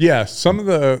good. Yeah, some of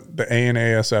the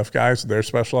ANASF guys, their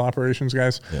special operations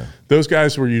guys, those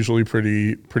guys were usually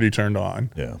pretty turned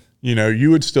on. Yeah. You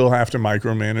would still have to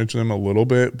micromanage them a little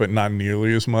bit, but not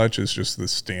nearly as much as just the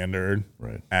standard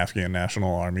Afghan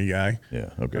National Army guy.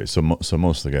 Yeah. Okay. So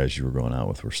most of the guys you were going out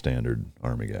with were standard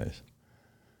Army guys.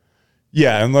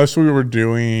 Yeah, unless we were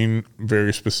doing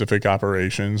very specific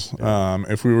operations. Yeah.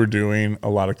 If we were doing a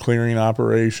lot of clearing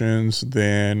operations,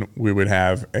 then we would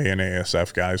have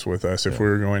ANASF guys with us. If we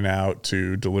were going out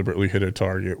to deliberately hit a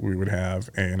target, we would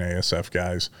have ANASF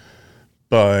guys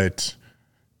But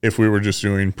if we were just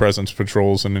doing presence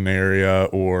patrols in an area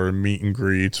or meet and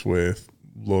greets with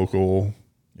local,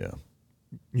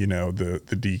 you know, the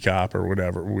DCOP or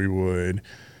whatever, we would,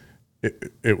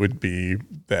 it would be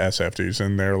the SF dudes.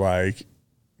 And they're like,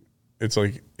 it's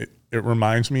like, it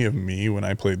reminds me of me when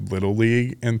I played Little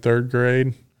League in 3rd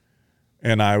grade.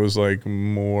 And I was like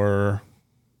more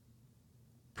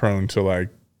prone to like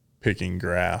picking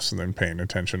grass and then paying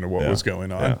attention to what was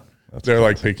going on. They're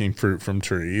like picking fruit from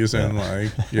trees and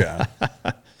like,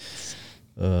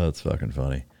 That's fucking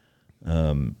funny.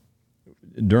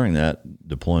 During that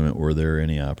deployment, were there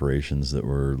any operations that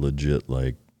were legit,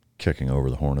 like kicking over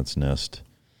the hornet's nest,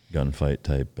 gunfight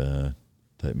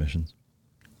type missions?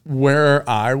 Where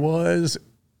I was,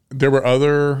 there were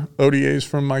other ODAs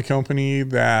from my company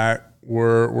that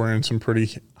were in some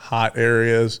pretty hot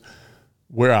areas.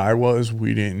 Where I was,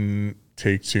 we didn't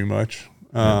take too much.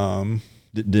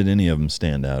 Did any of them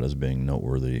stand out as being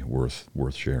noteworthy,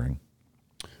 worth sharing?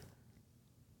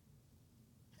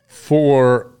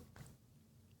 For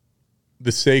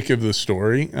the sake of the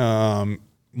story,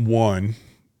 one,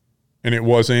 and it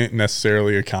wasn't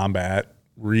necessarily a combat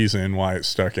reason why it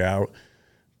stuck out,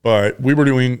 but we were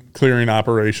doing clearing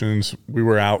operations. We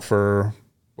were out for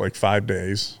like 5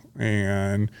 days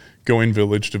and going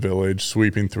village to village,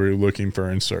 sweeping through, looking for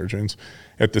insurgents.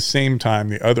 At the same time,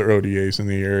 the other ODAs in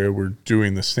the area were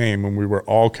doing the same, and we were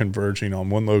all converging on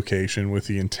one location with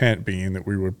the intent being that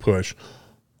we would push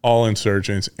all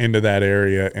insurgents into that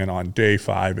area, and on day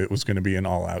 5, it was going to be an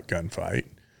all-out gunfight.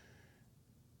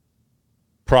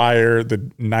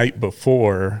 The night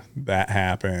before that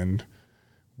happened,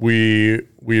 we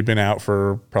had been out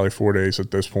for probably 4 days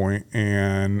at this point,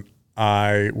 and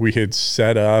we had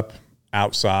set up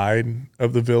outside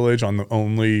of the village on the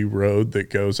only road that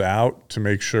goes out to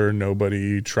make sure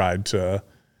nobody tried to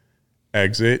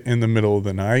exit in the middle of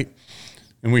the night.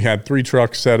 And we had 3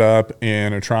 trucks set up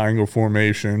in a triangle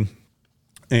formation.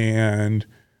 And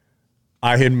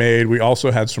we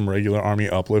also had some regular Army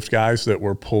uplift guys that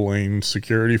were pulling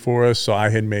security for us. So I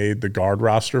had made the guard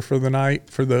roster for the night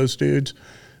for those dudes,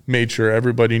 made sure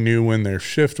everybody knew when their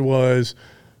shift was.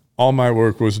 All my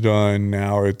work was done.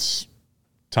 Now it's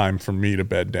time for me to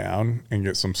bed down and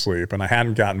get some sleep. And I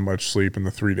hadn't gotten much sleep in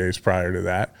the 3 days prior to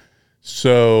that.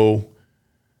 So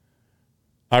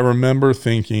I remember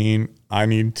thinking, I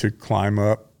need to climb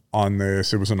up on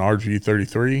this. It was an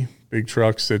RG-33, big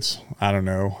truck, sits, I don't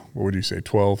know, what would you say,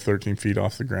 12, 13 feet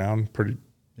off the ground? Pretty,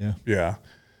 yeah.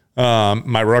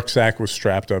 My rucksack was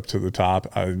strapped up to the top.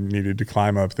 I needed to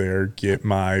climb up there, get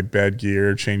my bed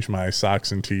gear, change my socks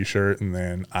and T-shirt, and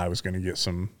then I was going to get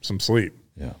some sleep.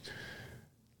 Yeah.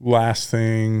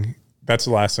 That's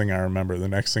the last thing I remember. The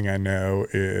next thing I know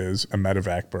is a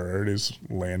medevac bird is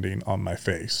landing on my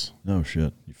face. No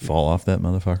shit. You fall off that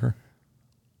motherfucker?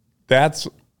 That's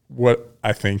what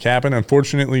I think happened.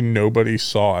 Unfortunately, nobody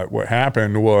saw it. What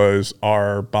happened was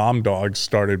our bomb dogs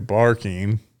started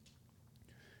barking,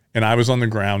 and I was on the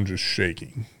ground just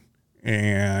shaking.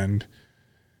 And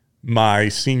my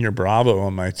senior Bravo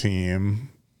on my team,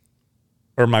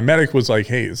 or my medic, was like,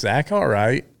 "Hey, is Zach all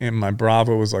right?" And my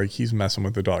Bravo was like, "He's messing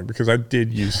with the dog," because I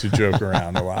did used to joke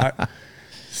around a lot.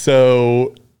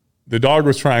 So the dog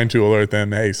was trying to alert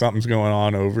them, "Hey, something's going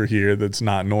on over here that's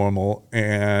not normal."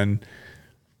 And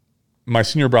my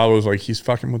senior Bravo was like, "He's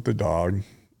fucking with the dog."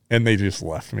 And they just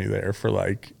left me there for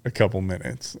like a couple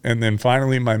minutes. And then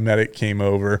finally my medic came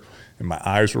over and my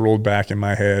eyes rolled back in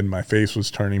my head. My face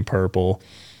was turning purple.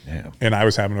 Damn. And I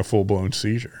was having a full-blown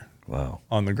seizure. Wow.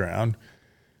 On the ground.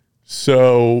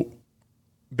 So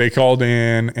they called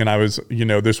in, and I was,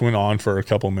 this went on for a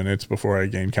couple minutes before I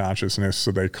gained consciousness.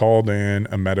 So they called in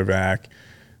a medevac.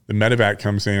 The medevac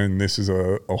comes in, and this is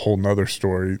a whole nother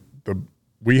story.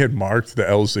 We had marked the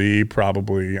LZ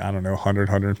probably, 100,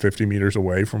 150 meters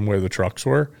away from where the trucks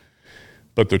were.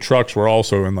 But the trucks were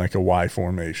also in like a Y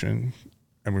formation,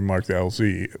 and we marked the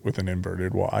LZ with an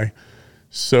inverted Y.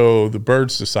 So the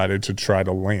birds decided to try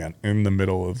to land in the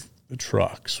middle of the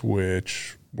trucks,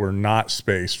 which were not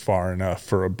spaced far enough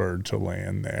for a bird to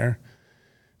land there.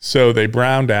 So they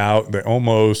browned out.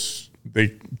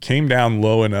 They came down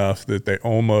low enough that the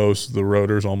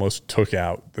rotors almost took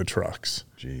out the trucks.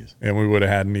 Jeez. And we would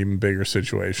have had an even bigger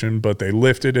situation. But they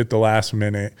lifted at the last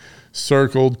minute,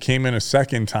 circled, came in a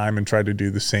second time, and tried to do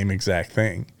the same exact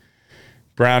thing.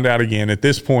 Browned out again. At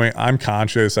this point, I'm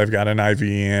conscious. I've got an IV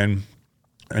in.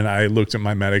 And I looked at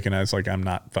my medic, and I was like, I'm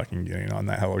not fucking getting on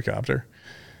that helicopter.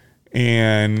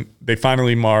 And they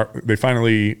finally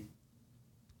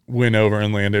went over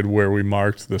and landed where we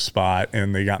marked the spot,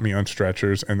 and they got me on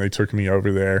stretchers, and they took me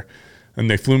over there, and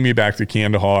they flew me back to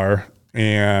Kandahar.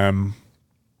 And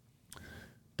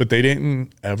but they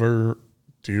didn't ever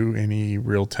do any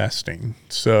real testing.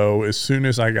 So as soon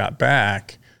as I got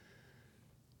back,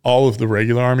 all of the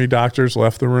regular Army doctors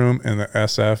left the room, and the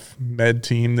SF med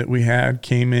team that we had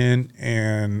came in,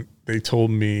 and they told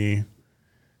me,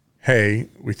 hey,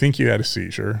 we think you had a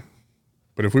seizure,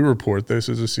 but if we report this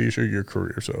as a seizure, your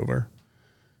career's over.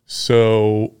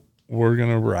 So we're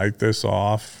going to write this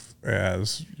off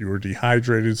as you were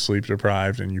dehydrated, sleep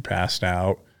deprived, and you passed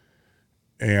out,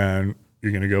 and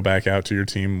you're going to go back out to your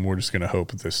team, and we're just going to hope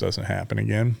that this doesn't happen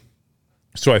again.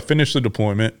 So I finished the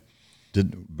deployment.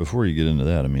 Before you get into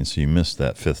that, I mean, so you missed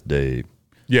that 5th day.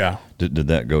 Yeah. Did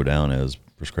that go down as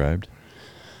prescribed?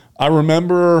 I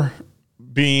remember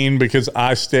because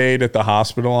I stayed at the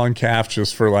hospital on CAF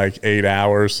just for like 8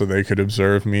 hours so they could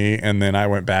observe me. And then I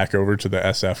went back over to the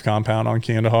SF compound on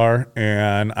Kandahar,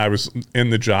 and I was in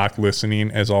the JOC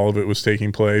listening as all of it was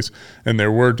taking place. And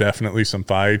there were definitely some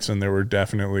fights, and there were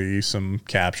definitely some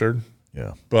captured.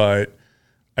 Yeah. But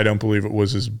I don't believe it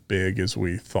was as big as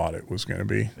we thought it was going to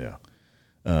be. Yeah.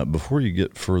 Before you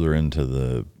get further into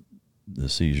the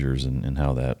seizures and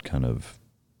how that kind of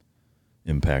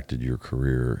impacted your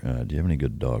career, do you have any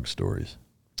good dog stories?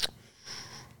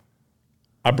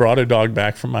 I brought a dog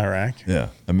back from Iraq. Yeah.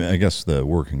 I mean, I guess the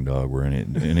working dog, were any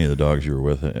of the dogs you were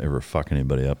with ever fuck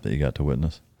anybody up that you got to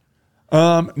witness?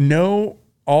 No,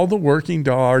 all the working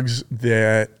dogs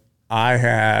that I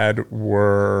had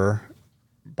were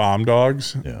bomb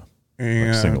dogs. Yeah.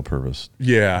 And like single purpose.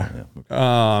 Yeah.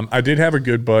 Okay. I did have a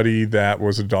good buddy that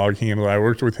was a dog handler. I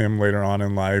worked with him later on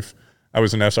in life. I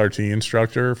was an SRT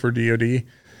instructor for DOD.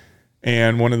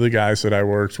 And one of the guys that I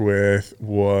worked with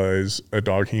was a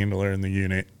dog handler in the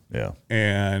unit. Yeah.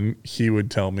 And he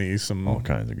would tell me all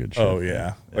kinds of good shit. Oh,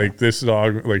 yeah. Like this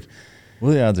dog, like. What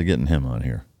are the odds of getting him on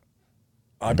here?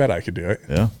 I bet I could do it.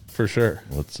 Yeah? For sure.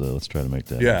 Let's try to make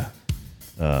that. Yeah.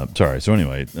 Sorry. So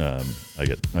anyway, I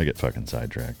get fucking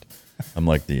sidetracked. I'm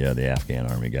like the Afghan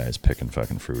army guys picking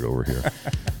fucking fruit over here.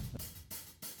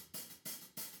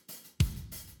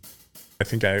 I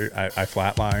think I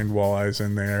flatlined while I was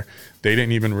in there. They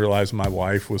didn't even realize my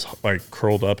wife was like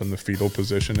curled up in the fetal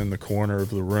position in the corner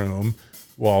of the room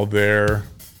while they're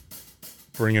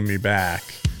bringing me back.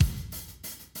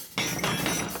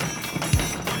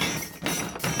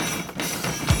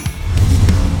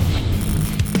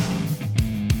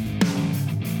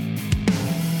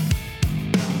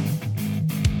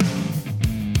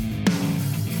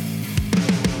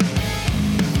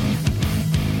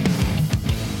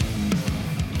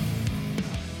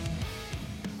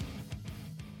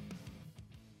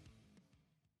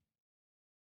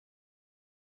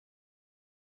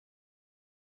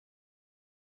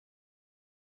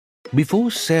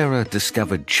 Before Sarah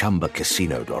discovered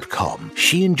ChumbaCasino.com,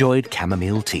 she enjoyed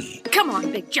chamomile tea. Come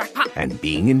on, big jackpot. And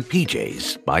being in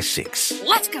PJs by 6.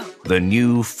 Let's go. The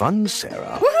new fun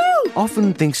Sarah Woohoo!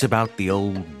 often thinks about the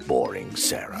old boring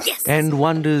Sarah. Yes! And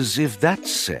wonders if that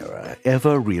Sarah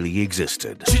ever really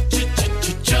existed.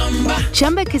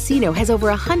 Chumba Casino has over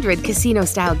 100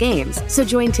 casino-style games. So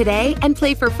join today and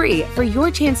play for free for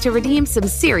your chance to redeem some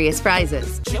serious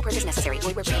prizes. No purchase necessary.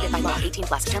 Void where prohibited by law.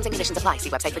 18+. Terms and conditions apply. See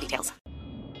website for details.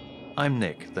 I'm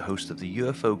Nick, the host of the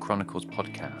UFO Chronicles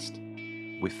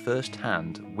podcast, with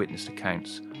first-hand witness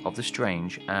accounts of the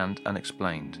strange and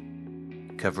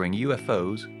unexplained, covering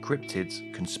UFOs,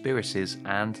 cryptids, conspiracies,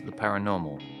 and the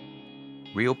paranormal.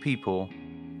 Real people,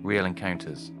 real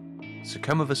encounters. So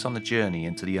come with us on the journey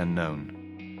into the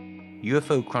unknown.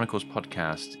 UFO Chronicles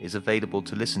podcast is available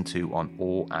to listen to on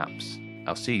all apps.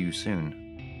 I'll see you soon.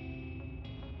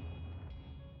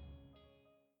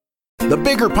 The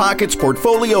Bigger Pockets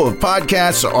portfolio of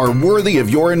podcasts are worthy of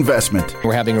your investment.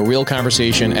 We're having a real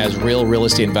conversation as real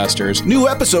estate investors. New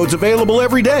episodes available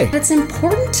every day. It's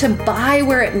important to buy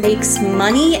where it makes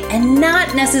money and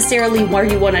not necessarily where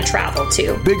you want to travel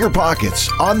to. Bigger Pockets,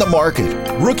 On the Market,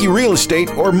 Rookie Real Estate,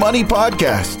 or Money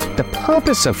Podcast. The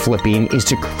purpose of flipping is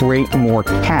to create more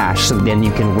cash so then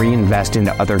you can reinvest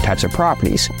into other types of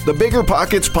properties. The Bigger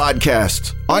Pockets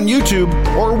Podcast, on YouTube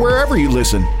or wherever you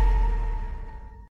listen.